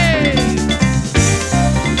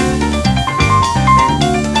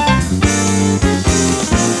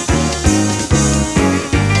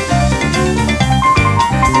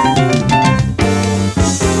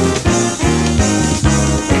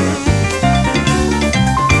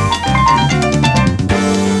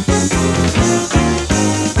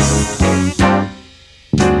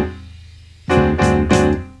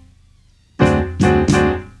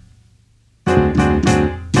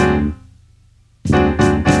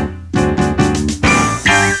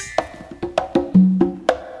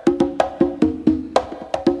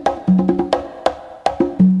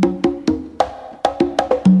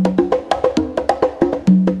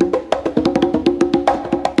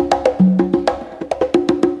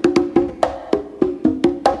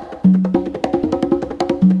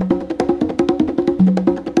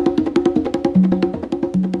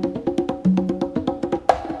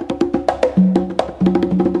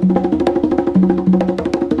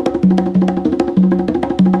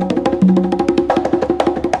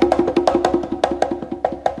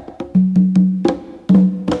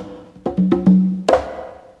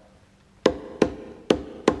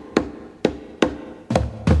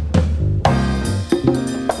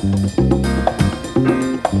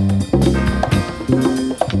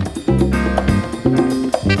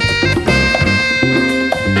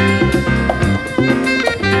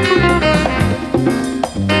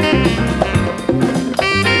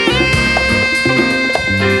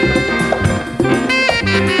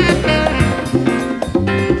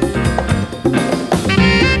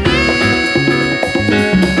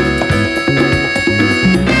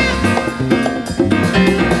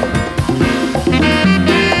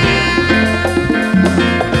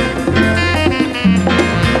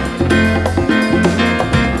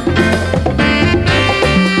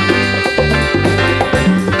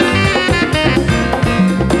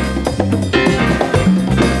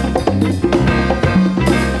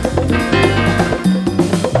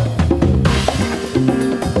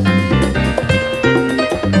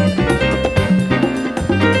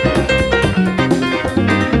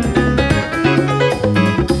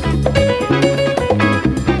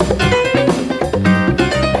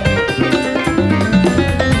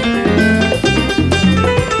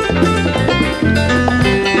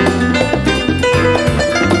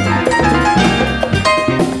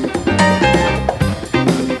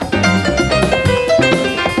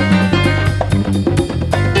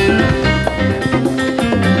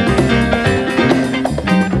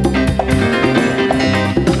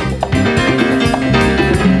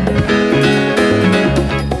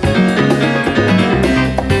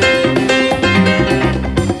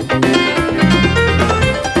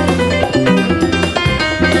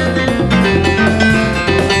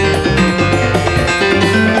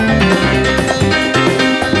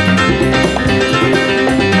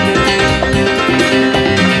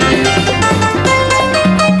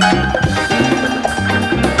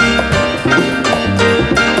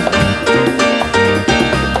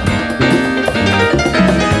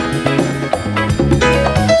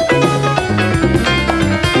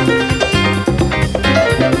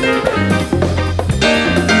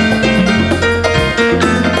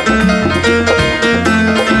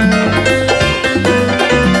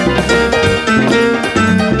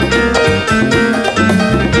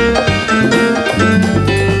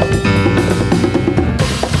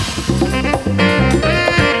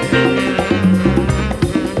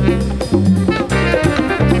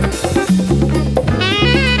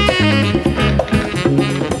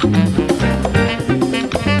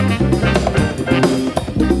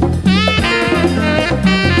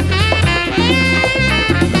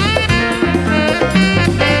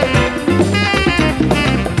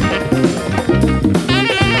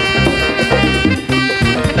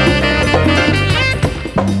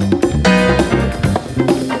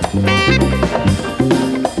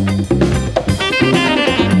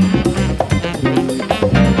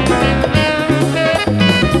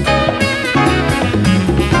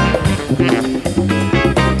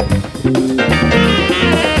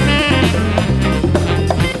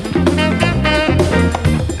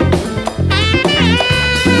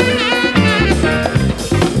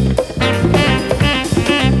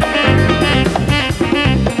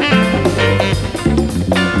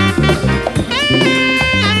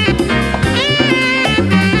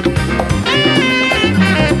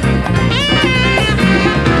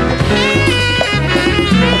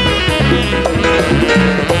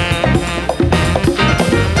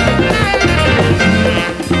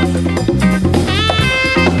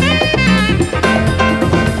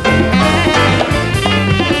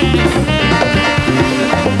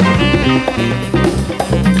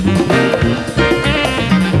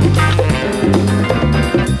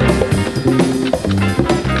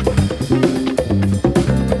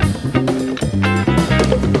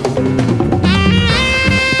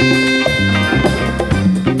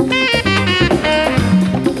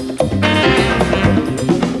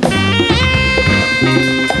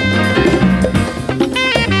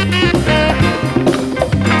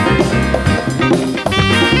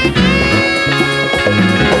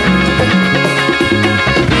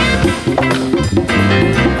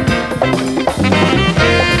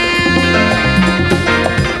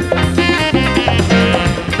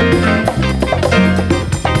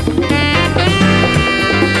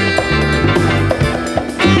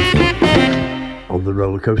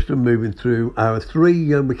 roller coaster, moving through hour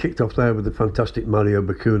 3, and we kicked off there with the fantastic Mario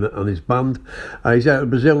Bacuna and his band. He's out of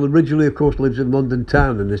Brazil originally, of course, lives in London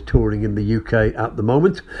town and is touring in the UK at the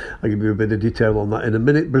moment. I'll give you a bit of detail on that in a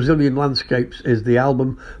minute. Brazilian Landscapes is the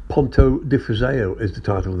album, Ponto de Fuseo is the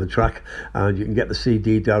title of the track, and you can get the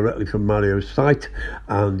CD directly from Mario's site,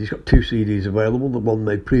 and he's got 2 CDs available, the one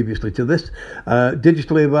made previously to this,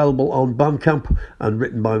 digitally available on Bandcamp, and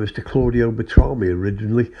written by Mr. Claudio Bertrami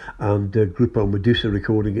originally, and Grupo Medusa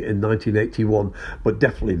recording it in 1981, but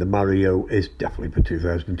definitely the Mario is definitely for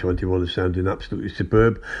 2021 is sounding absolutely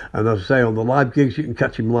superb. And as I say, on the live gigs, you can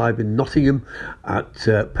catch him live in Nottingham at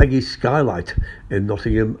Peggy's Skylight in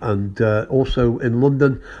Nottingham, and also in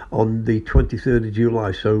London on the 23rd of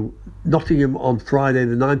July. So Nottingham on Friday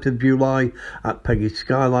the 9th of July at Peggy's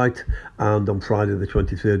Skylight, and on Friday the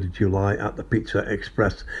 23rd of July at the Pizza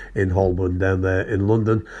Express in Holborn down there in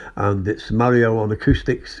London. And it's Mario on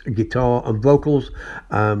acoustics, guitar and vocals,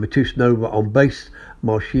 Matus Nova on bass,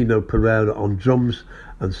 Marcino Pereira on drums,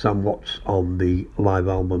 and Sam Watts on the live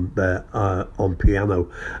album there on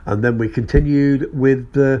piano. And then we continued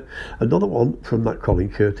with another one from that Colin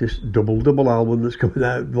Curtis double album that's coming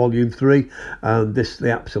out, Volume 3, and this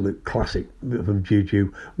the absolute classic from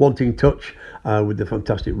Juju, Wanting Touch, with the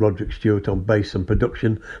fantastic Roderick Stewart on bass and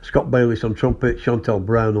production, Scott Bayliss on trumpet, Chantel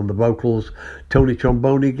Brown on the vocals, Tony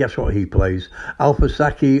Tromboni, guess what he plays, Alpha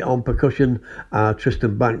Saki on percussion,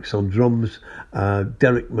 Tristan Banks on drums,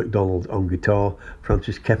 Derek McDonald on guitar,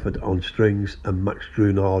 Francis Kefford on strings, and Max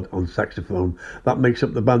Grunard on saxophone. That makes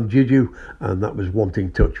up the band Juju, and that was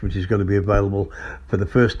Wanting Touch, which is going to be available for the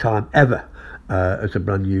first time ever as a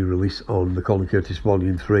brand new release on the Colin Curtis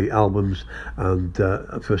Volume 3 albums, and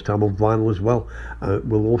first time on vinyl as well.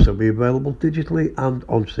 Will also be available digitally and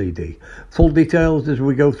on CD. Full details as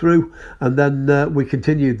we go through, and then we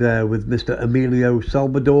continued there with Mr. Emilio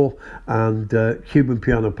Salvador, and Cuban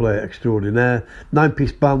piano player extraordinaire,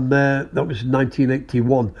 9-piece band there. That was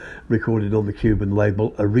 1981, recorded on the Cuban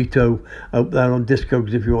label Arito, out there on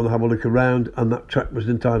Discogs if you want to have a look around, and that track was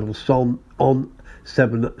entitled Son on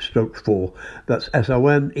 7/4. That's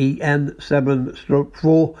SONEN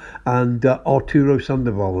 7/4, and Arturo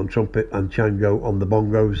Sandoval on trumpet and Chango on the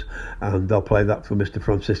bongos, and I'll play that for Mr.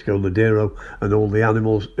 Francisco Ladero and all the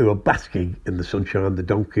animals who are basking in the sunshine, the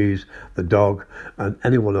donkeys, the dog, and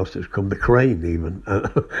anyone else that's come, the crane even,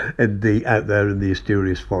 out there in the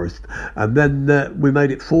Asturias forest. And then we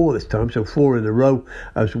made it 4 this time, so 4 in a row,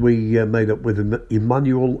 as we made up with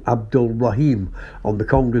Emmanuel Abdul Rahim on the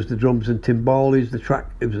congas, the drums and timbales. The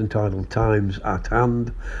track, it was entitled Times at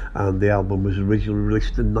Hand, and the album was originally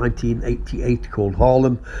released in 1988 called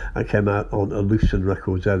Harlem, and came out on Alucin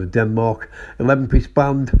Records out of Denmark. 11-piece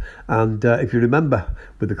band, and if you remember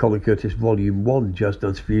with the Colin Curtis Volume 1 Jazz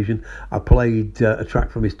Dance Fusion, I played a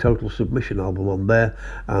track from his Total Submission album on there,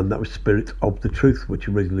 and that was Spirit of the Truth, which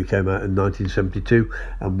originally came out in 1972,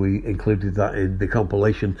 and we included that in the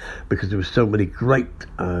compilation because there were so many great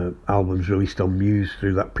albums released on Muse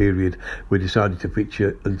through that period. We decided to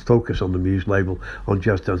feature and focus on the Muse label on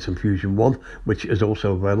Jazz Dance and Fusion 1, which is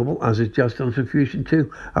also available, as is Jazz Dance and Fusion 2.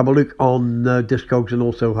 Have a look on Discogs, and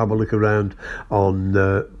also have a look around on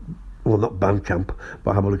well, not Bandcamp,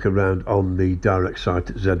 but have a look around on the direct site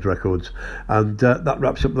at Z Records. And that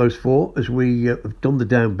wraps up those 4 as we have done the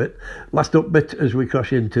down bit. Last up bit as we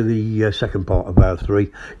crash into the second part of our 3.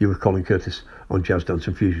 You with Colin Curtis on Jazz Dance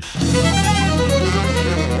and Fusion.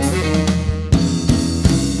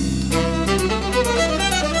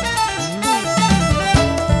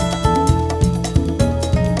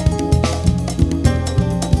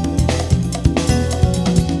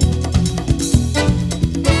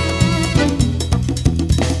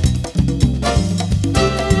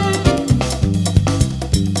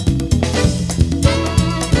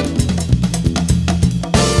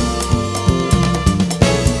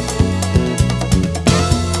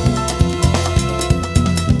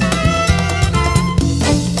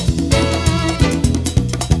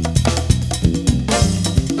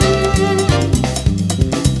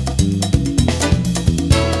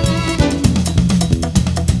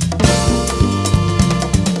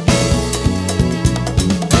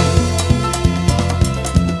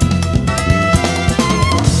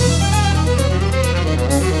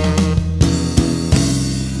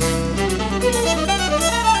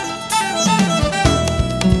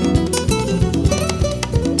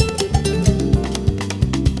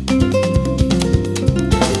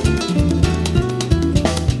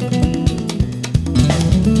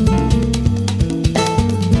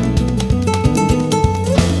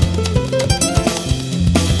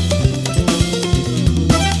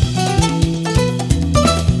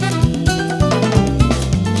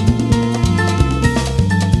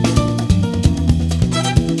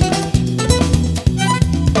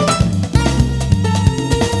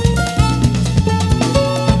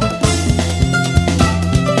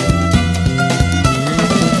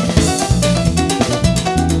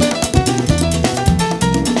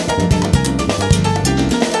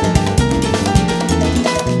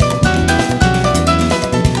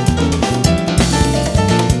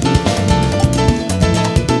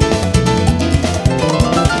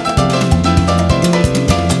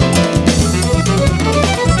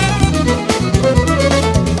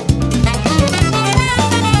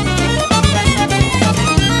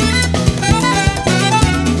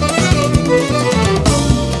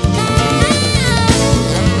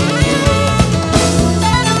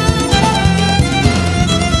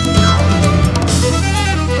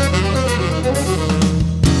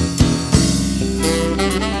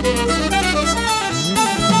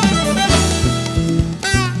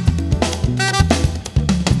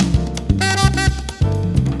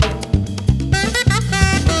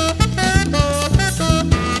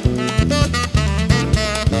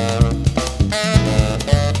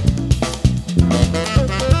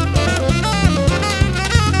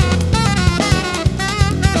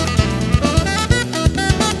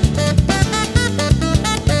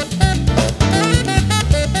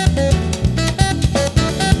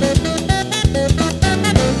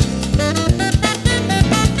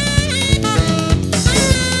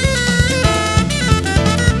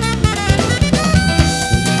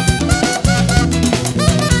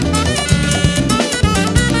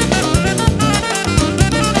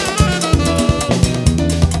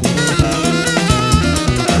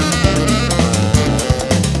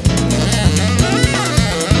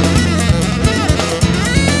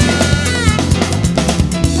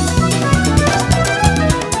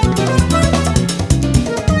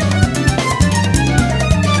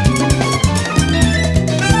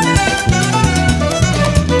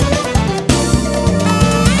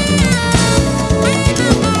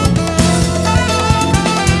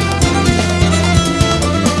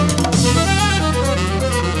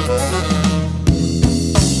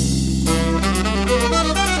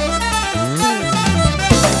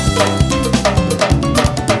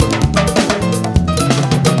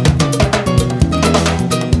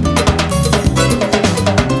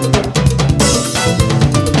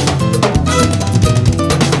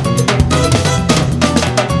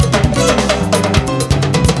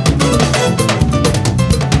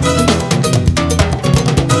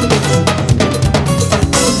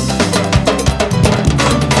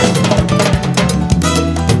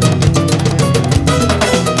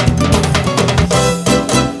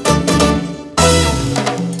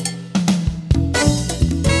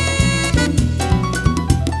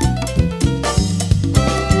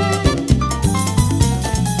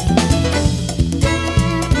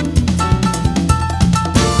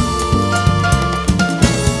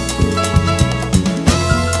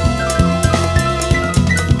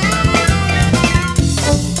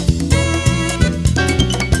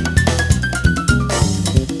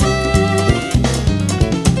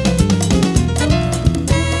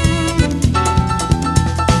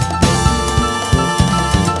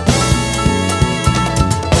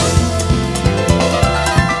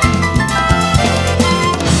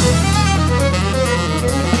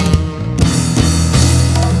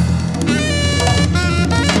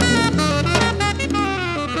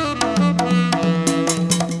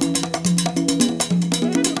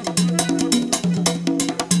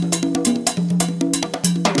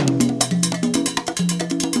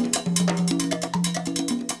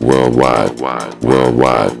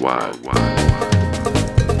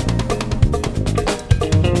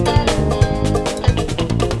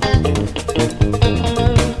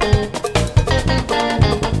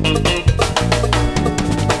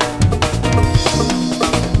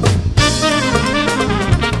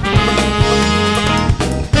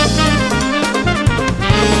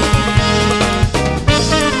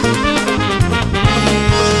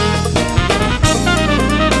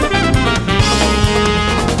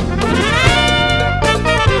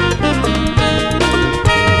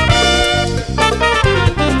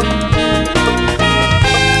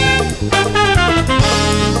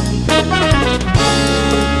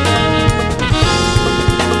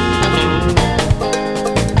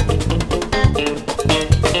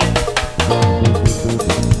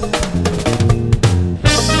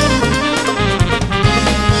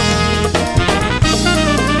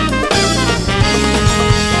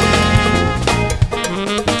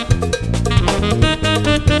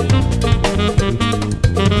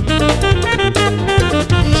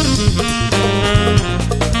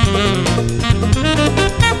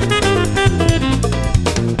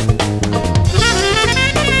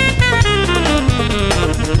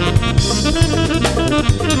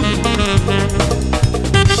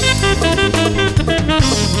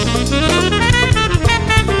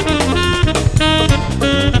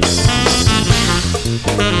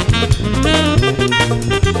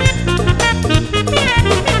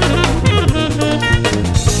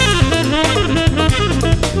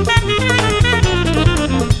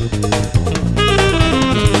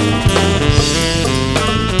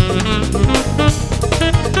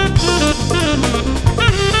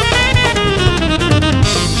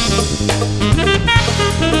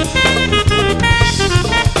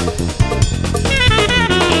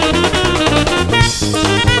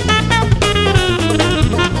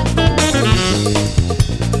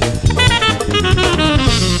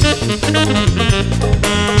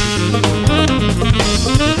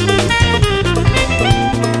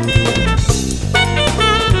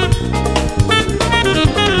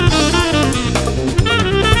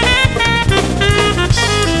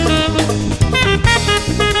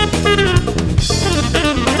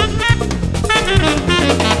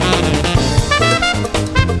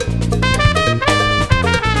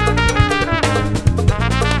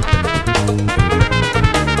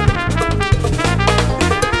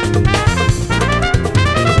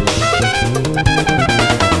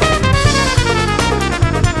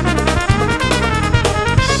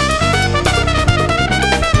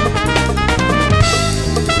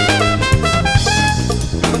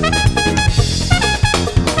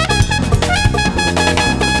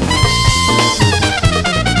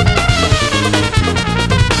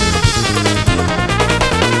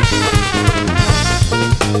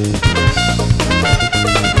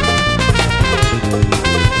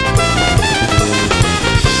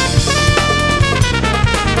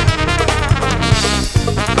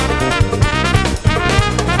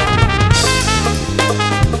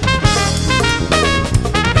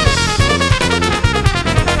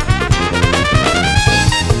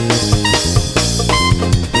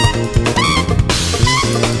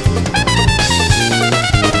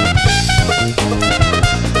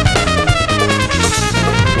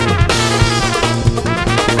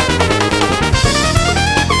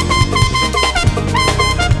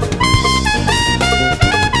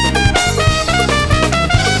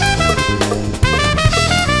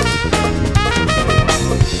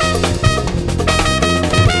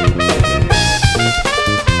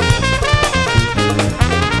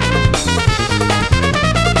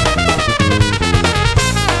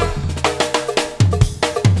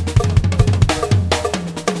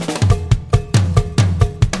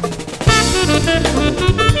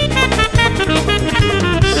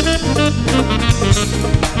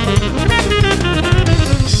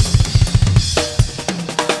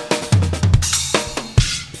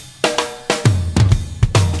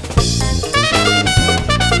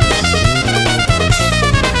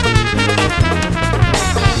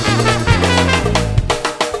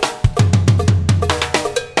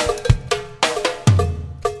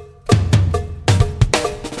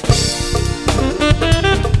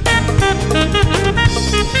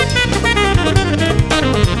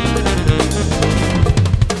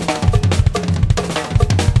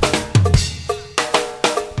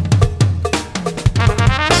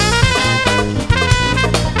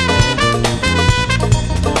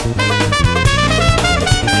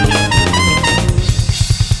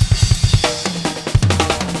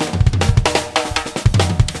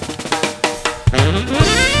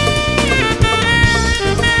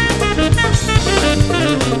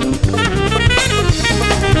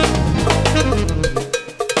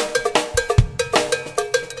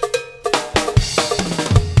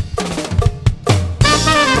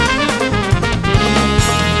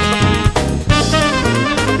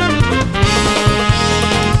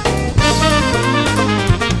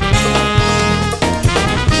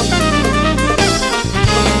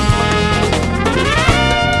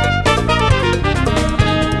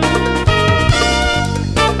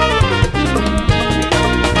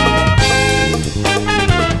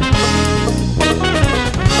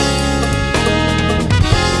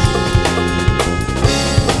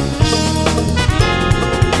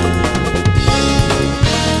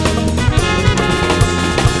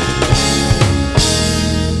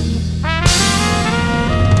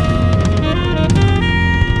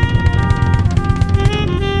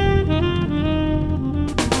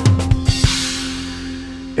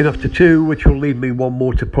 in after 2, which will leave me one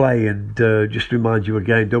more to play. And just remind you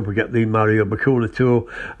again, don't forget the Mario Bacuna tour.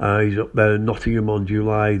 He's up there in Nottingham on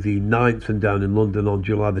July the 9th and down in London on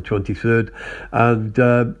July the 23rd.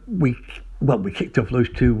 And we kicked off those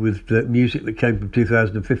two with music that came from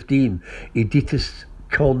 2015, Editas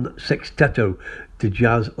con Sexteto de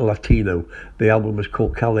Jazz Latino. The album was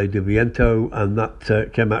called Calle de Viento, and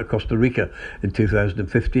that came out of Costa Rica in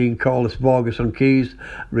 2015. Carlos Vargas on keys,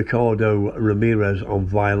 Ricardo Ramirez on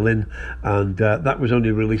violin, and that was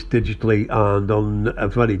only released digitally and on a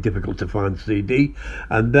very difficult to find CD.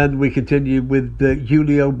 And then we continued with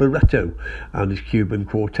Julio Barreto and his Cuban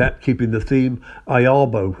quartet, keeping the theme.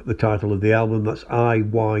 Iabo, the title of the album, that's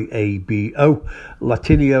Iyabo.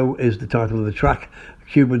 Latinio is the title of the track.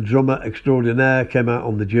 Cuban drummer extraordinaire, came out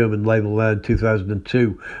on the German label there in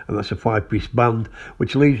 2002, and that's a 5-piece band,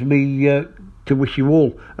 which leaves me to wish you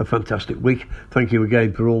all a fantastic week. Thank you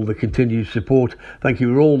again for all the continued support. Thank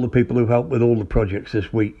you for all the people who helped with all the projects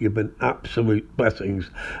this week. You've been absolute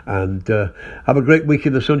blessings, and have a great week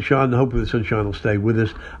in the sunshine. I hope the sunshine will stay with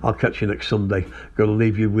us. I'll catch you next Sunday. Going to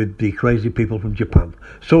leave you with the Crazy People from Japan.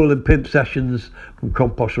 Soul and Pimp Sessions from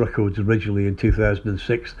Compost Records, originally in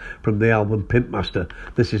 2006 from the album Pimp Master.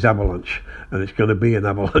 This is Avalanche, and it's going to be an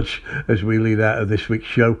avalanche as we lead out of this week's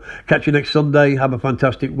show. Catch you next Sunday. Have a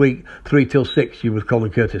fantastic week. 3 till 6, you with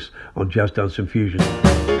Colin Curtis on Jazz Dance and Fusion.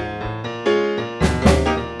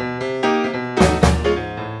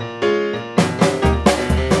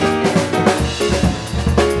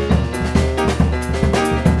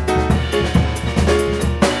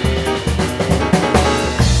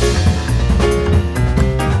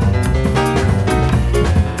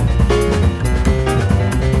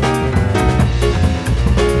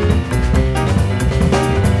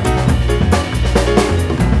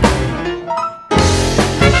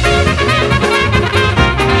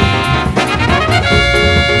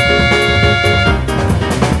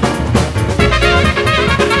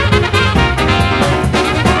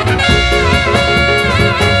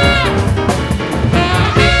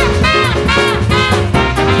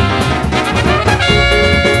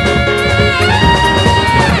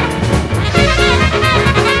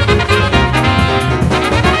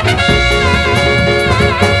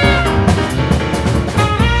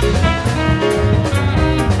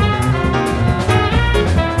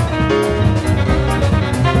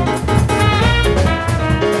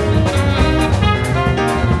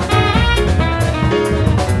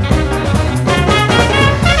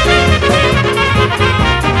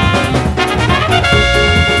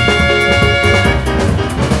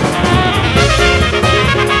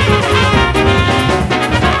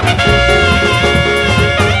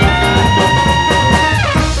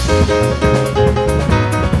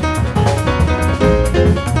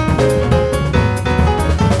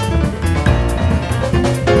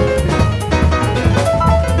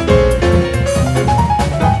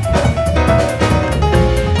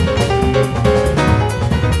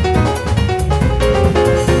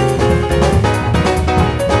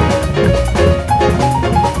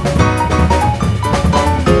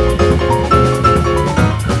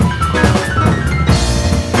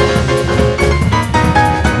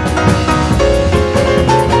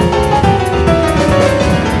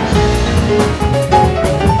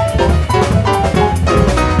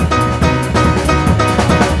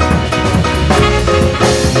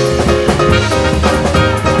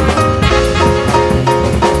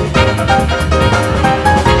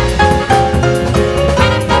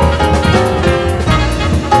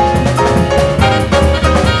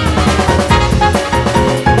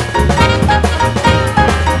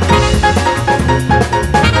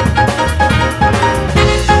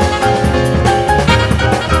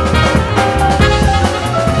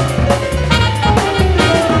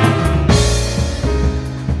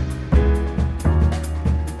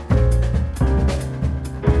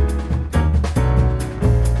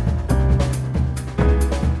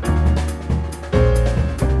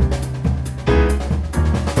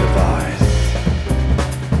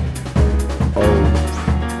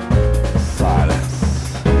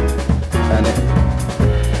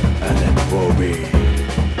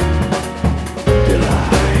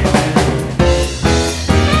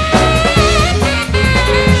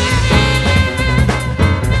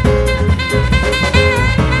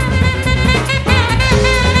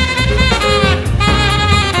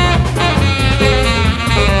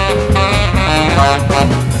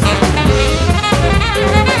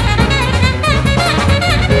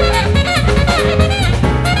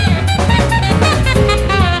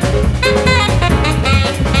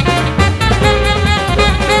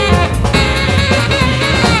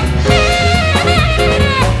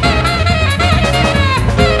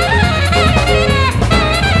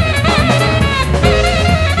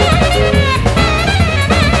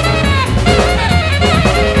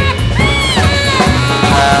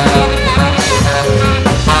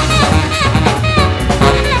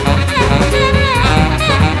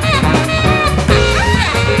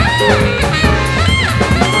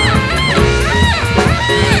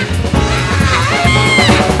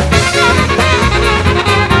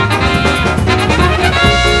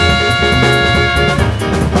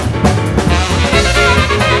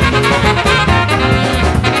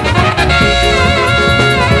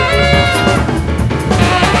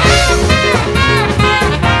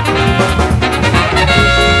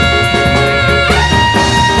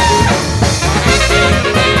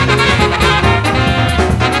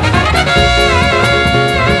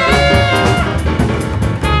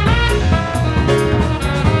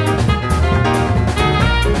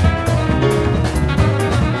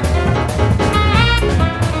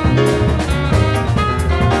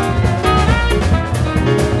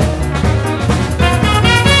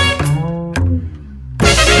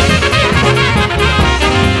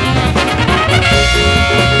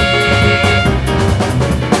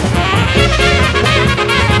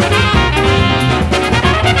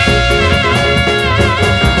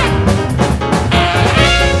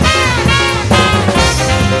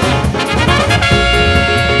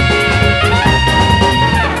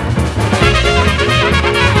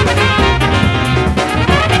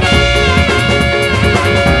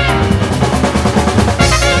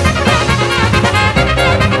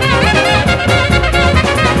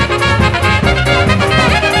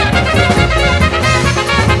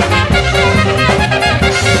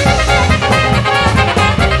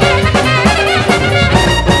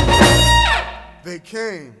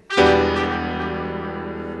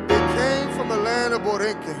 land of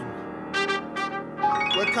Borinquen,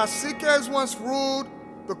 where caciques once ruled,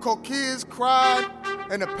 the coquilles cried,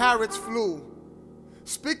 and the parrots flew.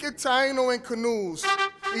 Speaking Taino in canoes,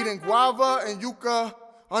 eating guava and yucca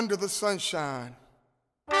under the sunshine.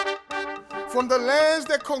 From the lands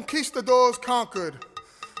that conquistadors conquered,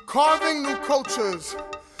 carving new cultures,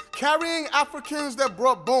 carrying Africans that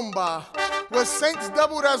brought bomba, where saints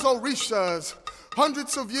doubled as orishas,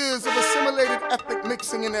 hundreds of years of assimilated ethnic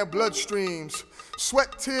mixing in their bloodstreams,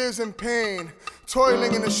 sweat, tears, and pain,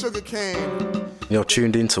 toiling in the sugarcane. You're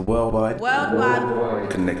tuned into Worldwide. Worldwide.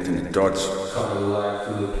 Connecting the dots. Worldwide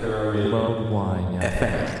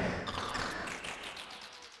FM.